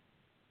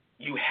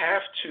you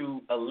have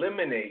to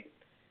eliminate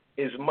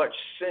as much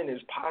sin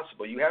as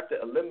possible. You have to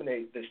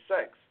eliminate the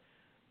sex.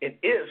 And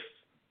if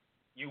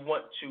you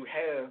want to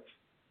have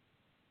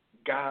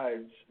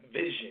God's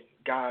vision,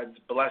 God's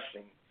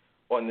blessing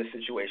on the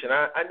situation.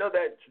 I know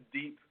that's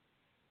deep,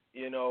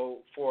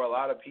 for a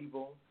lot of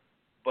people,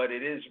 but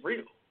it is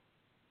real.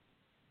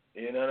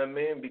 You know what I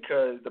mean?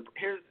 Because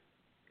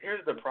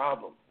here's the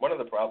problem. One of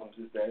the problems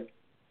is that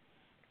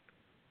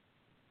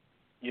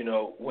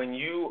when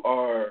you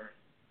are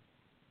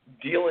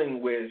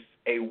dealing with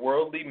a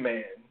worldly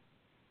man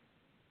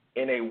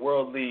in a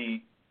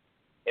worldly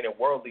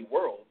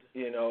world,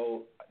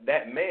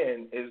 that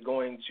man is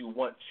going to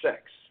want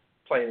sex,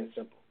 plain and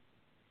simple.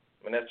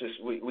 I mean, that's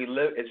just we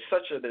live. It's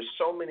there's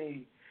so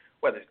many,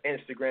 whether it's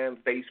Instagram,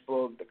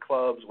 Facebook, the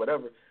clubs,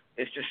 whatever.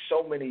 It's just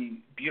so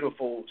many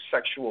beautiful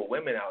sexual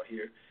women out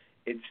here.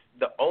 It's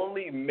the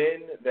only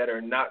men that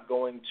are not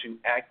going to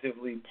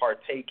actively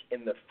partake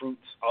in the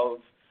fruits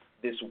of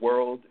this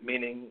world,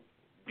 meaning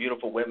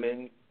beautiful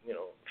women,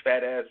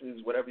 fat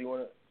asses, whatever you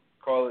want to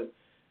call it.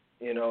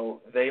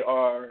 They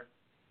are.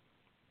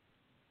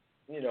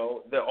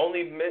 The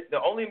only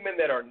men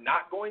that are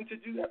not going to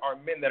do that are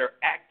men that are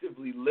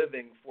actively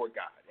living for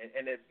God.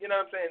 And it's, you know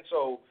what I'm saying?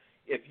 So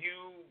if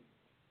you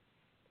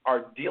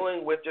are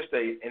dealing with just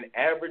an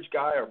average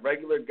guy, a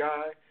regular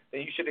guy,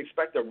 then you should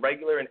expect a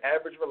regular and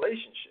average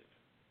relationship.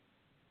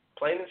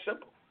 Plain and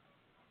simple.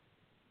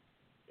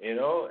 And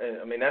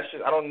I mean, that's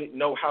just, I don't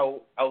know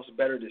how else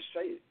better to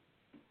say it.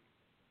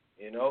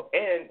 And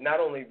not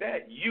only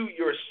that, you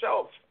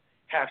yourself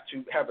have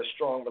to have a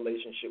strong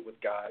relationship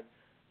with God.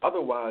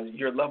 Otherwise,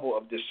 your level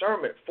of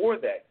discernment for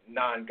that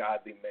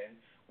non-godly man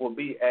will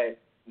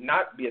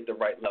not be at the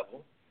right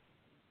level,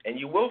 and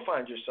you will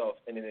find yourself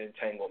in an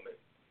entanglement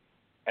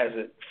as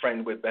a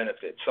friend with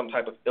benefits, some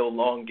type of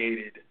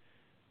elongated,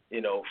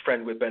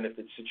 friend with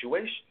benefits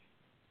situation.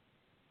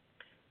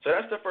 So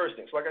that's the first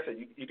thing. So like I said,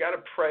 you got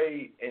to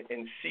pray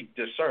and seek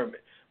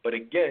discernment. But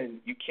again,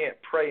 you can't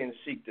pray and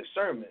seek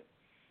discernment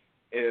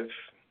if,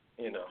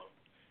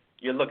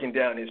 you're looking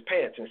down his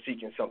pants and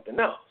seeking something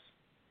else.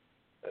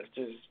 That's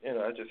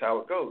just how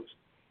it goes.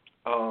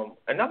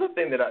 Another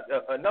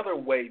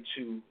way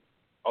to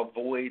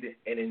avoid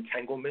an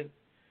entanglement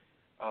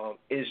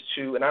is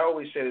to, and I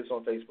always say this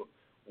on Facebook,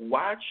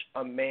 watch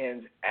a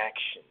man's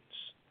actions.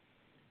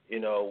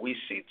 We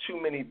see too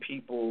many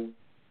people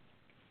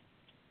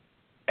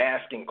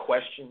asking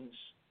questions.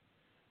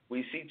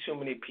 We see too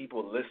many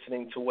people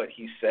listening to what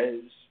he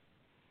says,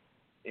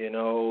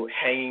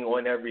 hanging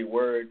on every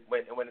word,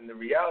 when in the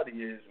reality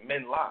is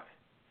men lie.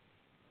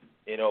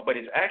 But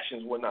his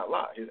actions will not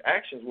lie. His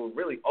actions will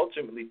really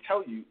ultimately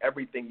tell you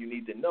everything you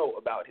need to know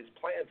about his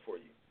plan for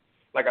you.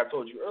 Like I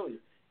told you earlier,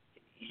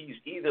 he's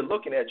either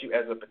looking at you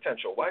as a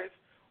potential wife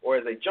or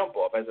as a jump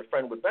off, as a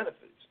friend with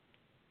benefits.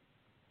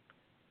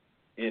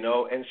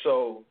 And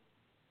so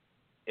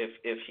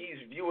if he's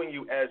viewing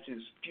you as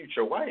his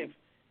future wife,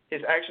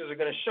 his actions are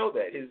going to show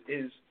that. His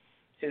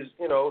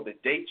the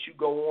dates you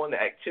go on,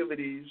 the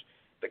activities,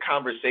 the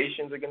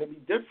conversations are going to be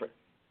different.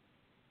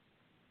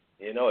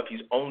 If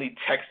he's only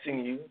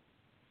texting you,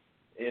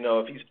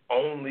 if he's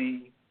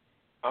only,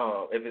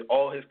 if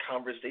all his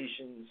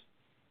conversations,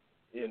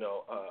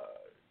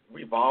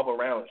 revolve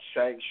around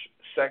sex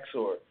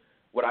or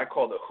what I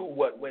call the who,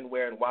 what, when,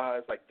 where, and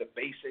whys, like the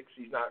basics.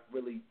 He's not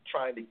really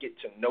trying to get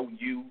to know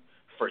you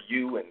for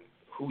you and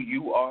who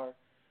you are,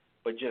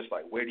 but just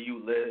like, where do you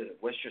live?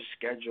 What's your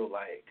schedule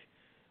like?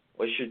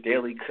 What's your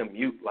daily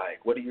commute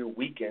like? What are your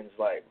weekends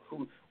like?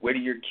 Where do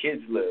your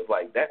kids live?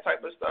 Like that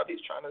type of stuff. He's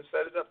trying to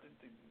set it up to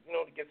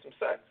get some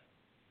sex.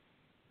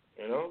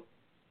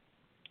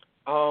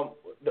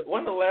 One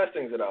of the last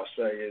things that I'll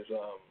say is,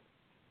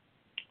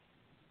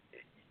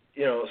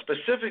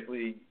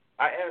 specifically,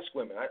 I ask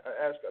women.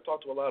 I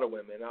talk to a lot of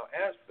women. And I'll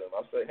ask them.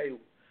 I'll say, hey,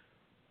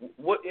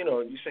 what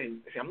you say?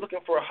 I'm looking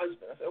for a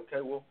husband. I say,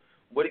 okay, well,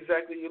 what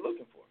exactly are you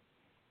looking for?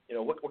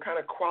 What kind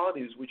of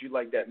qualities would you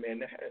like that man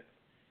to have?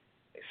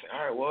 They say,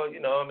 all right, well,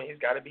 he's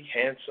got to be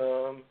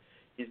handsome.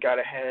 He's got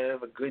to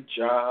have a good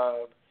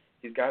job.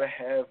 He's got to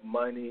have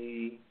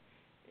money.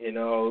 He's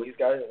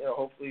got to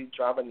hopefully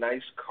drive a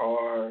nice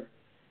car. And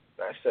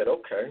I said,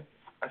 okay.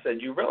 I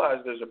said, you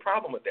realize there's a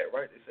problem with that,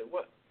 right? They said,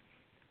 what?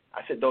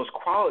 I said, those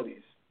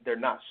qualities, they're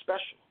not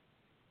special.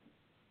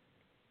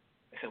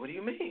 They said, what do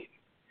you mean?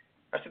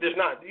 I said,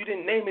 you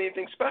didn't name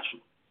anything special.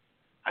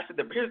 I said,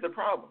 here's the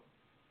problem.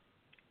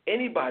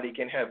 Anybody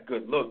can have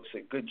good looks, a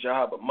good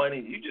job, or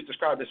money. You just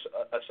described as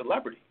a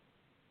celebrity.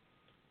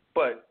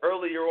 But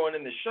earlier on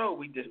in the show,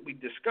 we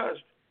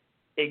discussed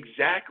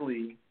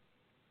exactly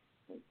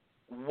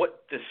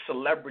what the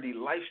celebrity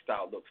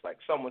lifestyle looks like,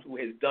 someone who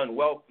has done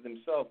well for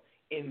themselves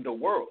in the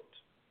world.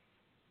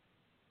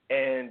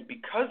 And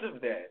because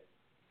of that,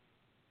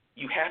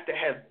 you have to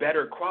have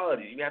better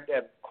qualities. You have to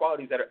have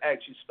qualities that are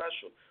actually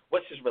special.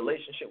 What's his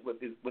relationship with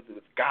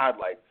God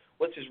like?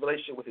 What's his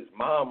relationship with his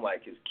mom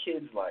like, his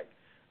kids like?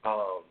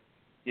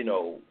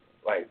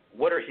 Like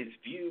what are his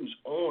views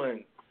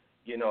on,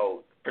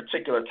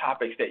 particular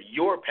topics that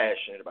you're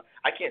passionate about?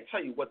 I can't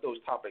tell you what those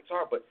topics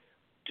are, but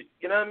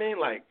you know what I mean?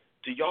 Like,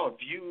 do your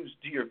views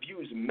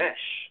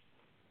mesh?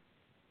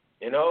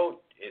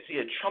 Is he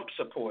a Trump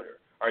supporter?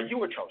 Are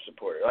you a Trump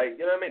supporter? Like,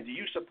 you know what I mean? Do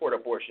you support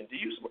abortion? Do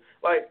you support,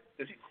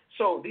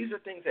 so these are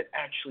things that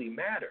actually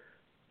matter.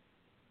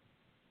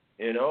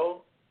 And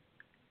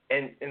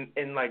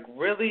like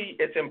really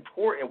it's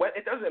important.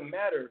 It doesn't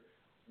matter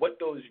what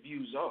those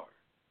views are,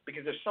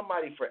 because there's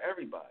somebody for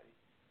everybody.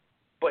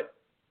 But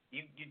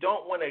you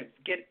don't want to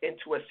get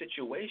into a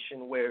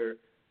situation where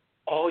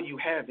all you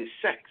have is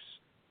sex.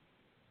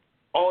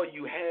 All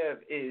you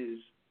have is,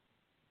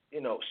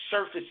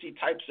 surfacey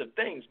types of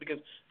things, because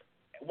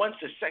once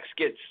the sex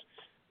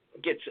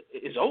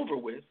is over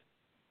with,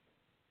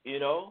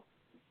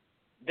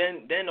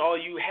 then all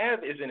you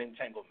have is an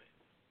entanglement.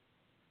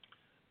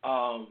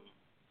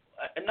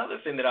 Another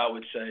thing that I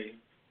would say,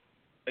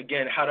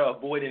 again, how to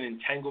avoid an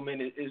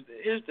entanglement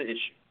here's the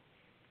issue.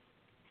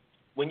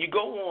 When you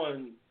go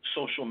on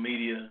social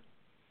media,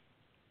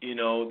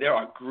 there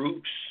are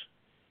groups.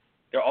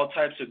 There are all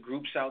types of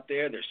groups out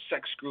there. There's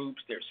sex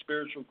groups. There's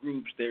spiritual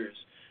groups. There's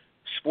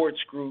sports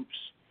groups.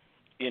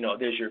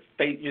 There's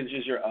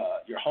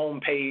your home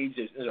page.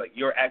 There's like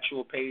your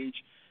actual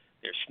page.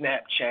 There's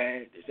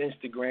Snapchat. There's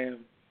Instagram.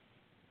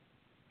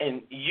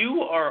 And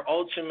you are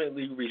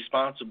ultimately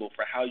responsible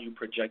for how you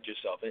project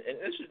yourself. And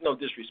this is no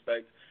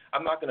disrespect.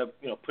 I'm not going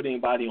to put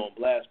anybody on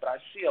blast, but I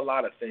see a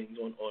lot of things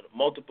on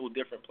multiple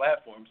different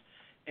platforms.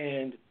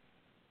 And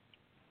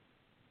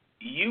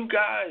you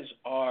guys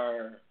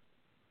are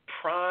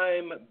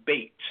prime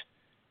bait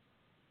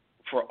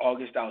for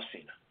August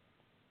Alsina.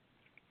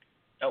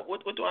 Now,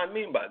 what do I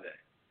mean by that?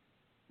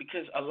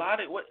 Because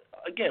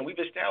we've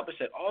established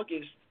that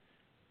August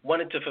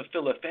wanted to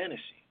fulfill a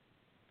fantasy.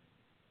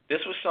 This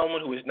was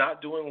someone who is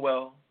not doing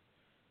well,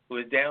 who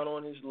is down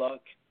on his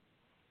luck,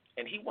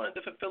 and he wanted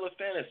to fulfill a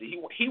fantasy.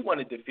 He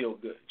wanted to feel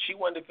good. She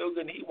wanted to feel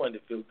good, and he wanted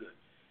to feel good.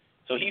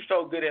 So he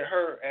felt good at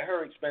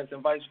her expense,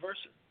 and vice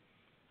versa.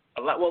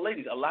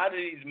 Ladies, a lot of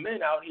these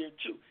men out here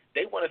too,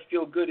 they want to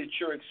feel good at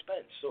your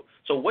expense.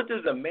 So what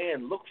does a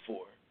man look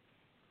for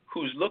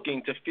who's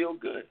looking to feel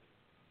good?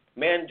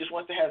 Man just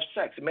wants to have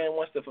sex. A man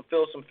wants to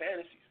fulfill some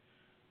fantasies.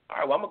 All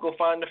right, well, I'm going to go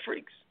find the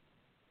freaks.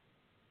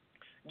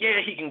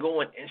 Yeah, he can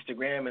go on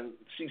Instagram and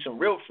see some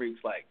real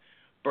freaks like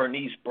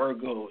Bernice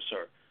Burgos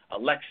or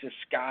Alexis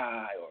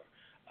Sky or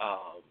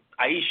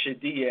Aisha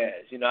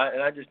Diaz, and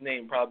I just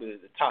named probably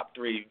the top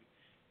 3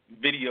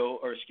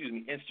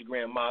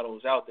 Instagram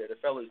models out there. The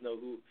fellas know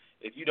who.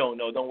 If you don't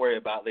know, don't worry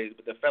about it, ladies.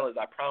 But the fellas,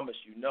 I promise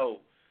you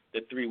know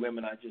the 3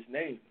 women I just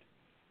named.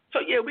 So,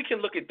 yeah, we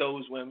can look at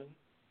those women.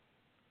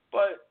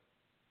 But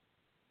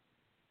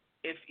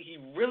if he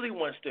really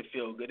wants to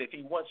feel good, if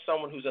he wants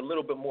someone who's a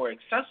little bit more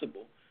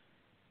accessible,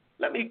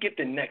 let me get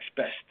the next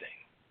best thing.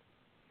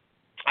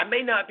 I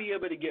may not be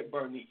able to get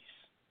Bernice.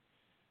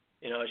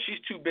 She's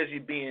too busy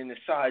being the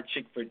side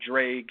chick for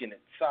Drake and a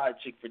side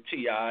chick for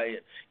T.I.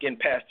 and getting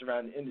passed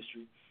around the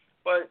industry.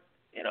 But,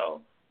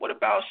 what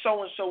about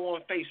so-and-so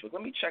on Facebook?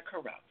 Let me check her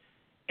out.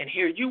 And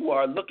here you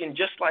are looking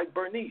just like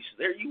Bernice.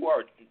 There you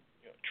are,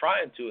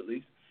 trying to at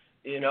least,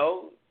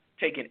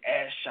 taking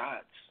ass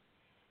shots,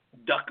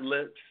 duck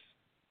lips,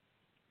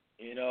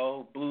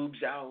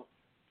 boobs out,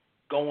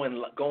 going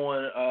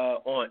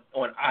on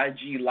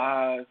IG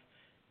Live,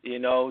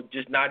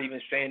 just not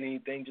even saying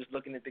anything, just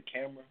looking at the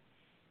camera.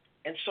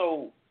 And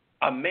so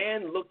a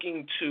man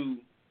looking to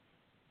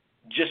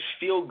just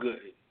feel good,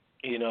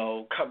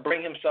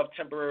 bring himself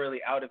temporarily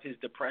out of his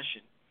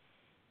depression,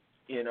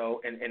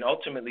 and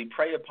ultimately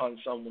prey upon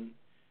someone,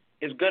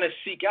 is going to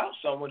seek out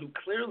someone who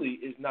clearly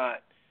is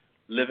not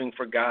living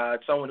for God,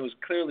 someone who is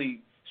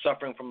clearly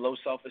suffering from low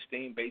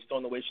self-esteem based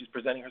on the way she's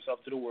presenting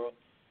herself to the world.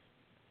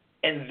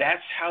 And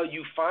that's how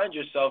you find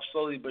yourself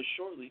slowly but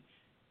surely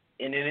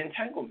in an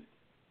entanglement.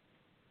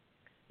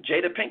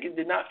 Jada Pinkett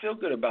did not feel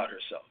good about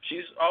herself.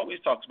 She's always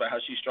talks about how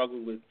she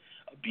struggled with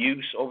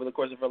abuse over the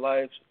course of her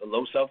life,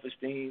 low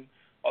self-esteem,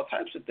 all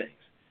types of things.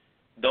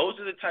 Those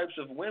are the types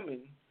of women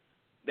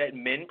that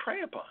men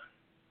prey upon.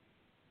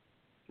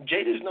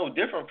 Jada is no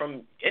different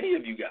from any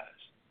of you guys.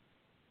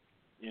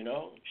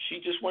 She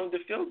just wanted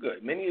to feel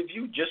good. Many of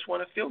you just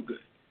want to feel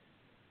good.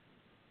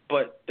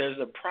 But there's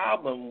a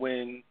problem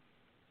when,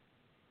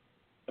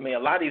 a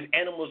lot of these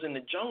animals in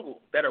the jungle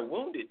that are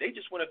wounded, they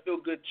just want to feel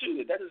good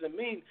too. That doesn't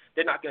mean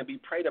they're not going to be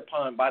preyed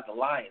upon by the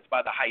lions,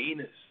 by the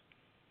hyenas.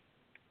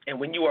 And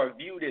when you are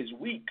viewed as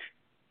weak,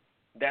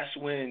 that's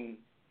when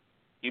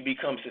you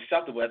become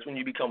susceptible. That's when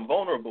you become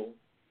vulnerable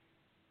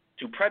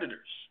to predators.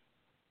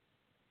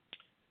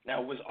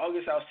 Now, was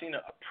August Alsina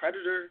a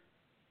predator?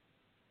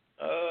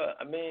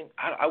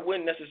 I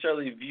wouldn't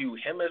necessarily view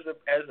him as a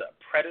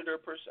predator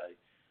per se,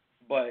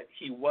 but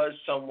he was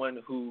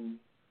someone who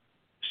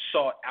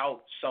sought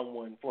out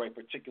someone for a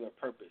particular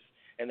purpose,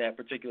 and that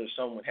particular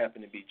someone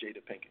happened to be Jada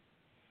Pinkett.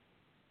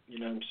 You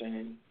know what I'm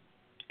saying?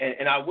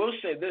 And I will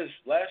say this,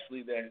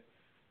 lastly, that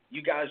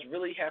you guys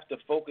really have to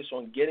focus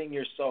on getting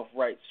yourself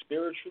right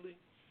spiritually.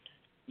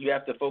 You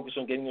have to focus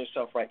on getting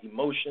yourself right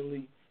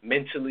emotionally,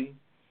 mentally.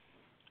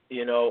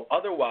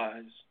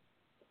 Otherwise,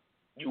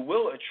 you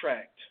will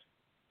attract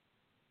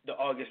the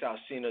August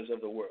Alsinas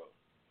of the world.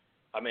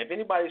 If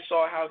anybody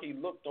saw how he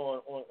looked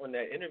on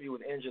that interview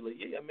with Angela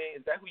Yee,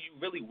 is that who you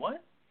really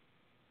want?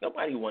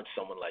 Nobody wants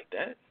someone like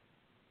that.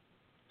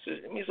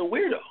 He's a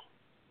weirdo.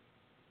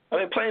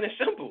 Plain and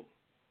simple.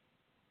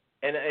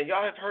 And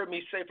y'all have heard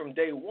me say from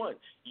day one,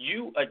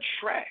 you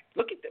attract.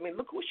 Look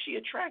what she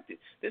attracted.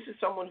 This is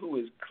someone who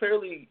is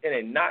clearly in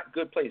a not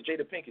good place.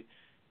 Jada Pinkett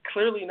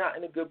clearly not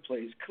in a good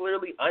place,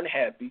 clearly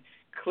unhappy,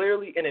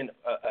 clearly in an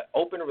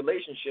open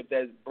relationship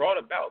that's brought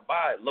about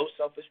by low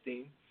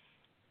self-esteem,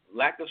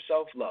 lack of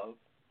self-love,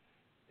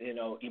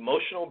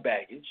 emotional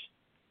baggage,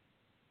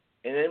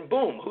 and then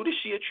boom, who does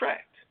she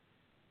attract?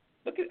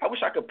 I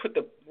wish I could put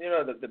the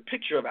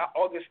picture of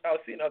August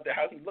Alsina up there,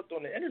 how he looked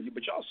on the interview,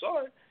 but y'all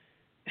saw it.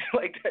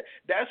 Like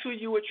that's who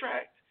you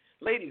attract.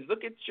 Ladies,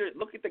 look at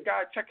the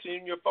guy texting you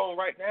in your phone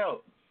right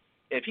now.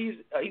 If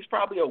he's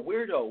probably a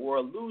weirdo or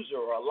a loser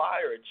or a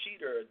liar, a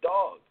cheater, a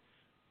dog,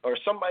 or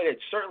somebody that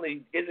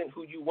certainly isn't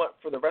who you want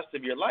for the rest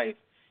of your life,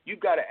 you've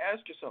got to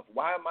ask yourself,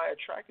 why am I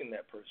attracting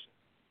that person?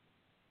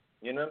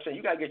 You know what I'm saying?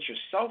 You got to get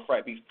yourself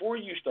right before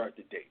you start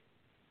the date.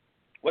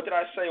 What did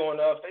I say on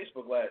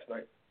Facebook last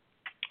night?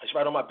 It's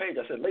right on my page.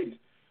 I said, ladies,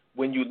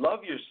 when you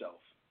love yourself,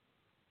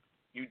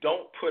 you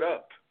don't put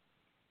up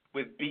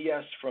with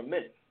BS from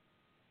men.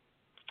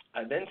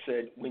 I then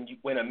said,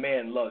 when a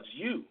man loves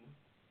you,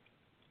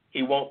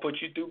 he won't put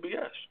you through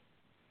BS.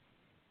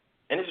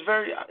 And it's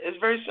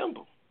very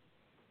simple.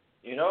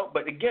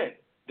 But again,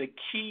 the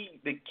key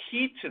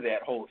to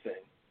that whole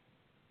thing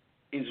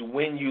is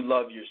when you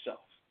love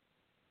yourself.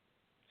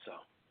 So,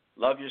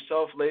 love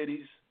yourself,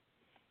 ladies.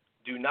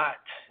 Do not,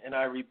 and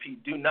I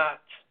repeat, do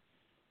not,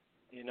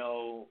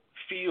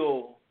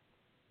 feel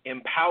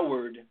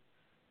empowered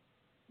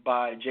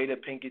by Jada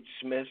Pinkett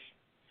Smith.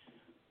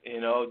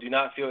 Do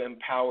not feel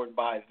empowered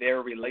by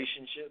their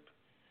relationship.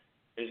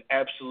 There's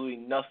absolutely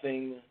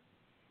nothing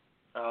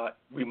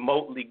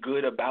remotely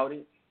good about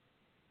it.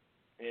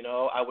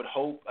 I would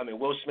hope. I mean,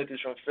 Will Smith is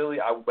from Philly,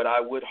 but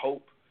I would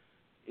hope,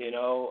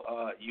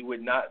 you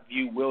would not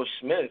view Will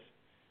Smith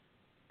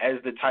as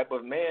the type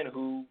of man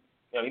who,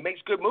 he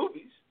makes good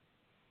movies,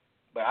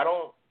 but I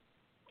don't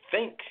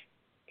think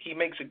he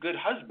makes a good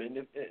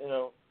husband.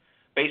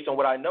 Based on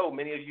what I know,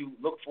 many of you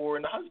look for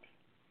in a husband.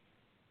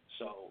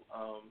 So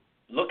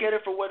look at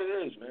it for what it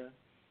is, man.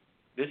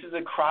 This is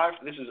a cry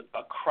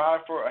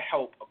for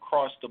help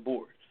across the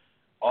board.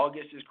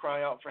 August is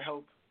crying out for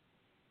help.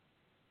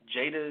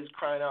 Jada is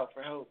crying out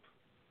for help.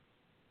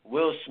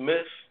 Will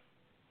Smith,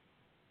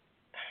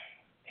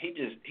 he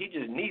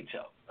just needs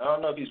help. I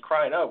don't know if he's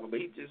crying out, but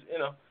he just,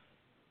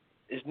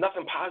 there's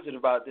nothing positive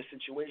about this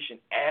situation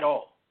at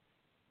all.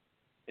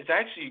 It's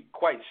actually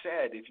quite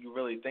sad if you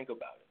really think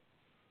about it.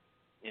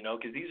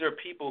 Because these are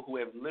people who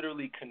have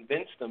literally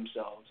convinced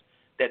themselves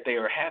that they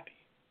are happy.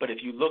 But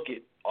if you look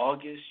at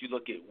August, you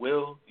look at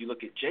Will, you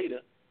look at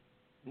Jada,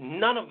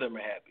 none of them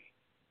are happy.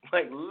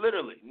 Like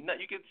literally,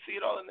 you can see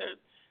it all in their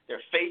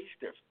face,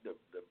 their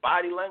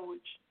body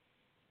language,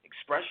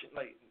 expression.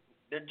 Like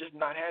they're just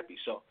not happy.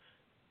 So,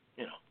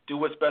 do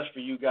what's best for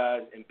you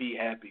guys and be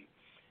happy.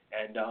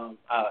 And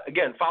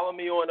again, follow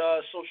me on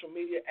social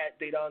media at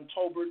Dedan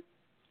Tolbert.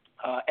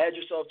 Add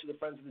yourself to the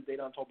Friends of the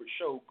Dedan Tolbert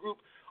Show group.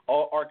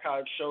 All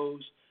archived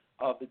shows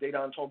of the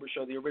Dedan Tolbert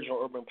Show, the original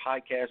Urban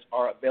Podcast,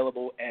 are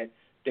available at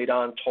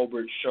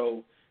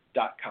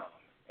DedanTolbertShow.com.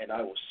 And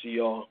I will see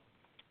y'all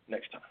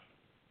next time.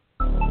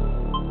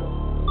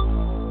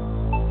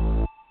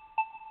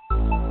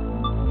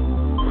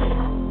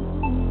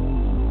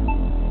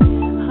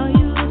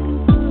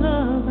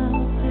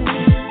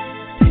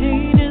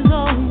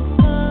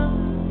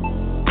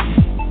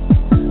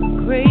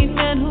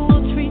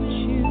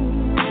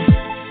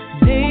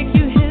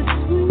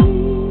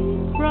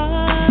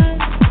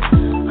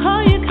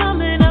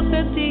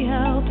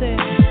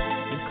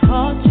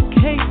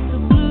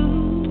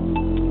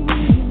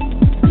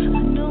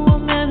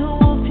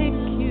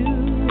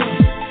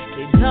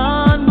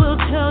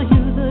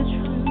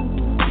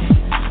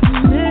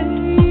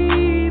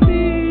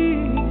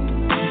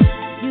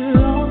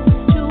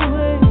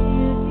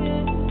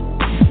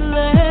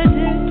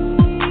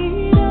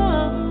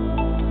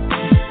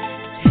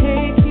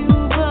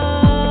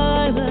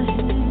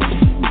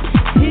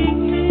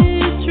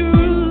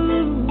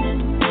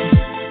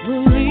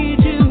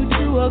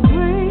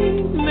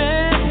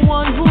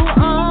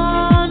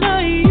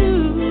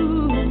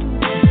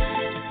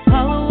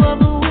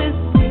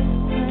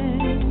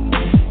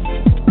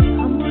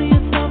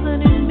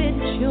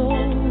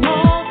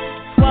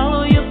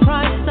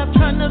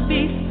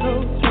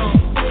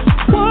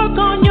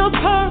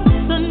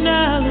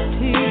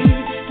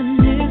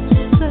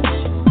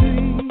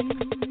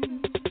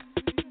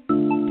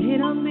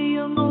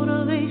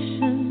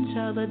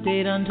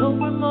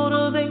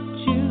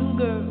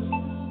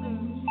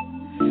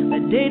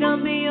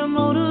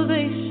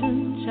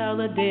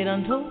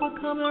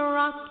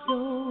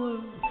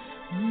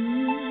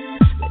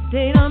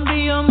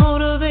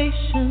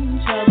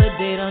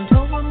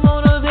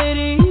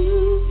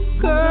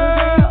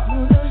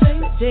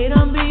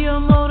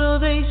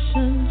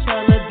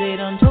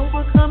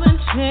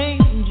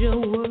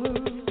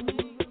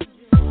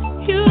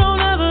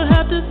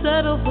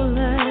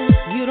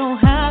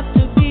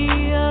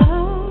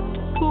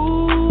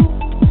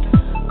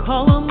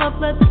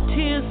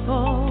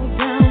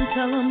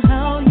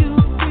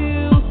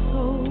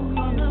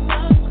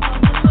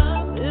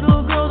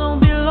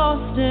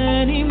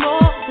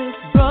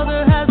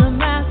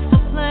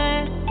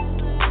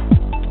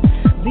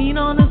 Lean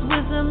on the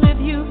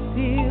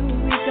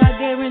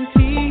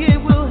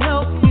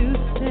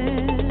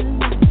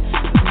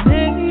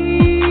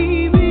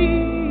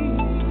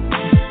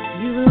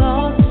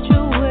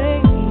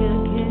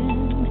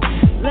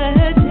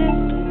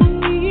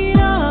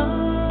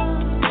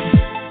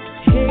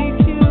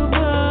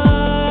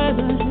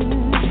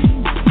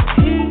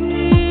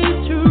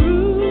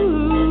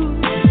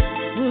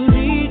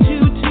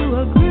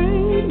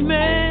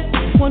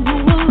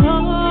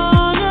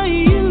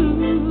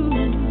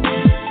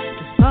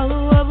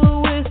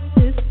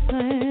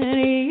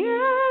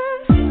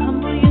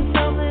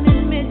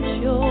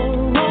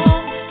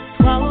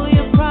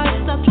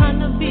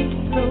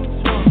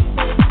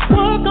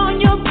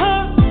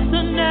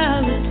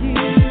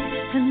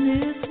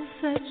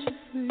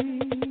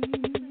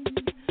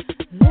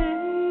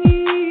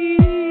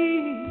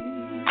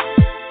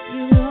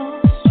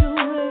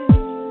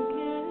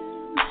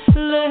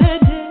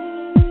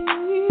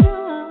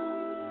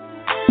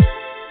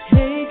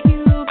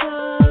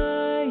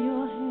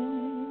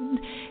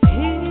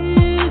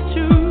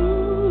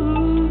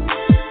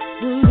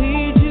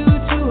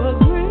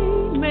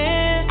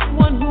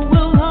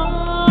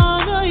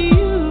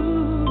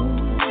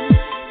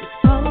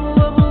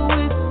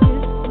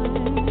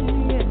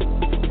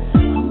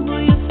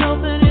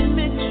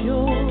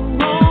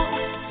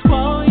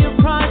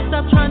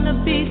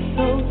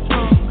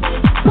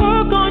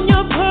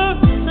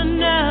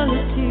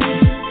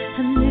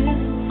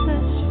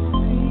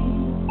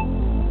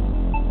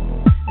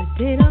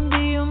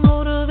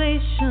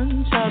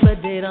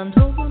date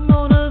untold will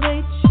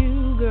motivate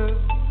you, girl.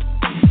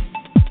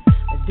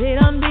 A date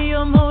on be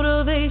your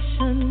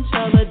motivation,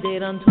 child. A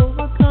date untold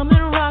will come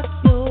and rock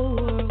your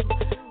world.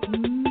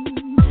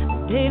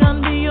 A date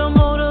on be your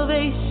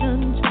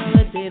motivation, child.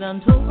 A date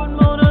untold will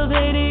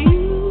motivate you.